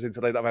customers in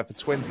today that I've had for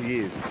 20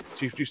 years.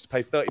 She used to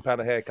pay £30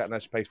 a haircut, and now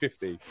she pays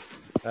 £50.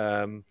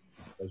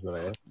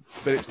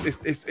 But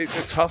it's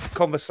a tough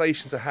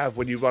conversation to have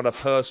when you run a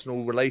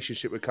personal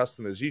relationship with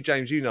customers. You,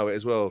 James, you know it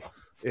as well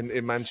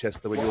in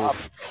Manchester when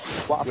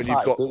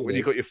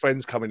you've got your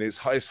friends coming. It's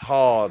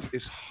hard.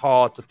 It's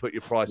hard to put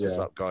your prices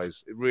up,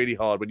 guys. It's really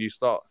hard when you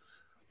start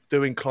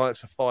doing clients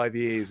for 5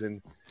 years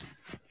and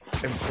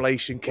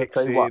inflation kicks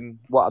in.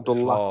 What I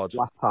done last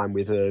time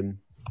with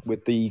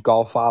with the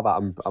golfer that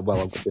I'm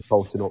going to be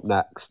posting up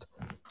next.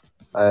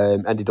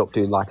 Ended up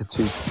doing like a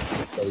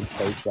 2-stage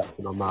pay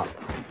correction on that.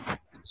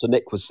 So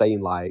Nick was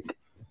saying like,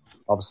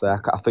 obviously,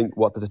 I think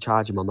what did I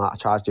charge him on that? I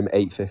charged him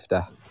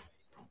 $850.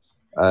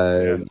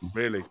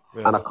 Really?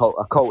 Yeah. And I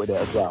quoted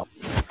it as well.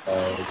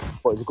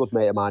 But he's a good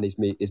mate of mine. He's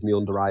me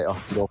underwriter,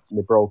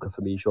 my broker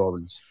for my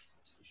insurance.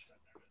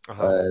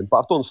 But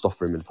I've done stuff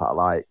for him in the past.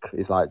 Like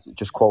he's like,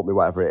 just quote me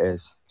whatever it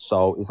is.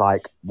 So he's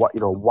like, what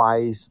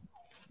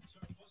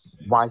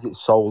why is it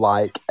so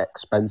like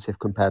expensive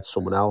compared to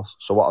someone else?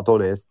 So what I've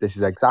done is this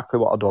is exactly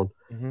what I've done.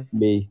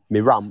 Me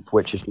ramp,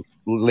 which is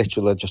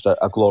literally just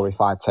a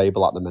glorified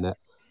table at the minute.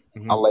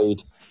 I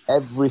laid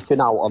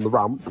everything out on the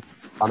ramp,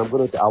 and I'm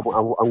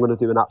gonna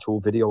do an actual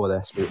video of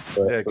this. For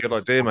Good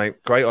idea,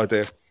 mate. Great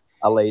idea.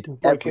 I laid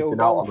everything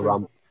out on the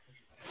ramp.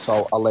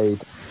 So I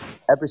laid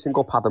every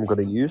single pad I'm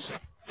going to use.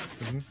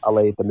 I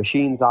laid the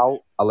machines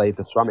out. I laid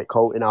the ceramic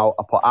coating out.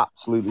 I put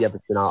absolutely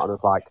everything out, and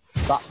it's like,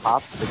 that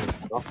pad is a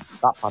 10 off,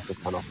 that pad's a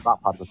 10 off, that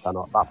pad's a 10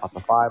 off, that pad's a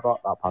 5 off,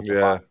 that pad's a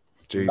 5 off.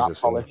 That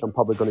polish I'm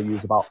probably going to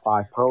use about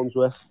 £5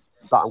 worth.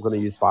 That I'm going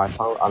to use £5,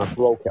 and I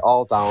broke it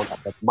all down. I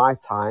said my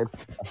time.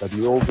 I said my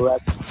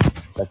overheads.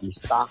 I said my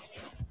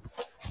staff.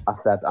 I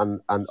said,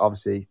 and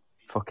obviously,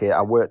 fuck it.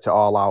 I worked it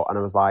all out, and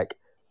I was like,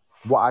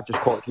 what I've just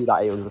quoted you,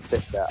 that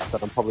 850. I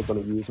said I'm probably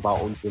going to use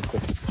about 150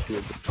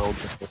 to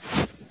 £200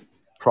 of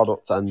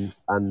product and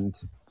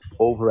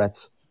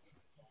overheads.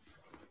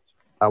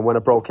 And when I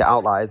broke it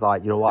out, that is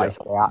like, you know what? I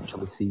said, I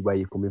actually see where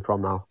you're coming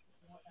from now.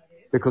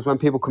 Because when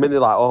people come in, they're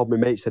like, "Oh, my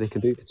mate said he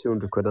can do it for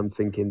 £200." I'm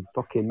thinking,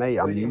 "Fucking mate,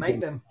 I'm using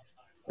them."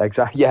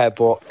 Exactly. Yeah,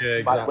 but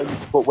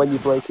when you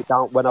break it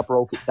down, when I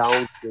broke it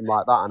down to him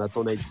like that, and I've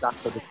done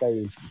exactly the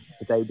same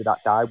today with that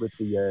guy with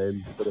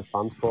the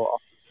transporter.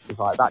 It's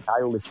like, that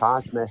guy only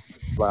charged me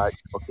like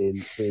fucking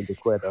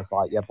 £300. I was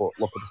like, yeah, but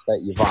look at the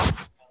state of your van.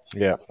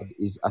 Yeah.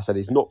 I said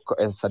he's not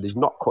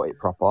cut it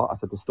proper. I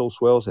said there's still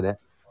swirls in it.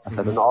 I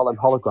said, and all them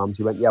holograms.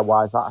 He went, yeah,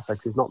 why is that? I said,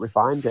 because he's not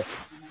refined it.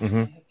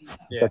 I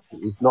said,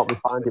 he's not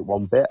refined it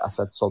one bit. I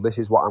said, so this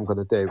is what I'm going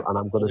to do, and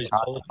I'm going to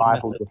charge you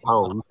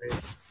 £500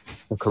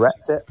 to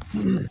correct it.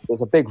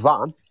 There's a big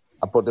van,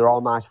 but they're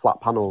all nice flat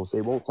panels.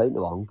 It won't take me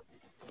long.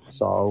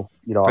 So,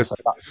 I said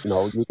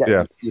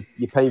that,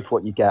 you're paying for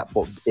what you get,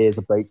 but here's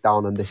a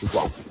breakdown, and this is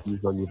what I'm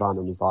using on your van.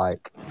 And he's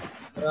like,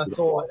 that's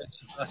all.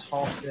 That's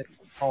half it.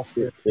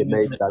 It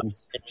made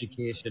sense.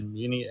 Education.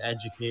 You need to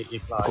educate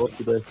your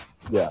client.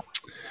 Yeah.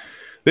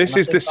 This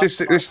is.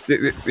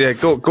 Yeah,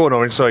 go on,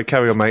 Orange. Sorry,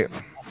 carry on, mate.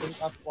 I think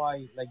that's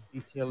why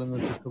detailing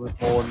is becoming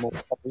more and more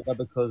popular,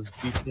 because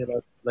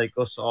detailers like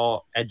us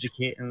are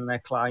educating their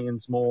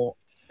clients more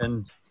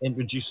and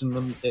introducing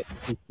them to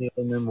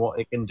detailing and what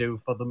it can do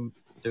for them,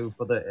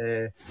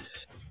 the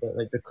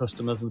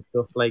customers and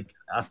stuff. Like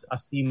I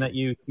seen that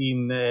you've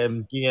seen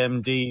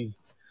GMD's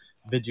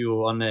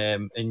video on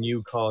a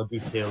new car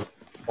detail,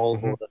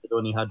 Volvo that it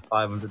only had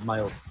 500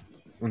 miles.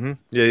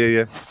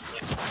 Yeah.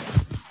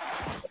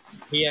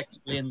 He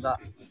explained that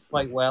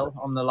quite well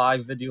on the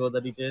live video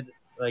that he did.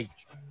 Like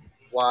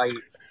why.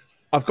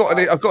 I've got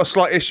a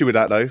slight issue with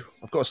that though.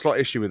 I've got a slight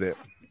issue with it.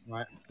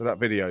 Right. With that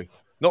video,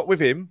 not with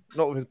him,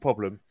 not with his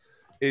problem.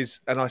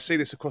 And I see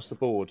this across the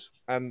board,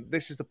 and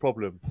this is the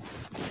problem.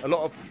 A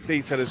lot of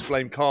detailers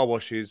blame car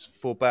washes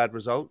for bad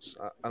results,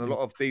 and a lot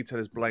of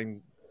detailers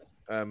blame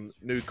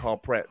new car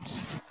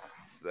preps.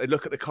 They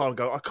look at the car and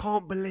go, I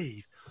can't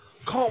believe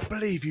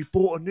you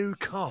bought a new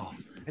car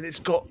and it's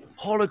got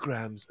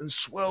holograms and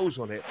swirls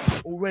on it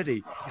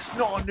already. It's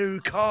not a new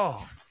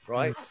car,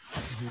 right?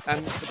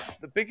 And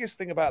the biggest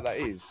thing about that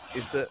is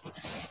that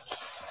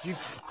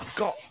you've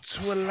got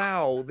to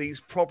allow these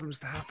problems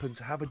to happen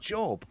to have a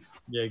job.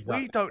 Yeah,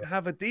 exactly. We don't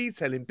have a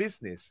detailing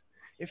business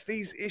if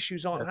these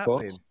issues aren't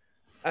happening.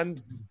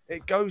 And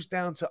it goes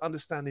down to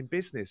understanding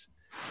business.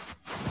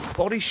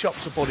 Body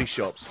shops are body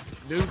shops.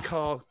 New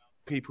car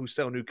people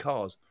sell new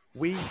cars.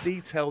 We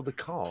detail the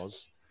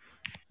cars.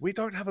 We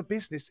don't have a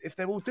business if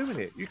they're all doing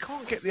it. You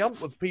can't get the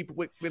ump of people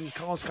when the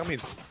cars come in.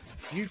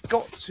 You've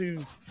got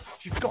to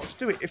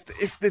do it.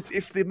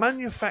 If the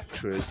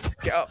manufacturers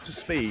get up to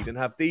speed and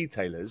have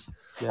detailers,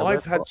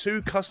 I've had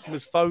 2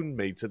 customers phone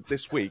me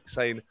this week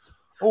saying,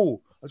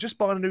 "Oh, I was just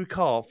buying a new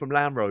car from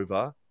Land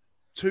Rover."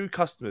 2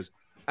 customers.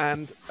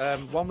 And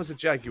one was a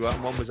Jaguar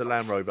and one was a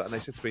Land Rover. And they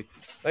said to me,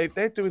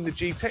 they're doing the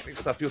G-Technic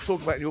stuff you're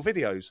talking about in your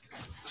videos.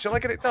 Shall I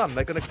get it done?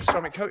 They're going to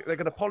ceramic coat. They're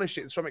going to polish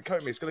it and ceramic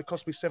coat me. It's going to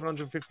cost me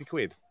 £750.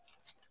 Do you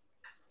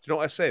know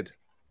what I said?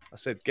 I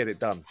said, get it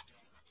done.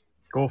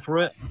 Go for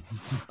it.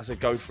 I said,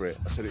 go for it.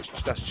 I said,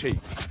 that's cheap.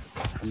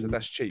 I said,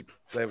 that's cheap.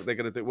 They're going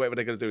to do whatever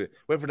they're going to do it,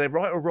 whether they're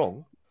right or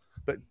wrong.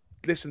 But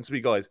listen to me,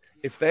 guys.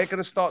 If they're going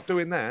to start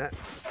doing that,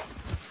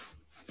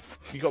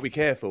 you got to be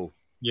careful.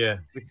 Yeah,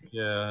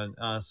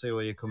 I see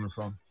where you're coming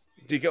from.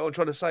 Do you get what I'm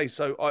trying to say?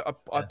 So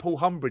I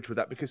pull umbrage with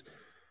that because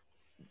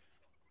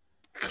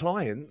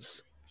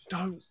clients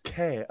don't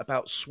care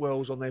about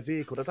swirls on their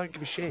vehicle. They don't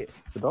give a shit.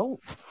 They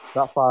don't.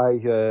 That's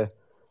why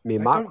me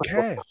and Mark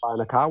were buying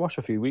a car wash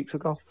a few weeks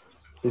ago.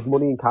 There's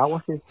money in car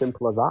washes,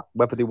 simple as that.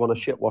 Whether they want a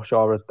shit wash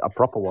or a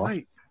proper wash.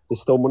 Mate, There's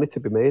still money to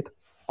be made.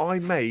 I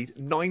made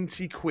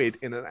 90 quid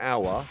in an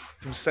hour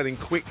from selling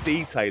quick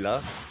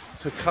detailer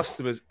to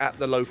customers at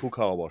the local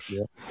car wash.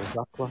 Yeah,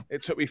 exactly.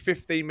 It took me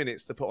 15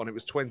 minutes to put on. It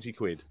was 20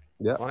 quid.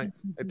 Yeah. Right?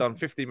 I'd done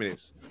 15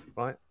 minutes.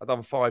 Right? I'd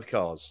done 5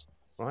 cars.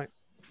 Right?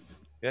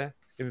 Yeah?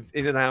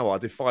 In an hour, I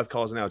did 5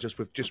 cars an hour just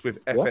with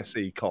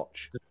FSE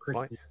Koch.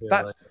 Right?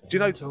 That's, do you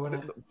know,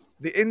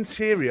 the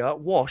interior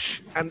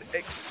wash and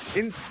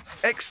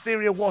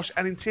exterior wash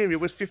and interior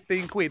was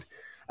 15 quid.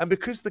 And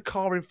because the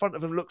car in front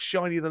of them looks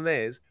shinier than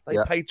theirs, they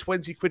paid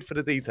 20 quid for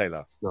the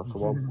detailer. That's the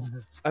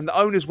one. And the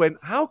owners went,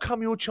 "How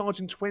come you're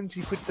charging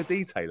 20 quid for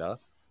detailer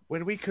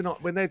when we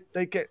cannot? When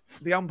they get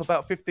the ump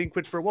about 15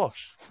 quid for a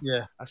wash?"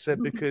 Yeah. I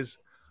said, because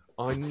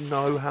I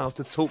know how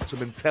to talk to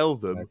them and tell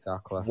them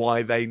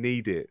why they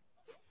need it.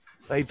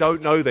 They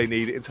don't know they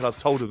need it until I've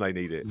told them they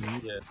need it.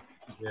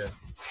 Yeah.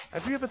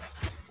 Have you ever?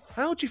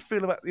 How do you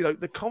feel about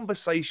the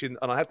conversation?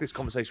 And I had this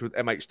conversation with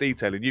MH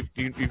Detailing. You've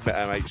met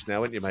MH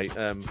now, haven't you, mate?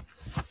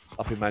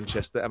 Up in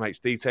Manchester,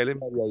 MH Detailing.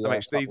 Yeah,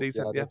 MHD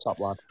Detailing. Yeah, top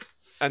lad.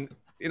 And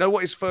you know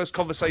what his first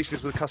conversation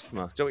is with a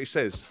customer? Do you know what he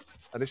says?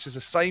 And this is the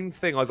same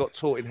thing I got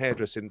taught in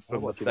hairdressing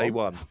from day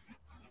one.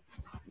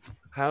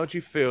 How do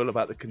you feel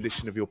about the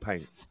condition of your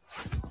paint?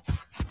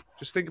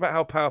 Just think about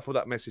how powerful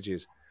that message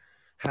is.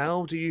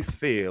 How do you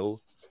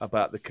feel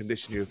about the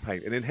condition of your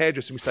paint? And in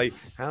hairdressing, we say,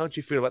 how do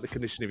you feel about the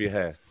condition of your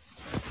hair?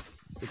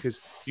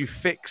 Because you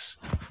fix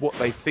what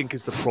they think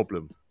is the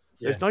problem.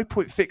 Yeah. There's no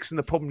point fixing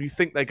the problem you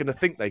think they're going to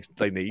think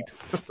they need,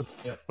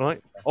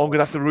 right? Oh, I'm going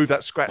to have to remove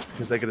that scratch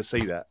because they're going to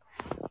see that,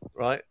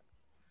 right?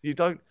 You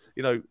don't,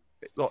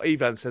 like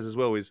Ivan says as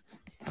well, is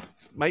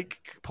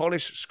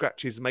polish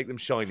scratches and make them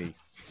shiny,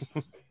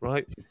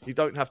 right? You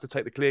don't have to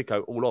take the clear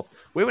coat all off.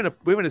 We're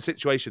in a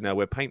situation now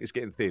where paint is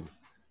getting thin.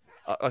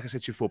 Like I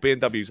said to you before,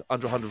 BMW's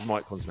under 100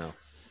 microns now.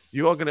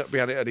 You are going to be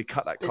able to only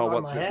cut that car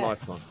once in its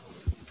lifetime.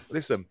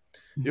 Listen.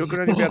 You're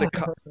going to only be able to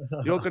cut.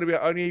 You're going to be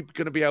only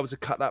going to be able to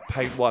cut that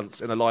paint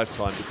once in a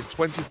lifetime because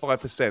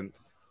 25%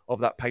 of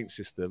that paint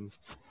system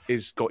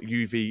is got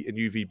UV and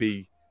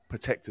UVB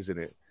protectors in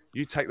it.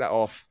 You take that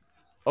off.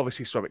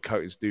 Obviously, ceramic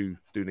coatings do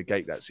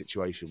negate that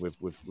situation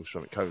with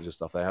ceramic coatings and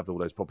stuff. They have all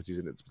those properties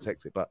in it to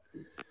protect it. But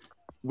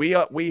we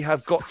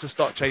have got to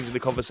start changing the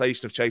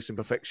conversation of chasing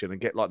perfection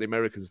and get like the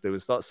Americans do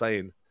and start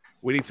saying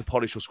we need to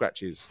polish your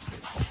scratches.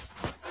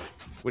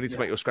 We need to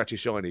make your scratches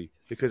shiny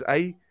because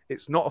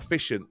it's not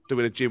efficient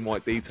doing a gym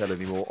white detail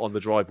anymore on the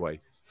driveway.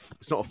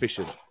 It's not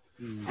efficient.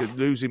 You're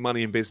losing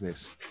money in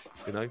business.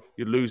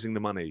 You're losing the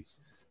money.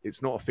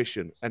 It's not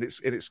efficient, and it's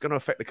going to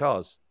affect the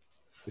cars.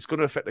 It's going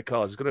to affect the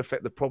cars. It's going to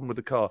affect the problem with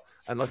the car.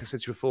 And like I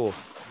said to you before,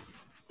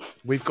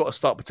 we've got to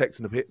start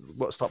protecting the pit. We've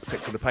got to start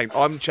protecting the paint.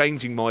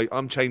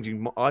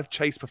 I've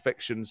chased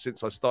perfection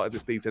since I started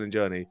this detailing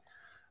journey,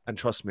 and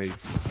trust me,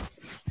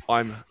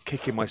 I'm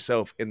kicking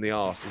myself in the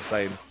arse and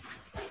saying,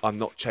 I'm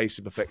not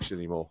chasing perfection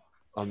anymore.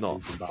 I'm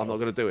not going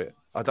to do it.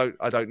 I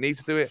don't need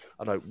to do it.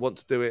 I don't want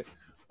to do it.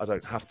 I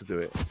don't have to do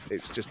it.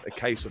 It's just a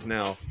case of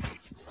now.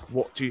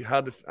 How do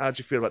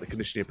you feel about the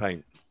condition of your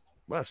paint?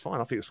 Well, that's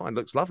fine. I think it's fine. It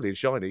looks lovely and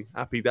shiny.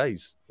 Happy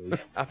days.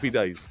 Happy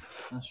days.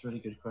 That's a really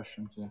good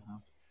question to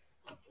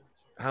have.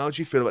 How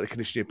do you feel about the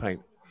condition of your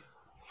paint?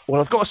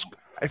 Well,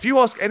 if you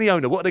ask any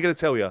owner, what are they going to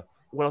tell you?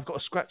 Well, I've got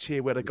a scratch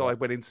here where the guy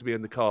went into me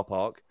in the car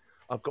park.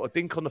 I've got a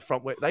dink on the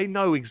front where they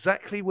know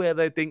exactly where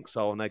their dinks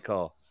are on their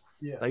car.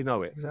 Yeah, they know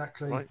it.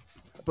 Exactly. Right?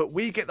 But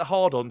we get the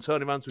hard on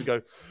turning around and we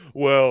go,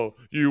 well,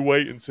 you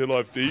wait until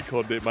I've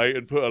deconned it, mate,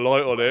 and put a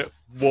light on it.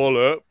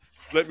 Wallop.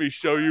 Let me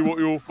show you what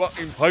your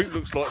fucking paint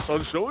looks like,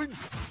 sunshine.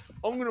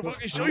 I'm going to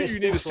fucking show you. You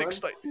need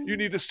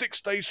a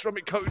 6-stage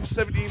ceramic coating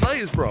 17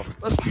 layers, bro.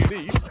 That's what you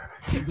need.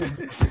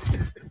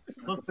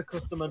 Plus, the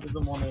customer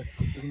doesn't want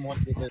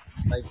you to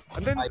like.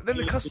 And then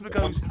the customer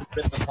goes.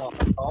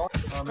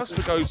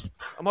 Customer goes,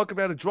 am I going to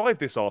be able to drive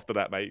this after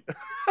that, mate? Do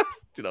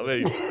you know what I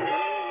mean?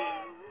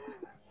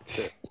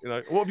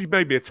 What have you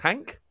made me, a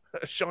tank?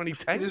 A shiny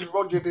tank? He just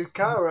rogered his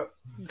car up.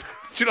 Do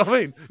you know what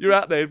I mean? You're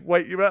out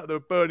there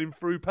burning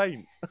through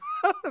paint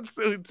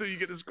until you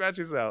get the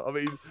scratches out. I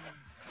mean,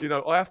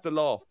 I have to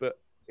laugh, but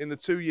in the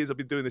 2 years I've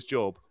been doing this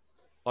job,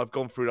 I've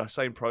gone through that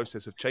same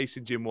process of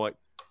chasing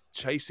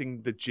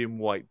the gym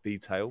white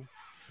detail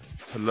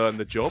to learn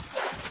the job,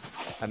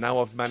 and now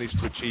I've managed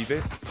to achieve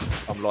it.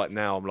 I'm like,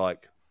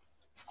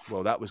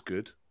 well, that was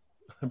good.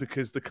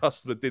 Because the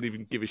customer didn't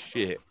even give a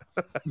shit.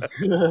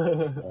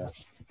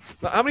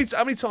 Like, how many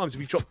times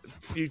have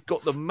you've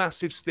got the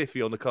massive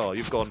stiffy on the car?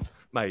 You've gone,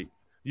 mate,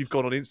 you've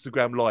gone on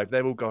Instagram Live.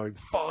 They're all going,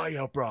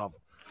 fire, bruv.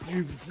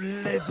 You've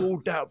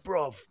leveled that,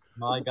 bruv.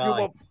 My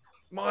guy.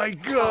 My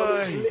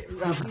guy.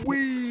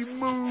 We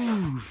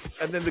move.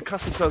 And then the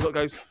customer turns up and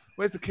goes,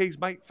 where's the keys,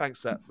 mate? Thanks,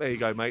 sir. There you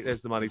go, mate.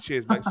 There's the money.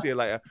 Cheers, mate. See you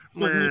later.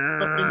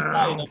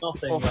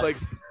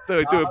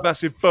 They do a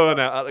massive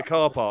burnout at the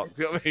car park.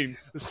 Do you know what I mean?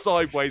 The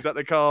sideways at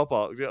the car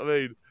park. Do you know what I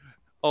mean?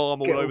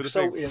 Arm all over the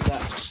thing.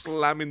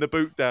 Slamming the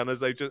boot down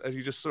as you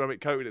just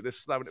ceramic coated it. They're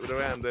slamming it with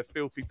their hand. Their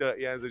filthy,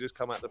 dirty hands they just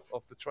come out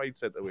off the trade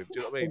centre with.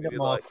 Do you know what I mean?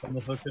 You're like,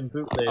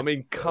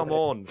 come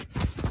on.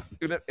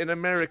 in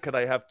America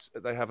they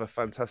have a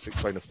fantastic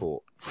train of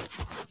thought,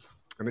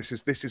 and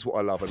this is what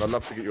I love, and I'd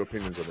love to get your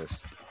opinions on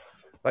this.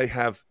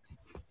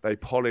 They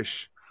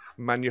polish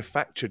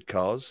manufactured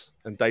cars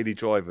and daily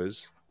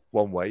drivers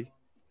one way,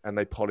 and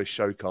they polish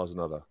show cars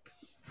another.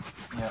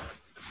 Yeah.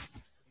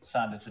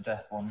 Sanded to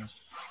death ones.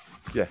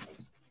 Yeah.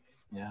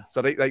 Yeah.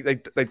 So they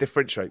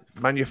differentiate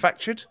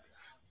manufactured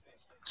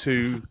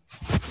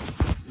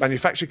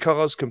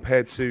cars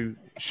compared to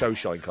show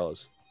shine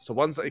cars. So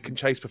ones that it can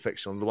chase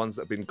perfection on, the ones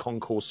that have been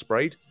concourse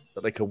sprayed,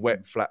 that they can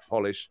wet, flat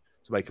polish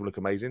to make them look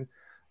amazing.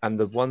 And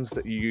the ones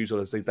that you use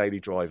as a daily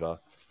driver,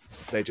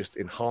 they're just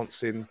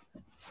enhancing.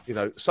 You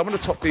know, some of the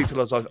top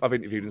detailers I've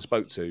interviewed and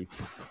spoke to, do you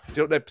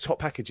know what their top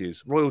package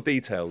is? Royal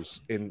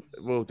Details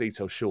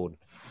Sean.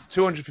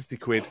 250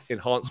 quid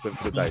enhancement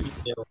for the day.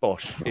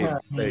 Bosh, in.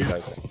 There you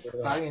go.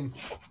 Banging.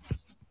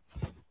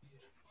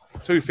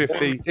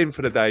 250 in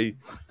for the day.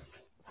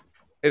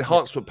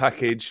 Enhancement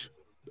package,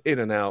 in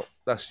and out.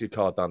 That's your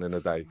car done in a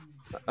day.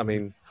 I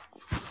mean,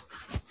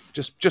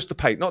 just the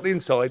paint, not the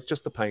inside,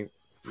 just the paint.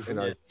 You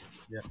know.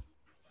 Yeah.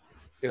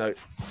 You know,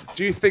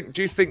 do you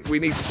think we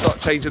need to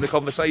start changing the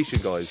conversation,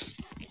 guys,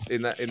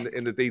 in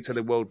the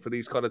detailing world for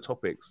these kind of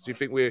topics? Do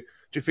you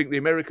think the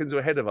Americans are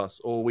ahead of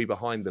us, or are we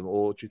behind them,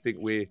 or do you think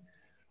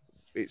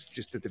it's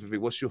just a different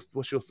thing? What's your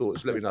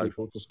thoughts? Let me know.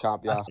 People just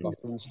can't be asked off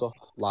and stuff.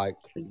 Like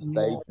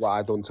today, what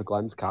I done to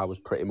Glenn's car was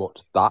pretty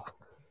much that.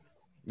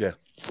 Yeah.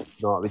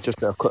 No, it's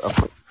just a quick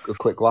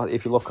gloss.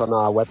 If you look on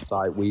our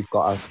website, we've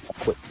got a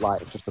quick,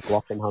 like, just a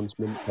gloss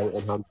enhancement, paint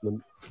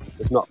enhancement.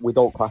 It's not, we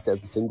don't class it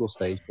as a single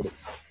stage, but it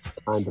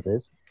kind of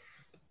is.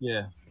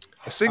 Yeah.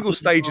 A single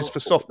stage is for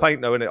soft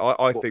paint, though, isn't it?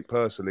 I think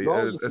personally.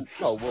 Well, to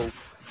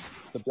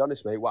be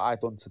honest, mate, what I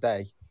done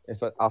today,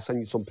 I'll send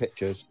you some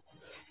pictures.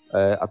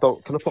 Can I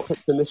put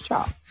pictures in this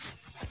chat?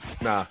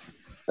 Nah.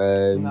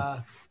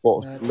 But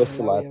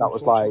literally, that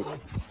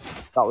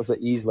was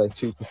easily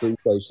 2 to 3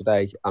 stage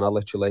today, and I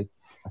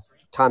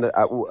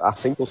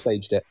single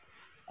staged it.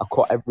 I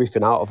cut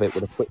everything out of it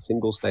with a quick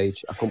single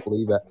stage. I couldn't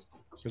believe it.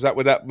 Was that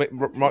with that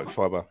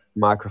microfiber?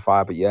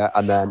 Microfiber, yeah.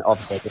 And then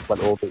obviously I just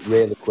went over it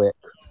really quick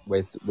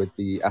with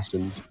the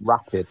Essence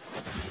Rapid,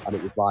 and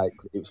it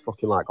was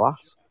fucking like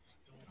glass.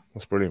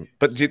 That's brilliant.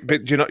 But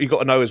you know, you got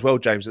to know as well,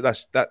 James,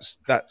 that's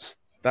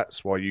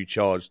why you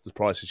charge the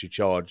prices you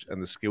charge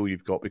and the skill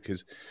you've got,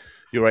 because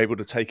you're able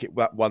to take it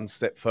that one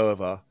step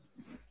further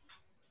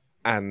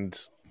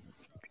and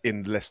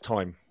in less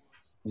time.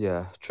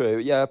 Yeah, true.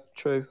 Yeah,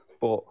 true.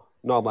 But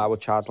normally I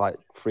would charge like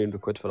 300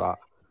 quid for that.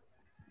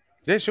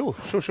 Yeah, sure.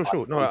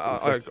 No,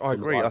 I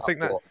agree. I think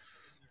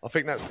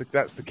that's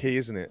the key,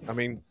 isn't it? I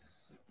mean,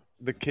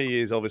 the key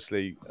is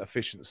obviously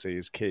efficiency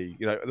is key.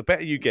 You know, the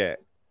better you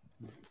get,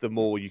 the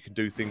more you can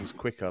do things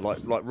quicker. Like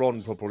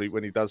Ron probably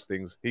when he does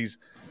things,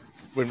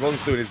 when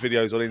Ron's doing his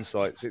videos on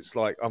Insights, it's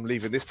like, I'm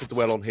leaving this to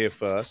dwell on here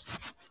first.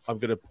 I'm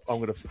gonna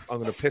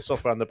piss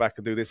off around the back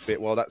and do this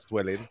bit while that's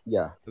dwelling.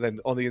 Yeah. And then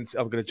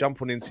I'm gonna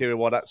jump on the interior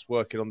while that's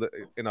working on the.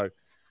 You know,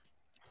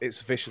 it's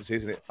efficiency,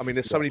 isn't it? I mean,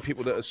 there's so many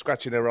people that are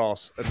scratching their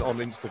ass on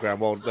Instagram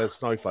while their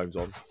snow phone's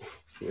on.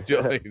 Do you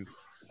know what I mean?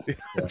 Do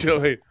you know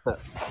what I mean?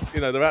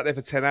 You know, they're out there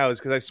for 10 hours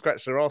because they've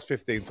scratched their ass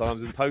 15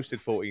 times and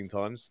posted 14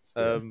 times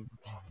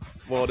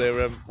while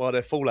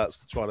their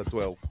fallout's trying to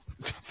dwell.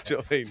 Do you know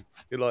what I mean?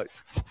 You're like,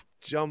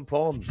 jump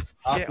on,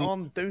 get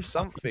on, do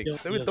something,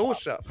 do a door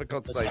shut for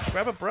God's sake,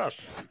 grab a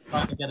brush.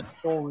 Trying to get a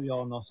story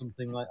on or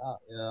something like that.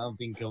 Yeah, I've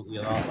been guilty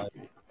of that. Like.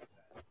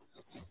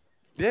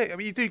 Yeah, I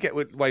mean, you do get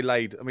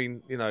waylaid. I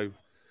mean, you know,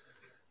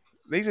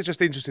 these are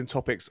just interesting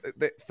topics.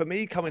 For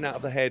me, coming out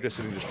of the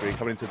hairdressing industry,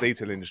 coming into the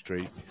detail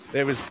industry,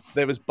 they're as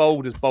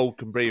bold as bold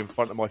can be in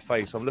front of my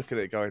face. I'm looking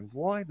at it going,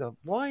 why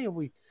are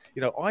we,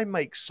 you know, I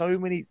make so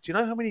many, do you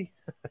know how many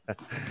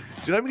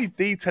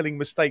detailing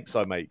mistakes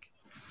I make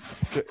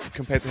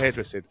compared to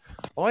hairdressing?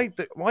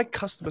 My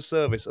customer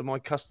service and my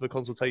customer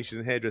consultation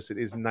in hairdressing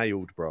is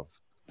nailed, bruv.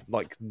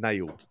 Like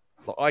nailed.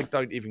 Like, I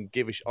don't even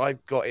give a shit.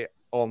 I've got it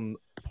on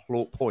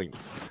point.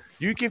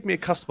 You give me a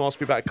customer ask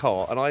me about a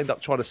car, and I end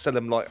up trying to sell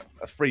them like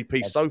a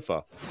 3-piece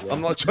sofa. Yeah.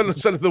 I'm like trying to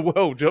sell them the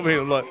world. Do you know what I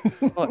mean?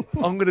 I'm like,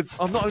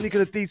 I'm not only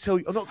gonna detail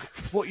you. I'm not.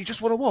 What, you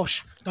just want to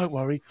wash? Don't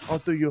worry. I'll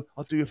do your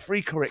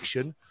free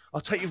correction. I'll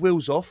take your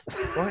wheels off.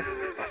 Right.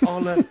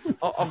 I'm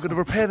gonna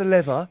repair the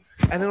leather,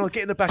 and then I'll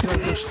get in the back and I'm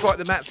gonna strike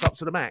the mats up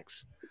to the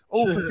max.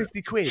 All for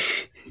 50 quid.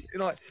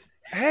 You're like,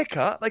 a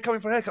haircut? They come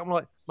in for a haircut. I'm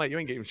like, mate, you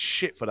ain't getting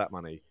shit for that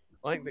money.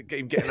 I ain't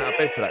getting out of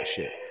bed for that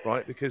shit,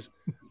 right? Because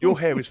your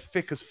hair is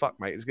thick as fuck,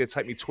 mate. It's going to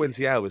take me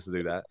 20 hours to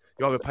do that.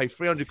 You either pay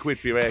 300 quid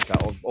for your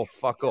haircut or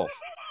fuck off.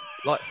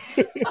 Like,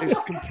 it's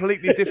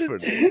completely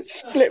different.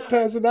 Split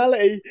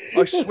personality.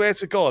 I swear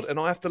to God, and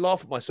I have to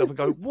laugh at myself and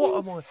go,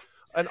 what am I?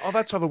 And I've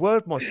had to have a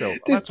word with myself.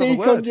 Just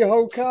decon your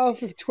whole car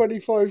for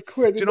 25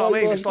 quid. Do you know what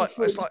I mean? It's like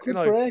you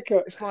know,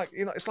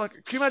 it's like,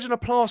 can you imagine a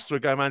plasterer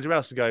going around your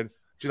house and going,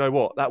 do you know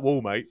what? That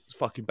wall, mate, is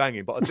fucking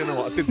banging. But do you know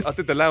what? I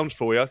did the lounge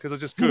for you because I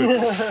just could.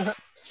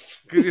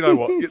 Because you know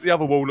what? The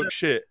other wall looks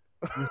shit.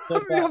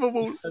 The other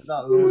wall. You said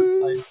that loads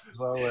of times as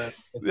well.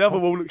 The other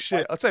wall looks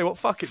shit. I'll tell you what,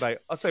 fuck it, mate.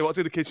 I'll tell you what, I'll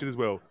do the kitchen as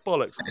well.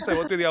 Bollocks. I'll tell you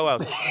what, I'll do the whole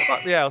house.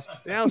 Fuck the house.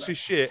 The house is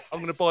shit. I'm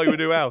going to buy you a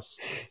new house.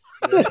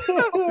 Do you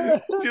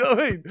know what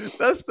I mean?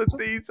 That's the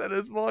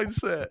detailer's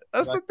mindset.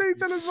 That's the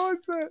detailer's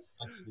mindset.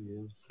 Actually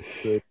is.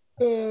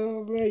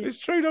 Oh, mate. It's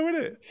true though,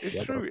 isn't it?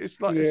 It's true. It's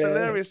like it's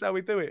hilarious how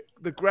we do it.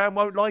 The ground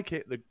won't like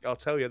it. I'll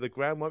tell you, the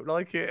ground won't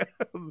like it.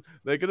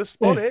 They're going to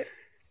spot it.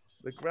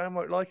 The ground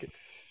won't like it.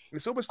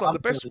 It's almost like the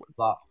best.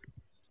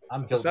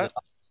 I'm guilty of that.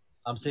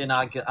 I'm saying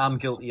I'm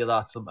guilty of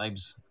that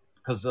sometimes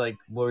because like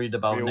worried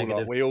about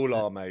negative. We all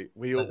are, mate.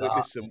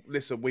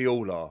 Listen. We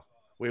all are.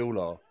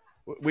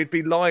 We'd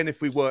be lying if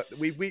we weren't.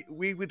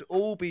 We would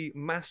all be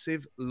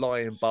massive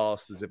lying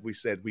bastards if we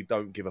said we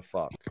don't give a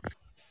fuck.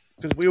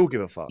 Because we all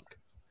give a fuck.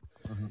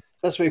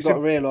 That's what you've got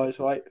to realise,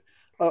 right?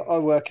 I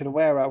work in a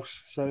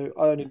warehouse, so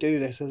I only do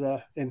this as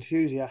an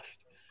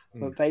enthusiast.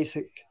 But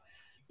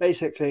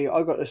basically,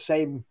 I got the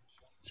same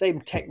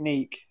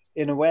technique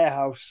in a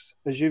warehouse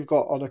as you've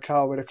got on a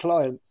car with a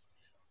client.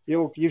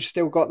 You've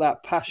still got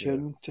that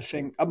passion to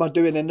think, am I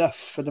doing enough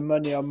for the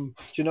money? Do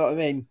you know what I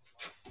mean?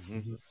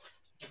 Mm-hmm.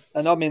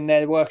 And I'm in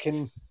there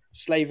working,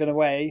 slaving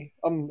away.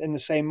 I'm in the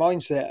same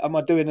mindset. Am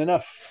I doing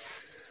enough?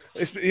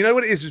 You know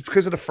what it is? It's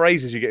because of the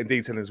phrases you get in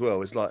detail as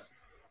well. It's like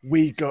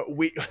we go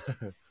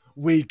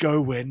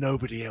where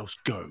nobody else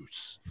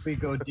goes. We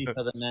go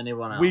deeper than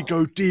anyone else. We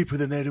go deeper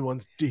than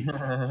anyone's deep.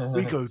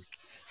 We go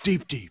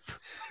deep.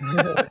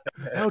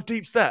 How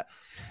deep's that?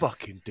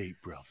 Fucking deep,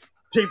 bruv.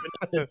 Deep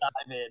enough to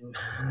dive in.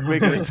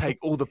 We're going to take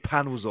all the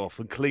panels off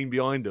and clean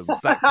behind them,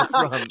 back to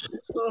front.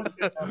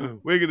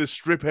 We're going to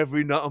strip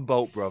every nut and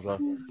bolt, brother,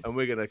 and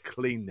we're going to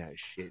clean that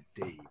shit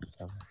deep.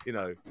 You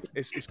know,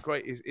 it's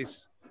great.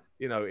 It's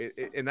you know,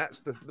 and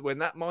that's when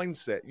that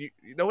mindset. You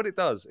know what it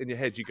does in your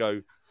head. You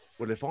go,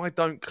 well, if I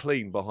don't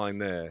clean behind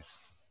there,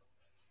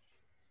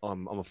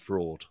 I'm a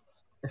fraud.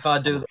 If I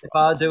do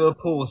a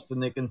post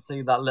and they can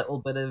see that little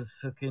bit of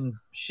fucking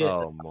shit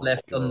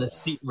left on the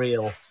seat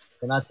rail,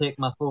 then I take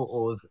my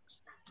photos.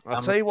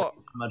 I'll tell you what.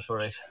 Mad for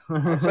it.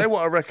 I'll tell you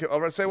what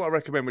I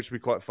recommend, which would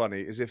be quite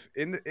funny, is if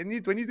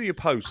when you do your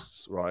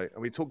posts, right?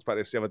 And we talked about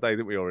this the other day,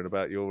 didn't we, Orin,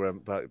 about your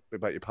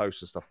about your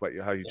posts and stuff, about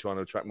how you're trying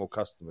to attract more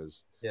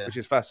customers, which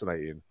is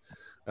fascinating.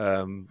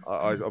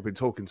 I've been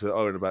talking to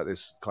Owen about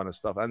this kind of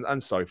stuff,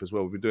 and Soph as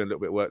well. We've been doing a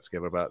little bit of work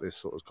together about this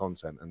sort of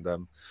content,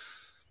 and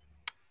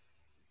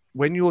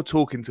when you're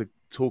talking to,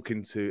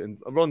 and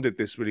Ron did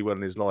this really well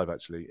in his live,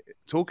 actually.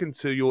 Talking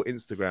to your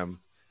Instagram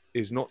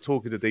is not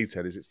talking to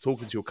detailers, it's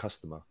talking to your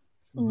customer.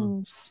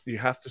 Mm-hmm. You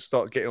have to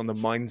start getting on the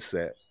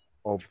mindset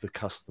of the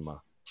customer.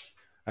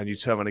 And you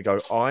turn around and go,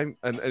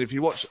 and if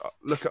you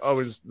look at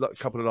Owen's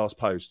couple of last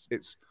posts,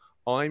 it's,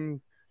 I'm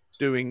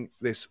doing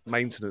this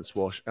maintenance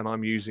wash and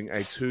I'm using a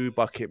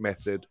 2-bucket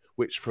method,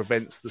 which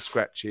prevents the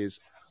scratches.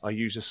 I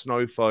use a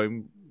snow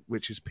foam,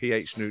 which is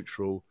pH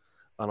neutral.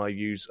 And I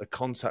use a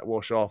contact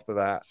wash after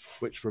that,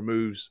 which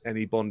removes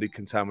any bonded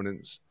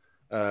contaminants.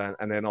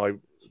 And then I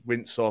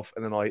rinse off,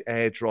 and then I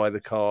air dry the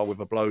car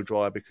with a blow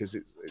dryer because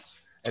it's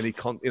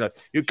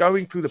you're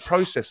going through the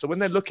process. So when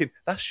they're looking,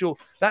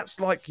 that's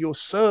like your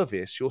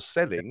service, you're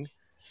selling.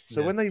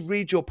 So when they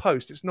read your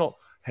post, it's not,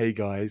 hey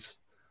guys,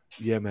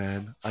 yeah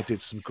man, I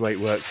did some great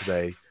work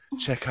today.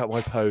 Check out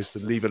my post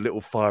and leave a little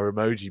fire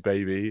emoji,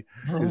 baby.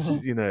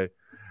 Because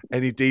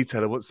any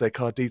detailer wants their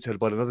car detailed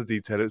by another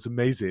detailer. It's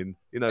amazing,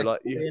 Like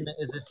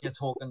as if you're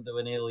talking to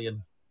an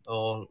alien,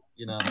 or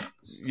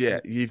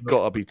you've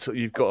got to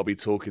be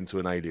talking to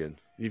an alien.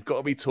 You've got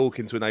to be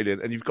talking to an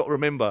alien, and you've got to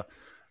remember,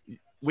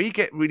 we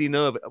get really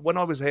nervous when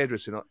I was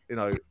hairdressing.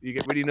 You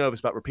get really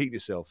nervous about repeating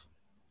yourself.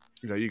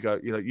 You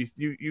go,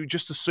 you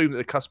just assume that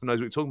the customer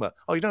knows what you're talking about.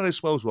 Oh, you know those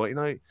swells, right?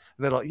 And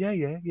they're like, yeah,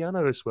 I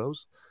know those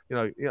swells. We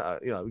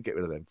get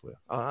rid of them for you.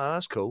 Oh,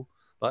 that's cool.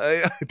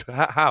 Like,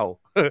 how?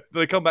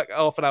 They come back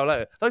half an hour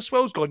later. Those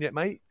swells gone yet,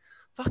 mate?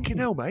 Fucking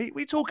hell, mate. What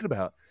are you talking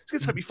about? It's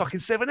going to take me fucking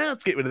 7 hours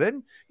to get rid of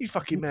them. You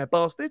fucking mad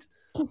bastard.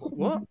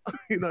 What?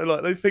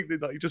 They think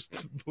that you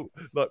just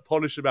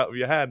polish them out with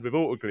your hand with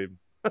autoclean.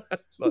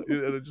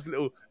 Just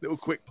a little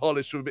quick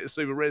polish with a bit of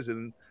super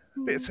resin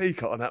and a bit of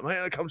tea-cut on that, mate.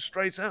 It comes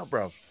straight out,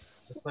 bruv.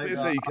 Bit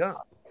of tea-cut.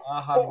 I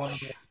had one of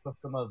the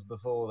customers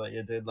before that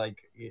you did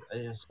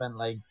you spent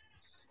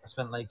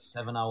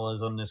 7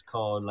 hours on this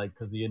car,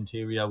 because the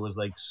interior was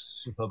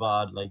super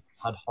bad,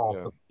 had half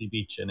of the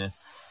beach in it,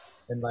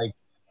 and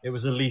it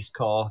was a lease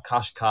car,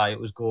 cash car. It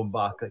was going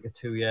back a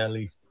 2-year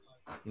lease,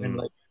 and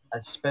I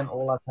spent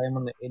all that time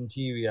on the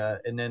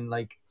interior, and then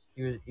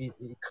he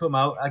come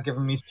out. I give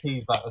him his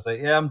keys back. I was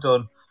like, yeah, I'm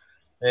done.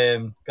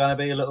 Gonna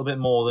be a little bit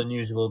more than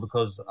usual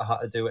because I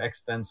had to do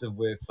extensive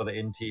work for the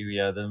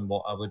interior than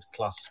what I would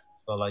class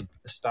for a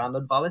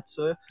standard valet.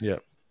 So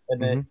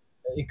and then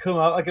he come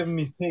out. I give him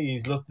his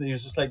keys. He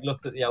was just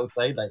looked at the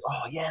outside,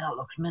 oh yeah, that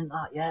looks mint.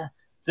 That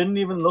didn't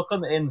even look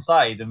on the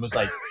inside and was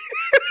like,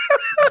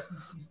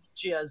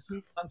 cheers,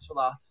 thanks for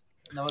that.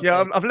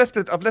 Yeah, I've left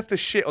the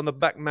shit on the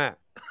back mat.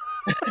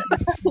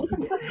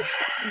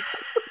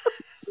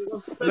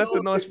 left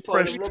a nice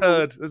fresh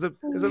turd. There's a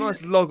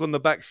nice log on the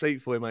back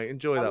seat for you, mate.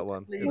 Enjoy that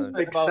one.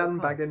 Big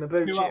sandbag in the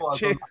boot.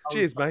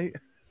 Cheers, mate.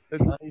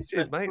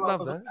 Cheers, mate.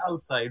 Love that.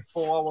 Outside,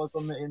 4 hours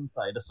on the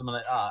inside, or something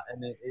like that,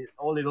 and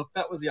all he looked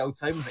at was the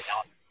outside. And was like,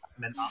 "Oh, I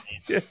meant that,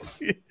 mate."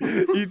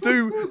 Yeah, you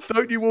do.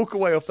 Don't you walk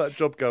away off that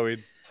job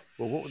going,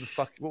 well, what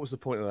was the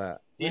point of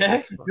that? Yeah,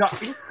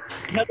 exactly.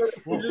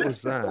 What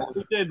was that? What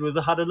he did was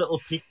I had a little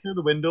peek through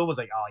the window. Was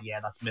like, "Oh yeah,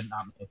 that's meant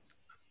that, mate."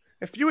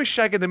 If you were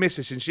shagging the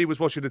missus and she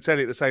was watching the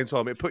telly at the same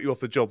time, it'd put you off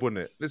the job,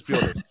 wouldn't it? Let's be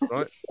honest,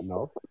 right?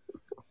 No.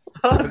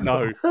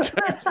 No.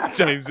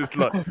 James is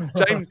like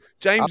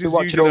James is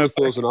using her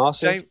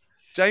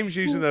James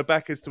using her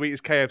backers to eat his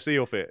KFC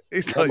off it.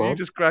 It's like you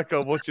just crack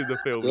on watching the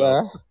film.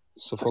 Yeah.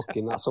 So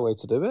that's the way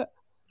to do it.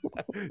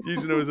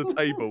 Using her as a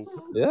table.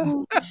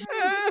 Yeah.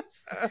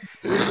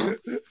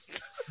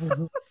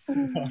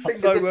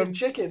 Finger licking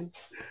chicken.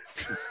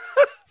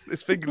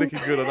 It's finger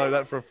licking good. I know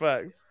that for a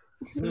fact.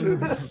 You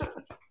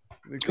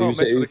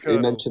Who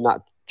mentioned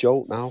that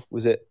joke now?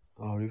 Was it?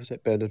 Oh, who was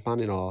it? Bernard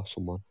Manning or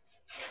someone?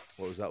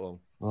 What was that one?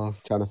 Oh, I'm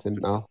trying to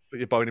think now. Put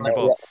your bone in my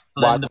box.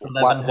 Blend of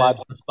 11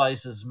 herbs and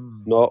spices.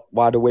 No,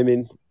 why do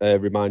women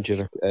remind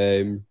you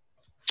of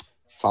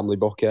Family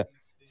Bucket?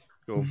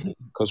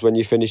 Because when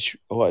you finish,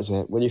 what is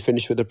it? When you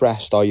finish with the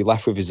breast, all you're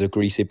left with is a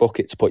greasy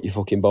bucket to put your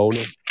fucking bone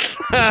in.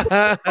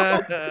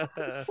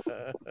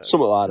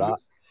 Something like that.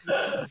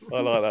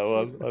 I like that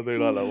one. I do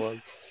like that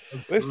one.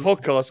 This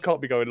podcast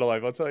can't be going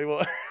live, I'll tell you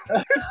what.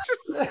 It's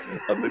just,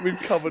 I think we've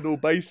covered all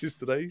bases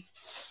today.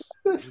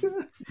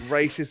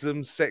 Racism,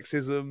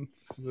 sexism,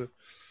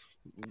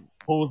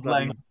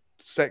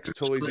 sex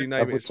toys, you name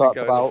Have it. we talked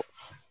about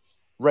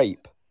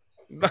rape?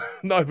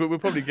 No, but we'll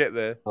probably get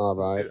there. All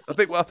right. I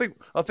think we That's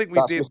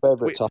did. my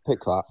favourite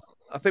topic, that.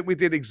 I think we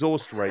did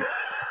exhaust rape.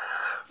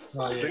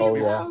 Oh,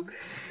 yeah.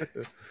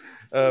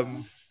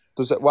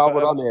 While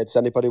we're on here, does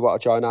anybody want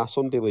to join our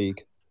Sunday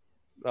league?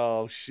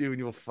 Oh, you and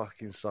your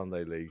fucking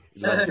Sunday league.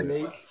 Sunday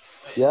league.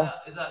 Yeah.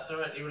 Is that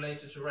directly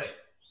related to rape?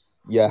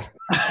 Yeah.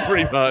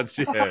 Pretty much,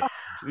 yeah.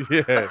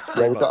 Yeah,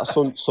 we've got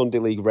a Sunday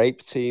league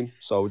rape team,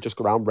 so we just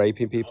go around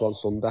raping people on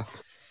Sunday.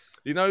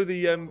 You know what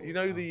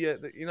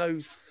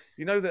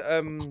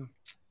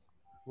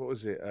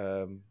was it?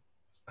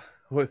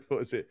 What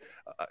was it?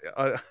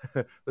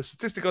 The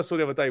statistic I saw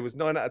the other day was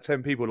 9 out of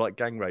 10 people like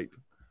gang rape.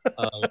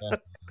 Oh yeah.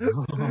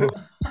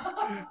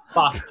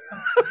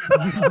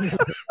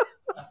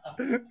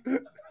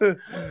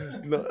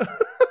 No.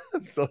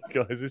 Sorry,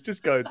 guys, it's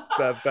just going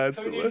bad.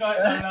 Can we do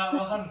 99 out of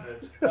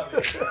 100?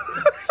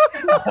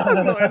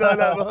 99 out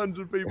of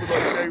 100 people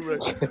like gang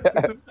rape.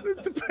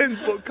 It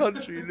depends what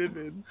country you live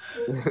in.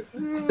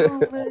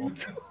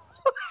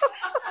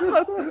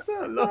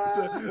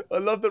 I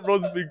love that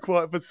Ron's been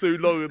quiet for too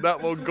long and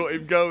that one got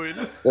him going.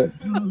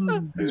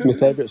 It's my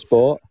favourite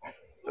sport.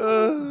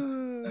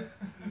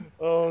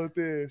 Oh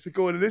dear. So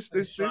go on, this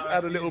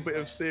add a little bit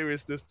of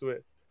seriousness to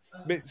it.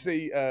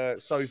 Mitzi,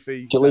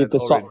 Sophie. Do you leave the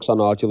socks on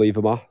or do you leave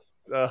them off?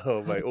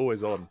 Oh mate,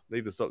 always on.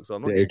 Leave the socks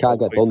on. Yeah, you can't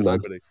get done then.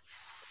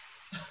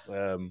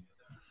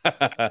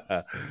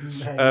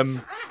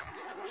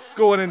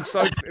 Go on then,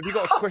 Sophie. Have you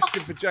got a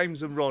question for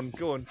James and Ron?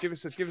 Go on, give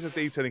us a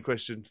detailing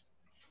question.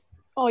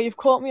 Oh, you've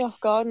caught me off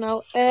guard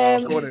now.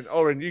 Go on then.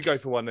 Oren, you go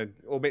for one then.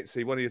 Or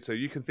Mitzi, one of you two.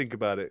 You can think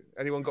about it.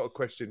 Anyone got a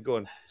question? Go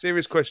on.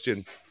 Serious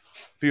question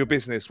for your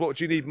business. What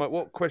do you need?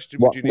 What question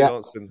would you need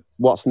answering?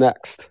 What's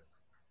next?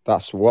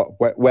 That's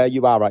where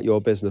you are at your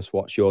business.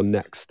 What's your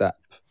next step?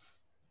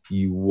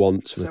 You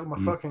want to sell my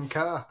fucking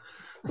car?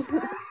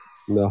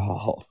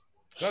 No,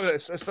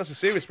 that's a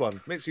serious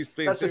one. Mitzi's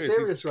being serious. That's a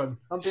serious one.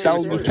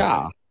 Sell my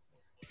car.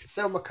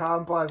 Sell my car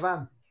and buy a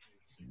van.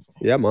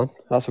 Yeah, man,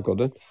 that's a good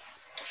one.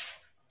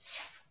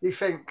 You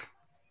think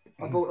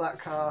I bought that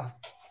car,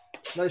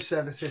 no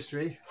service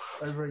history,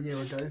 over a year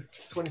ago,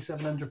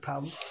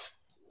 £2,700.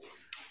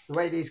 The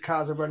way these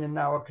cars are running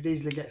now, I could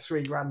easily get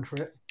 £3,000 for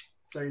it.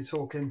 So you're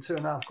talking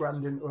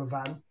 £2,500 into a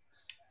van,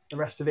 the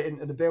rest of it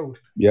into the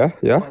build. Yeah.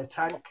 Buy a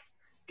tank,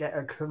 get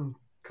a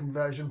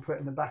conversion put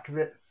in the back of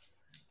it.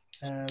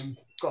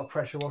 Got a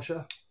pressure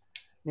washer,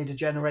 need a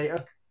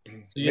generator. So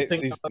you're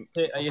thinking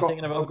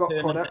about I've got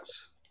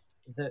products.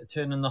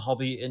 Turning the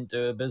hobby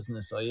into a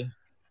business, are you?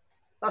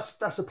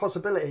 That's a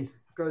possibility.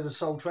 Go as a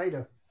sole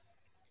trader.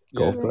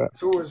 Go for it.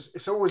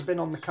 It's always been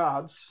on the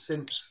cards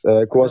since.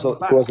 Go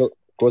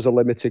as a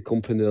limited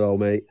company though,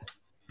 mate.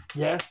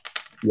 Yeah.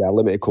 Yeah,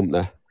 limited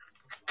company.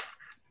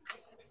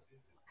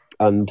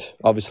 And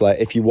obviously,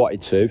 if you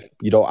wanted to,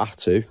 you don't have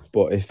to.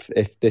 But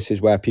if this is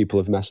where people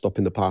have messed up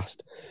in the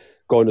past,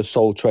 going as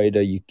sole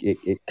trader,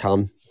 it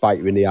can bite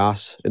you in the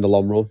ass in the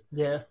long run.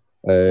 Yeah.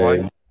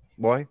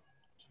 Why?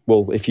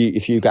 Well, if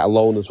you get a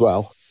loan as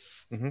well,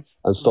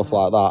 and stuff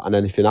like that, and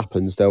anything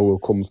happens, they will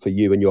come for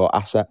you and your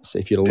assets.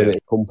 If you're a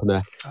limited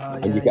company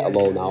and you get a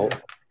loan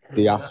out,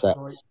 the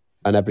assets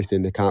and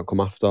everything, they can't come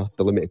after.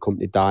 The limited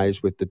company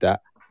dies with the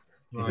debt.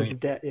 Right. With the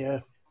debt, yeah.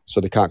 So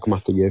they can't come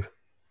after you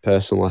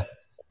personally.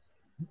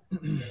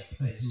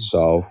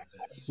 So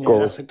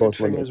that's a good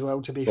thing as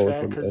well, to be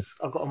fair, because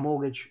I've got a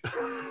mortgage.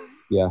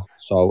 Yeah,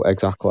 so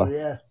exactly. So,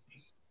 yeah.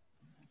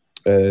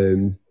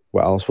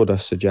 What else would I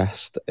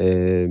suggest?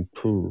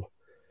 Insurance.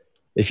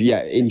 If you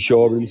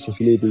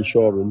need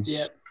insurance,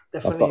 Yeah, I've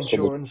definitely got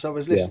someone. insurance. I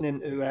was listening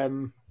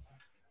to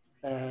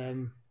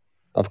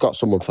I've got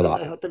someone for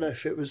that. I don't know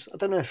if it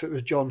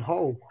was John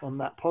Hole on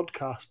that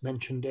podcast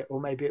mentioned it, or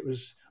maybe it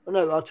was. Oh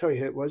no, I'll tell you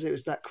who it was. It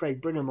was that Craig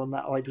Brinham on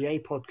that IDA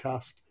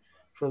podcast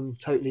from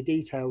Totally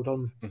Detailed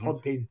on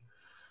Podbean.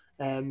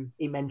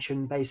 He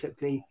mentioned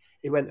basically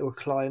he went to a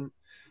client.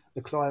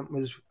 The client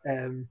was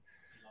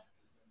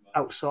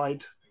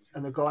outside,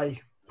 and the guy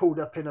pulled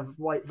up in a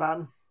white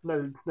van.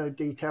 No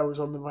details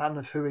on the van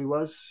of who he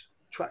was.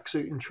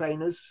 Tracksuit and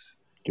trainers.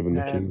 Give him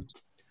the keys.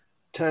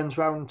 Turns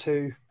round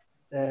to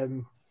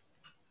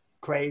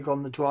Craig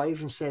on the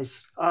drive and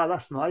says,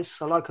 that's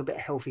nice. I like a bit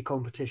of healthy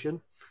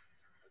competition,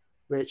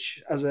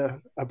 which as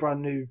a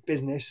brand new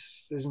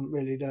business isn't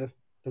really the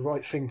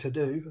right thing to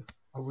do,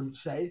 I wouldn't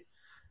say.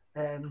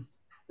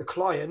 The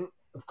client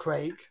of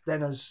Craig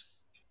then has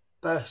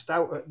burst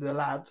out at the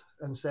lad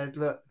and said,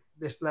 look,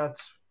 this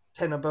lad's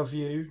 10 above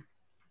you,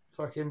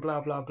 fucking blah,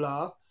 blah,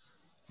 blah,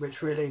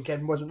 which really,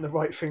 again, wasn't the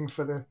right thing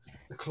for the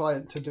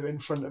client to do in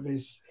front of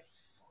his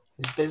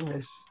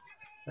business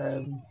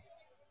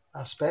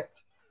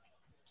aspect.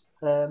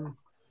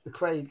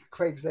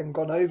 Craig's then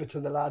gone over to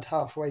the lad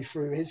halfway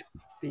through his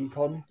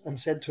decon and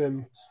said to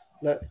him,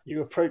 look,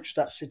 you approached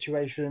that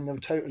situation in a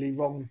totally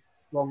wrong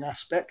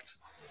aspect.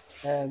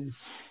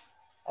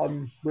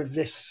 I'm with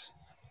this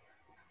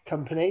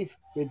company,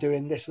 we're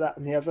doing this, that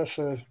and the other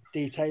for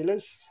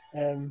detailers.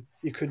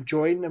 You could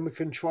join and we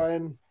can try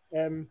and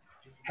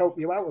help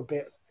you out a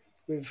bit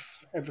with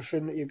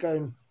everything that you're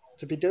going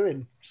to be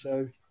doing.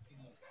 So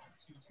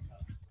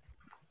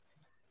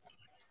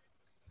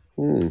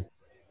the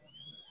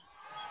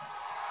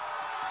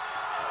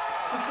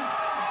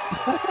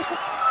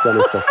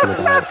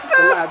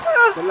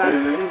lad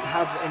didn't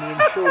have any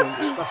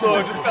insurance. That's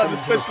I just found the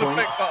special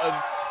effect button.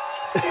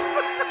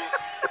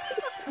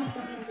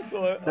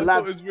 The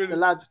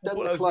lad's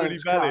done the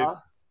client's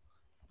car.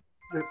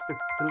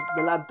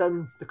 The lad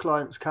done the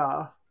client's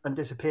car and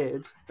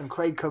disappeared, and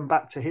Craig come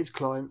back to his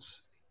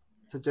clients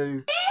to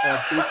do a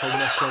decon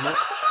mesh on it.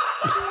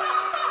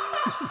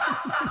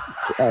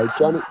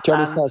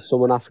 Johnny says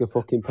someone ask a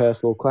fucking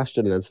personal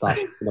question and then start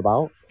talking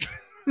about.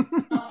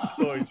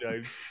 Sorry,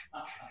 James.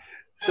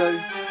 So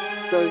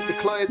the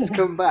clients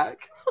come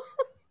back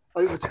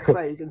over to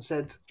Craig and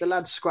said, the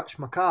lad scratched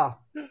my car.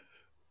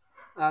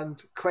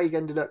 And Craig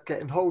ended up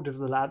getting hold of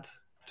the lad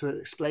to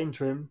explain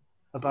to him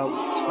about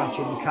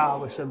scratching the car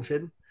with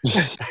something.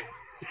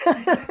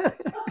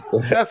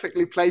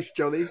 Perfectly placed,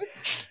 Johnny.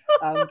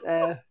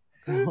 And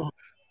the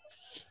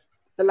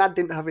lad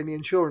didn't have any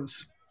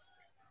insurance.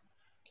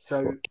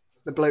 So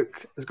the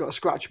bloke has got a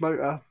scratch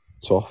motor.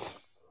 Tough.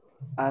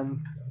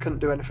 And couldn't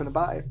do anything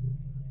about it.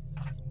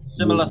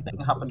 Similar thing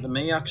happened to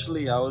me,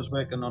 actually. I was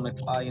working on a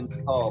client's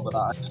car, but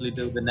I actually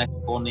do the next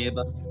door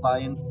neighbour's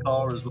client's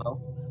car as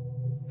well.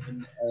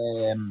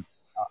 And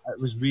it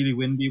was really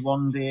windy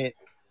one day,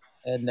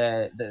 and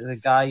the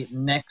guy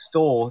next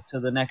door to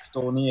the next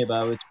door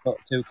neighbour, which got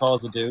two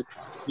cars to do,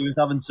 he was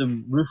having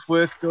some roof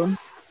work done.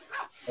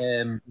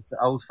 It's an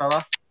old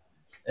fella,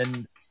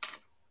 and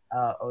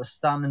I was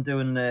standing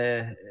doing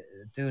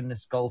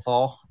this Golf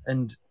R,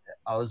 and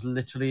I was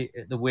literally,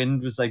 the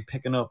wind was like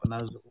picking up, and I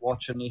was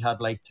watching. He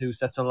had like two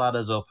sets of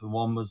ladders up, and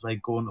one was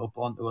like going up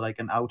onto like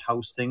an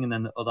outhouse thing, and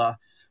then the other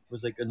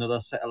was like another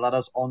set of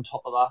ladders on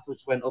top of that,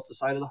 which went up the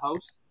side of the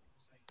house.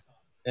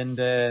 And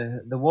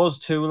there was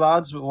two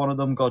lads, but one of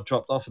them got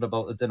dropped off at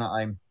about the dinner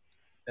time,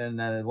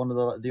 and one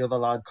of the other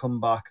lad come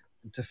back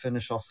to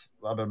finish off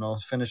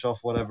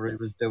whatever he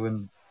was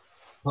doing,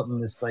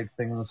 putting this like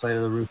thing on the side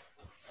of the roof.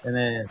 And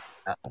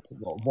I said,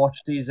 well,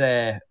 watch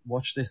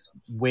this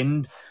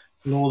wind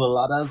blow the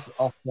ladders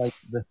off, like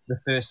the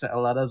first set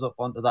of ladders up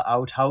onto the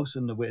outhouse,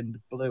 and the wind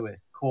blew it,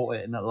 caught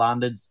it, and it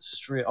landed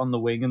straight on the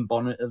wing and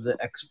bonnet of the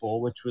X4,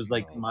 which was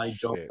like my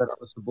job that I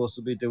was supposed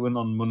to be doing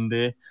on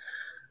Monday.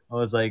 I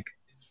was like,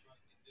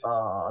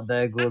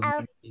 there goes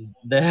Monday's.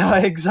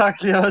 There,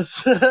 exactly.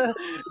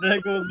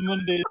 There goes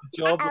Monday's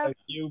job, like,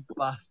 you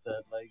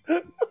bastard. Like,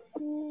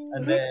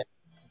 and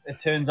it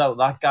turns out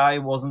that guy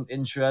wasn't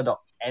insured or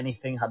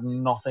anything, had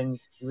nothing.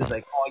 He was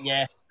like, oh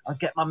yeah, I'll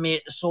get my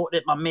mate to sort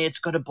it. My mate's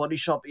got a body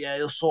shop. Yeah,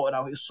 he'll sort it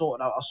out. I'll sort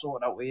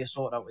it out with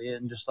you.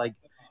 And just like,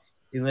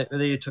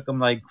 it took him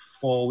like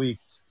 4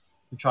 weeks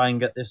to try and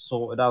get this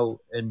sorted out,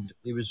 and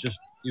he was just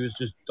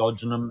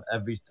dodging them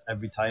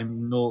every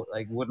time. No,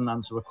 like, wouldn't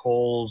answer the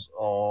calls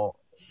or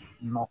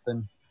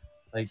nothing.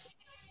 Like,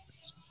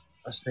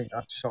 I just think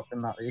that's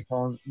shocking that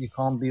you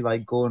can't be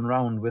like going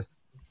around with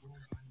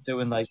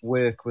doing like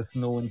work with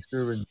no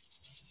insurance,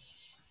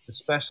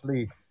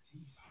 especially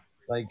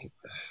like,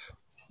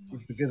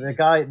 because the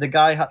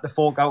guy had to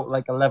fork out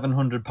like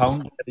 £1,100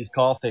 to get his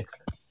car fixed.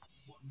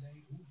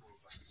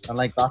 And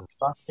like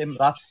that's him.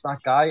 That's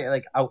that guy.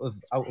 Like out of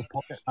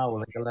pocket now,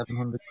 like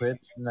 £1,100.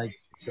 And like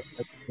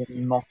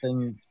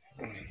nothing.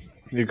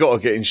 You've got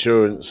to get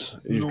insurance.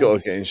 You've got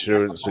to get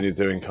insurance when you're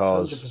doing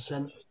cars.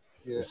 100%.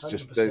 It's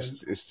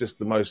just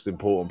the most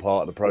important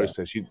part of the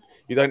process. You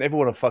don't ever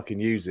want to fucking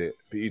use it,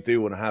 but you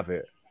do want to have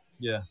it.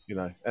 Yeah. You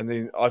know, and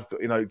then I've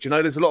got, do you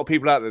know there's a lot of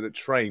people out there that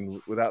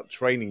train without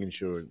training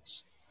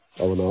insurance.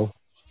 Oh no.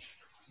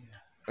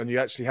 And you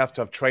actually have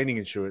to have training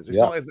insurance.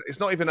 It's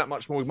not even that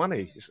much more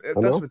money.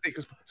 That's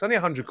ridiculous. It's only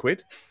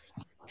 £100.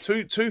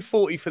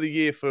 $240 for the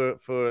year for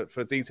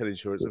detail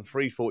insurance, and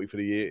 $340 for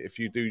the year if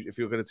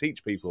you're going to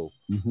teach people.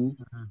 Mm-hmm.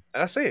 And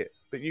that's it.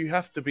 But you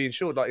have to be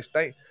insured. Like it's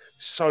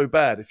so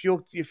bad. If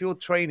you're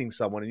training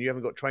someone and you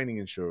haven't got training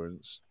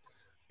insurance,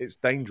 it's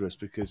dangerous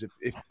because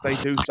if they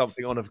do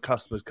something on a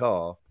customer's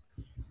car,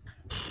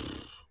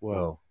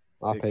 well,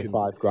 I pay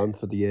 £5,000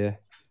 for the year.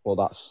 Well,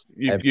 that's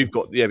you've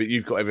got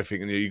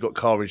everything, and you've got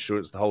car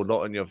insurance, the whole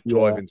lot, and you're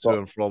driving to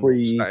and from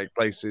static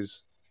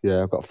places.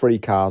 Yeah, I've got 3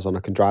 cars on. I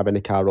can drive any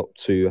car up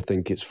to, I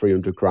think it's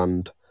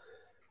 $300,000.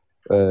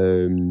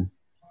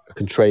 I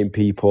can train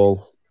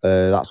people.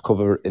 That's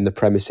covered in the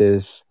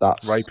premises.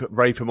 That's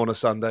rape them on a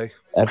Sunday.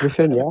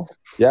 Everything, yeah.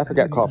 Yeah, if I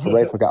get caught for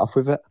rape, I get off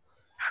with it.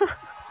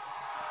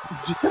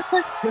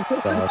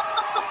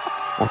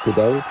 Happy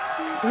days.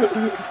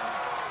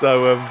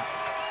 So,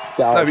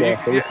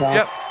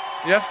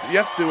 you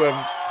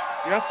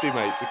have to,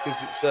 mate,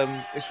 because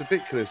it's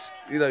ridiculous.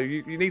 You know,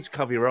 you need to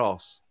cover your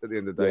ass at the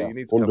end of the day. You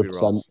need to cover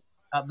your ass.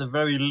 At the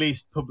very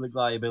least, public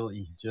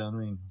liability. Do you know what I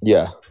mean?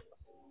 Yeah.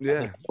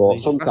 Yeah. But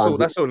sometimes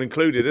that's all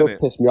included, it isn't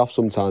it? Piss me off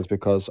sometimes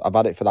because I've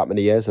had it for that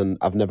many years and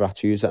I've never had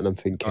to use it, and I'm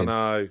thinking,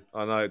 I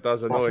know, it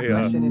does annoy you.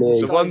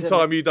 The one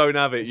time you don't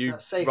have it, you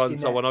run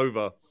someone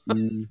over.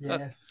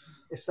 Yeah,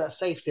 it's that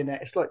safety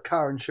net. It's like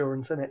car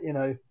insurance, isn't it? You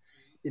know,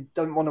 you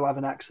don't want to have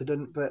an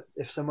accident, but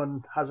if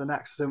someone has an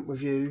accident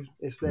with you,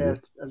 it's there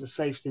as a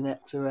safety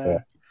net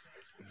to.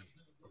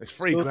 It's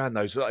 $3,000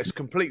 though, so it's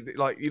completely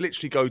like you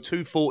literally go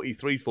 240,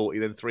 340,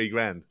 then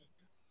 $3,000.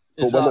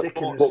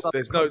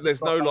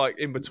 There's no like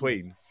in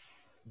between.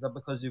 Is that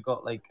because you've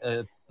got like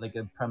a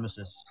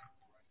premises?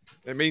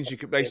 It means you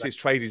can basically it's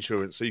trade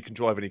insurance, so you can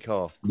drive any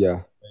car.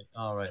 Yeah.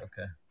 All right.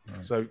 Okay.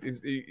 Right. So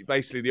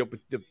basically,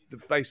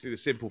 the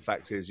simple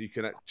fact is you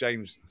can,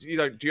 James. Do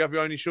you have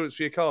your own insurance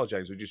for your car,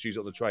 James, or just use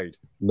it on the trade?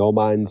 No,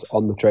 mine's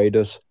on the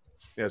traders.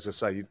 Yeah, as I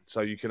say, so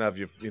you can have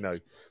your,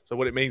 So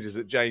what it means is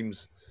that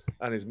James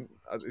and is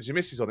your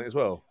missus on it as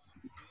well?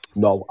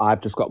 No, I've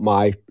just got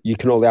you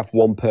can only have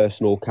one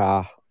personal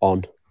car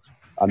on,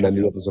 and then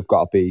the others have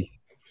got to be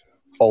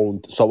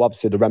owned. So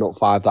obviously the Renault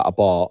 5 that I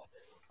bought,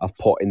 I've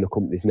put in the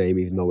company's name,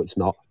 even though it's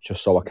not,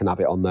 just so I can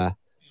have it on there.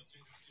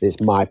 It's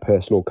my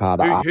personal car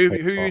that who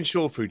you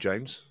insured through,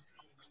 James?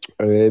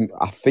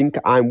 I think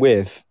I'm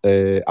with,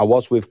 I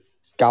was with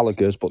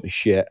Gallagher's, but the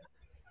shit.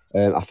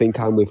 I think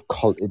I'm with,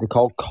 they're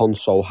called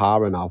Console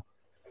Hara now.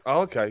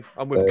 Oh, okay.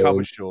 I'm with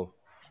Covershaw.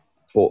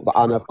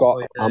 And I've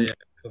got, I'm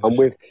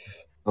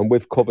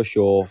with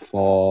Covershaw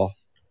for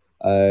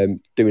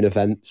doing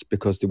events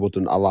because they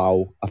wouldn't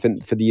allow, I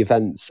think for the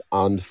events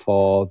and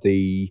for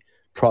the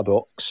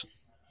products,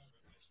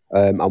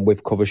 I'm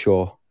with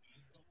Covershaw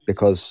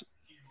because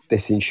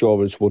this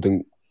insurance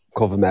wouldn't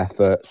cover me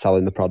for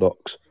selling the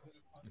products.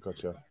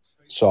 Gotcha.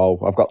 So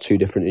I've got 2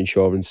 different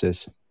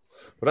insurances.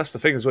 But that's the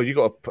thing as well. You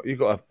got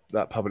to have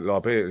that public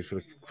liability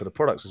for the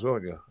products as well,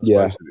 haven't you?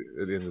 Suppose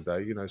at the end of the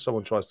day,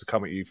 someone tries to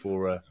come at you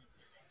for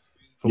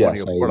one of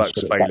your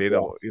products failing,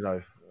 or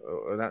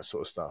and that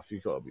sort of stuff. You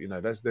got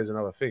there's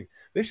another thing.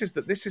 This is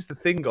the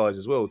thing, guys,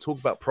 as well. Talk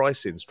about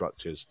pricing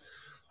structures.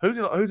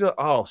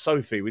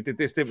 Sophie, we did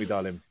this, didn't we,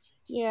 darling?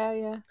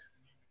 Yeah.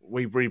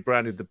 We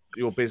rebranded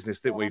your business,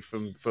 didn't we,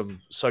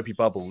 from Soapy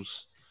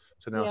Bubbles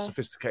to now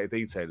Sophisticated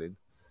Detailing.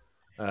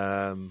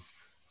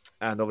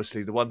 And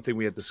obviously, the one thing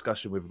we had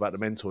discussion with about the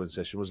mentoring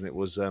session, wasn't it,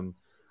 was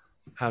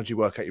how do you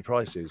work out your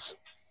prices,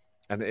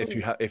 and if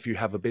you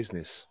have a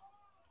business,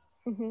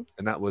 and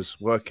that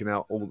was working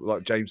out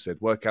like James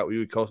said, work out all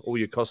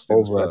your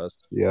costings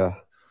first. Yeah.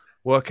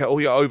 Work out all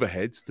your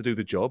overheads to do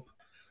the job,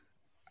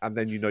 and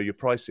then your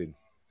pricing.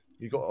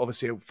 You got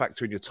obviously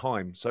factor in your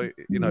time, so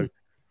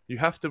you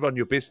have to run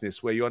your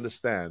business where you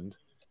understand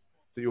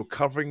that you're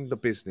covering the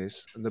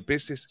business, and the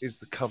business is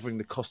covering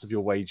the cost of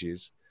your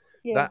wages.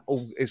 Yeah. That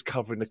all is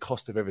covering the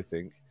cost of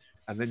everything,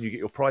 and then you get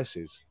your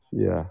prices.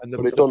 Yeah,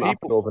 but it doesn't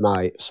happen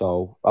overnight.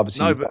 So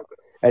obviously,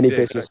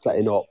 business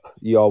setting up,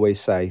 you always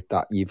say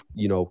that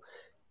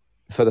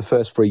for the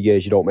first 3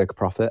 years you don't make a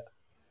profit.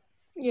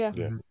 Yeah.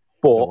 But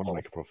don't want to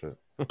make a profit.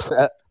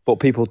 But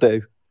people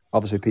do.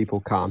 Obviously,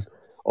 people can.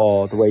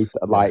 Or the way,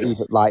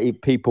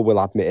 people will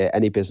admit it.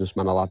 Any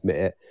businessman will admit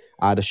it.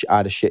 I had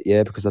a shit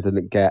year because I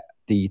didn't get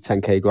the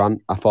 10k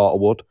grant I thought I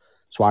would.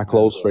 So I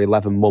closed for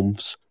 11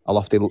 months. I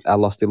lost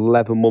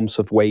 11 months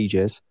of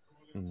wages.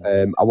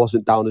 I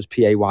wasn't down as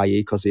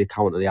PAYE because the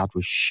accountant I had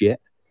was shit.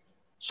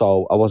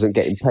 So I wasn't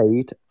getting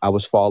paid. I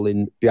was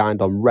falling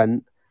behind on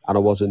rent, and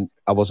I wasn't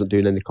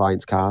doing any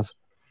clients' cars.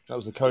 That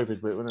was the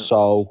COVID bit, wasn't it?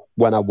 So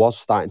when I was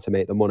starting to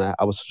make the money,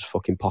 I was just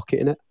fucking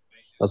pocketing it.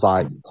 I was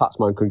like,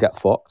 taxman can get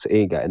fucked. He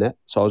ain't getting it.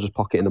 So I was just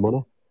pocketing the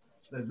money.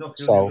 They're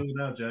knocking on your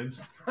door now,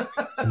 James.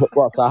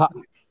 What's that?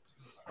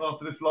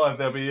 After this live,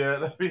 they'll be.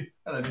 Hello,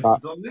 Mr. I,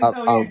 Donnelly. I, How I,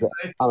 are you don't,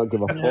 today? I don't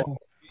give a fuck.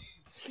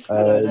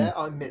 Hello there,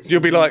 I'm Mitzi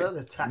You'll be like, Beaver,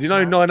 the tax you know,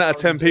 man. 9 out How of are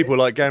 10 you doing? people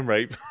like gang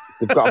rape.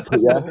 They've got to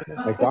put,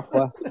 yeah,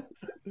 exactly.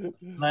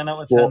 9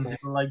 out of But 10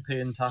 people like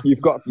paying tax.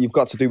 you've got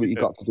to do what you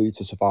got to do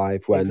to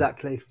survive.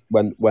 Exactly.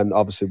 When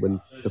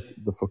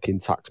the fucking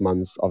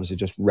taxman's obviously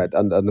just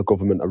and the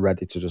government are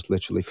ready to just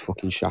literally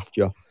fucking shaft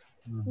you.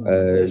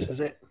 This is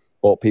it.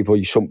 But people,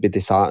 you shouldn't be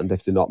disheartened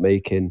if they're not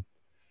making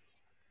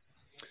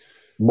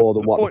more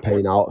than what they're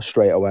paying out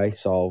straight away.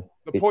 So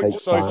The point to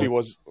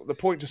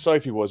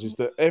Sophie was is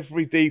that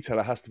every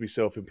detailer has to be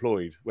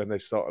self-employed when they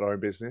start their own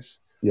business.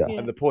 Yeah.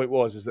 And the point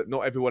is that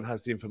not everyone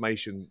has the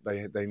information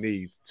they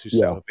need to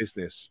set up a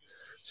business.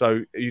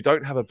 So you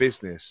don't have a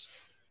business.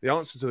 The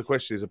answer to the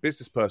question is a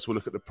business person will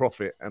look at the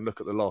profit and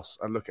look at the loss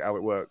and look at how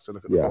it works and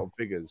look at the bottom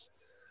figures.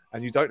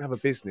 And you don't have a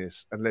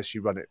business unless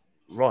you run it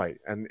right.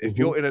 And if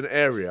you're in an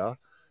area,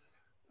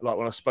 like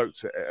when I spoke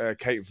to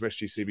Kate from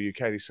SGCB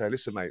UK, he said,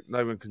 listen, mate,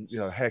 no one can,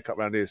 a haircut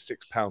around here is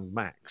 £6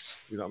 max.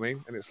 You know what I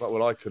mean? And it's like,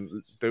 well, I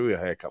couldn't do a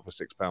haircut for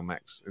 £6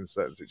 max in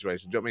certain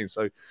situations. Do you know what I mean?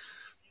 So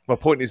my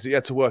point is that you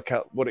had to work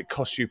out what it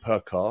costs you per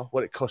car,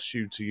 what it costs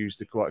you to use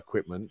the right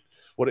equipment,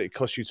 what it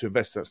costs you to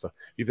invest in that stuff.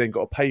 You've then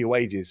got to pay your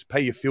wages,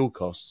 pay your fuel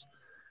costs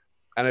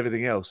and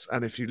everything else.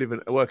 And if you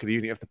work in a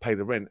unit, you have to pay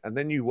the rent. And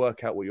then you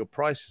work out what your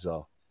prices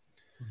are.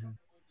 Mm-hmm.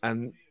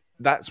 And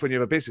that's when you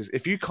have a business.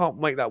 If you can't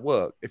make that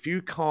work, if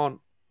you can't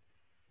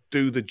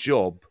do the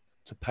job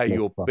to pay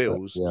your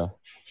bills,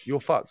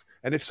 you're fucked.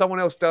 And if someone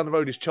else down the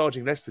road is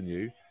charging less than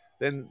you,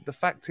 then the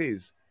fact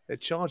is they're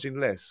charging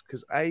less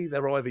because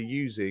they're either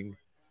using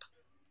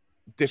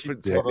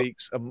different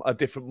techniques, a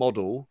different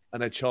model,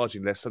 and they're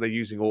charging less. So they're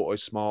using Auto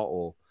Smart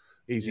or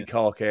Easy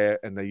Car Care,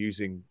 and they're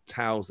using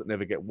towels that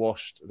never get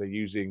washed. They're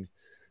using,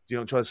 do you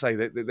know what I'm trying to say?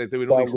 They're doing all these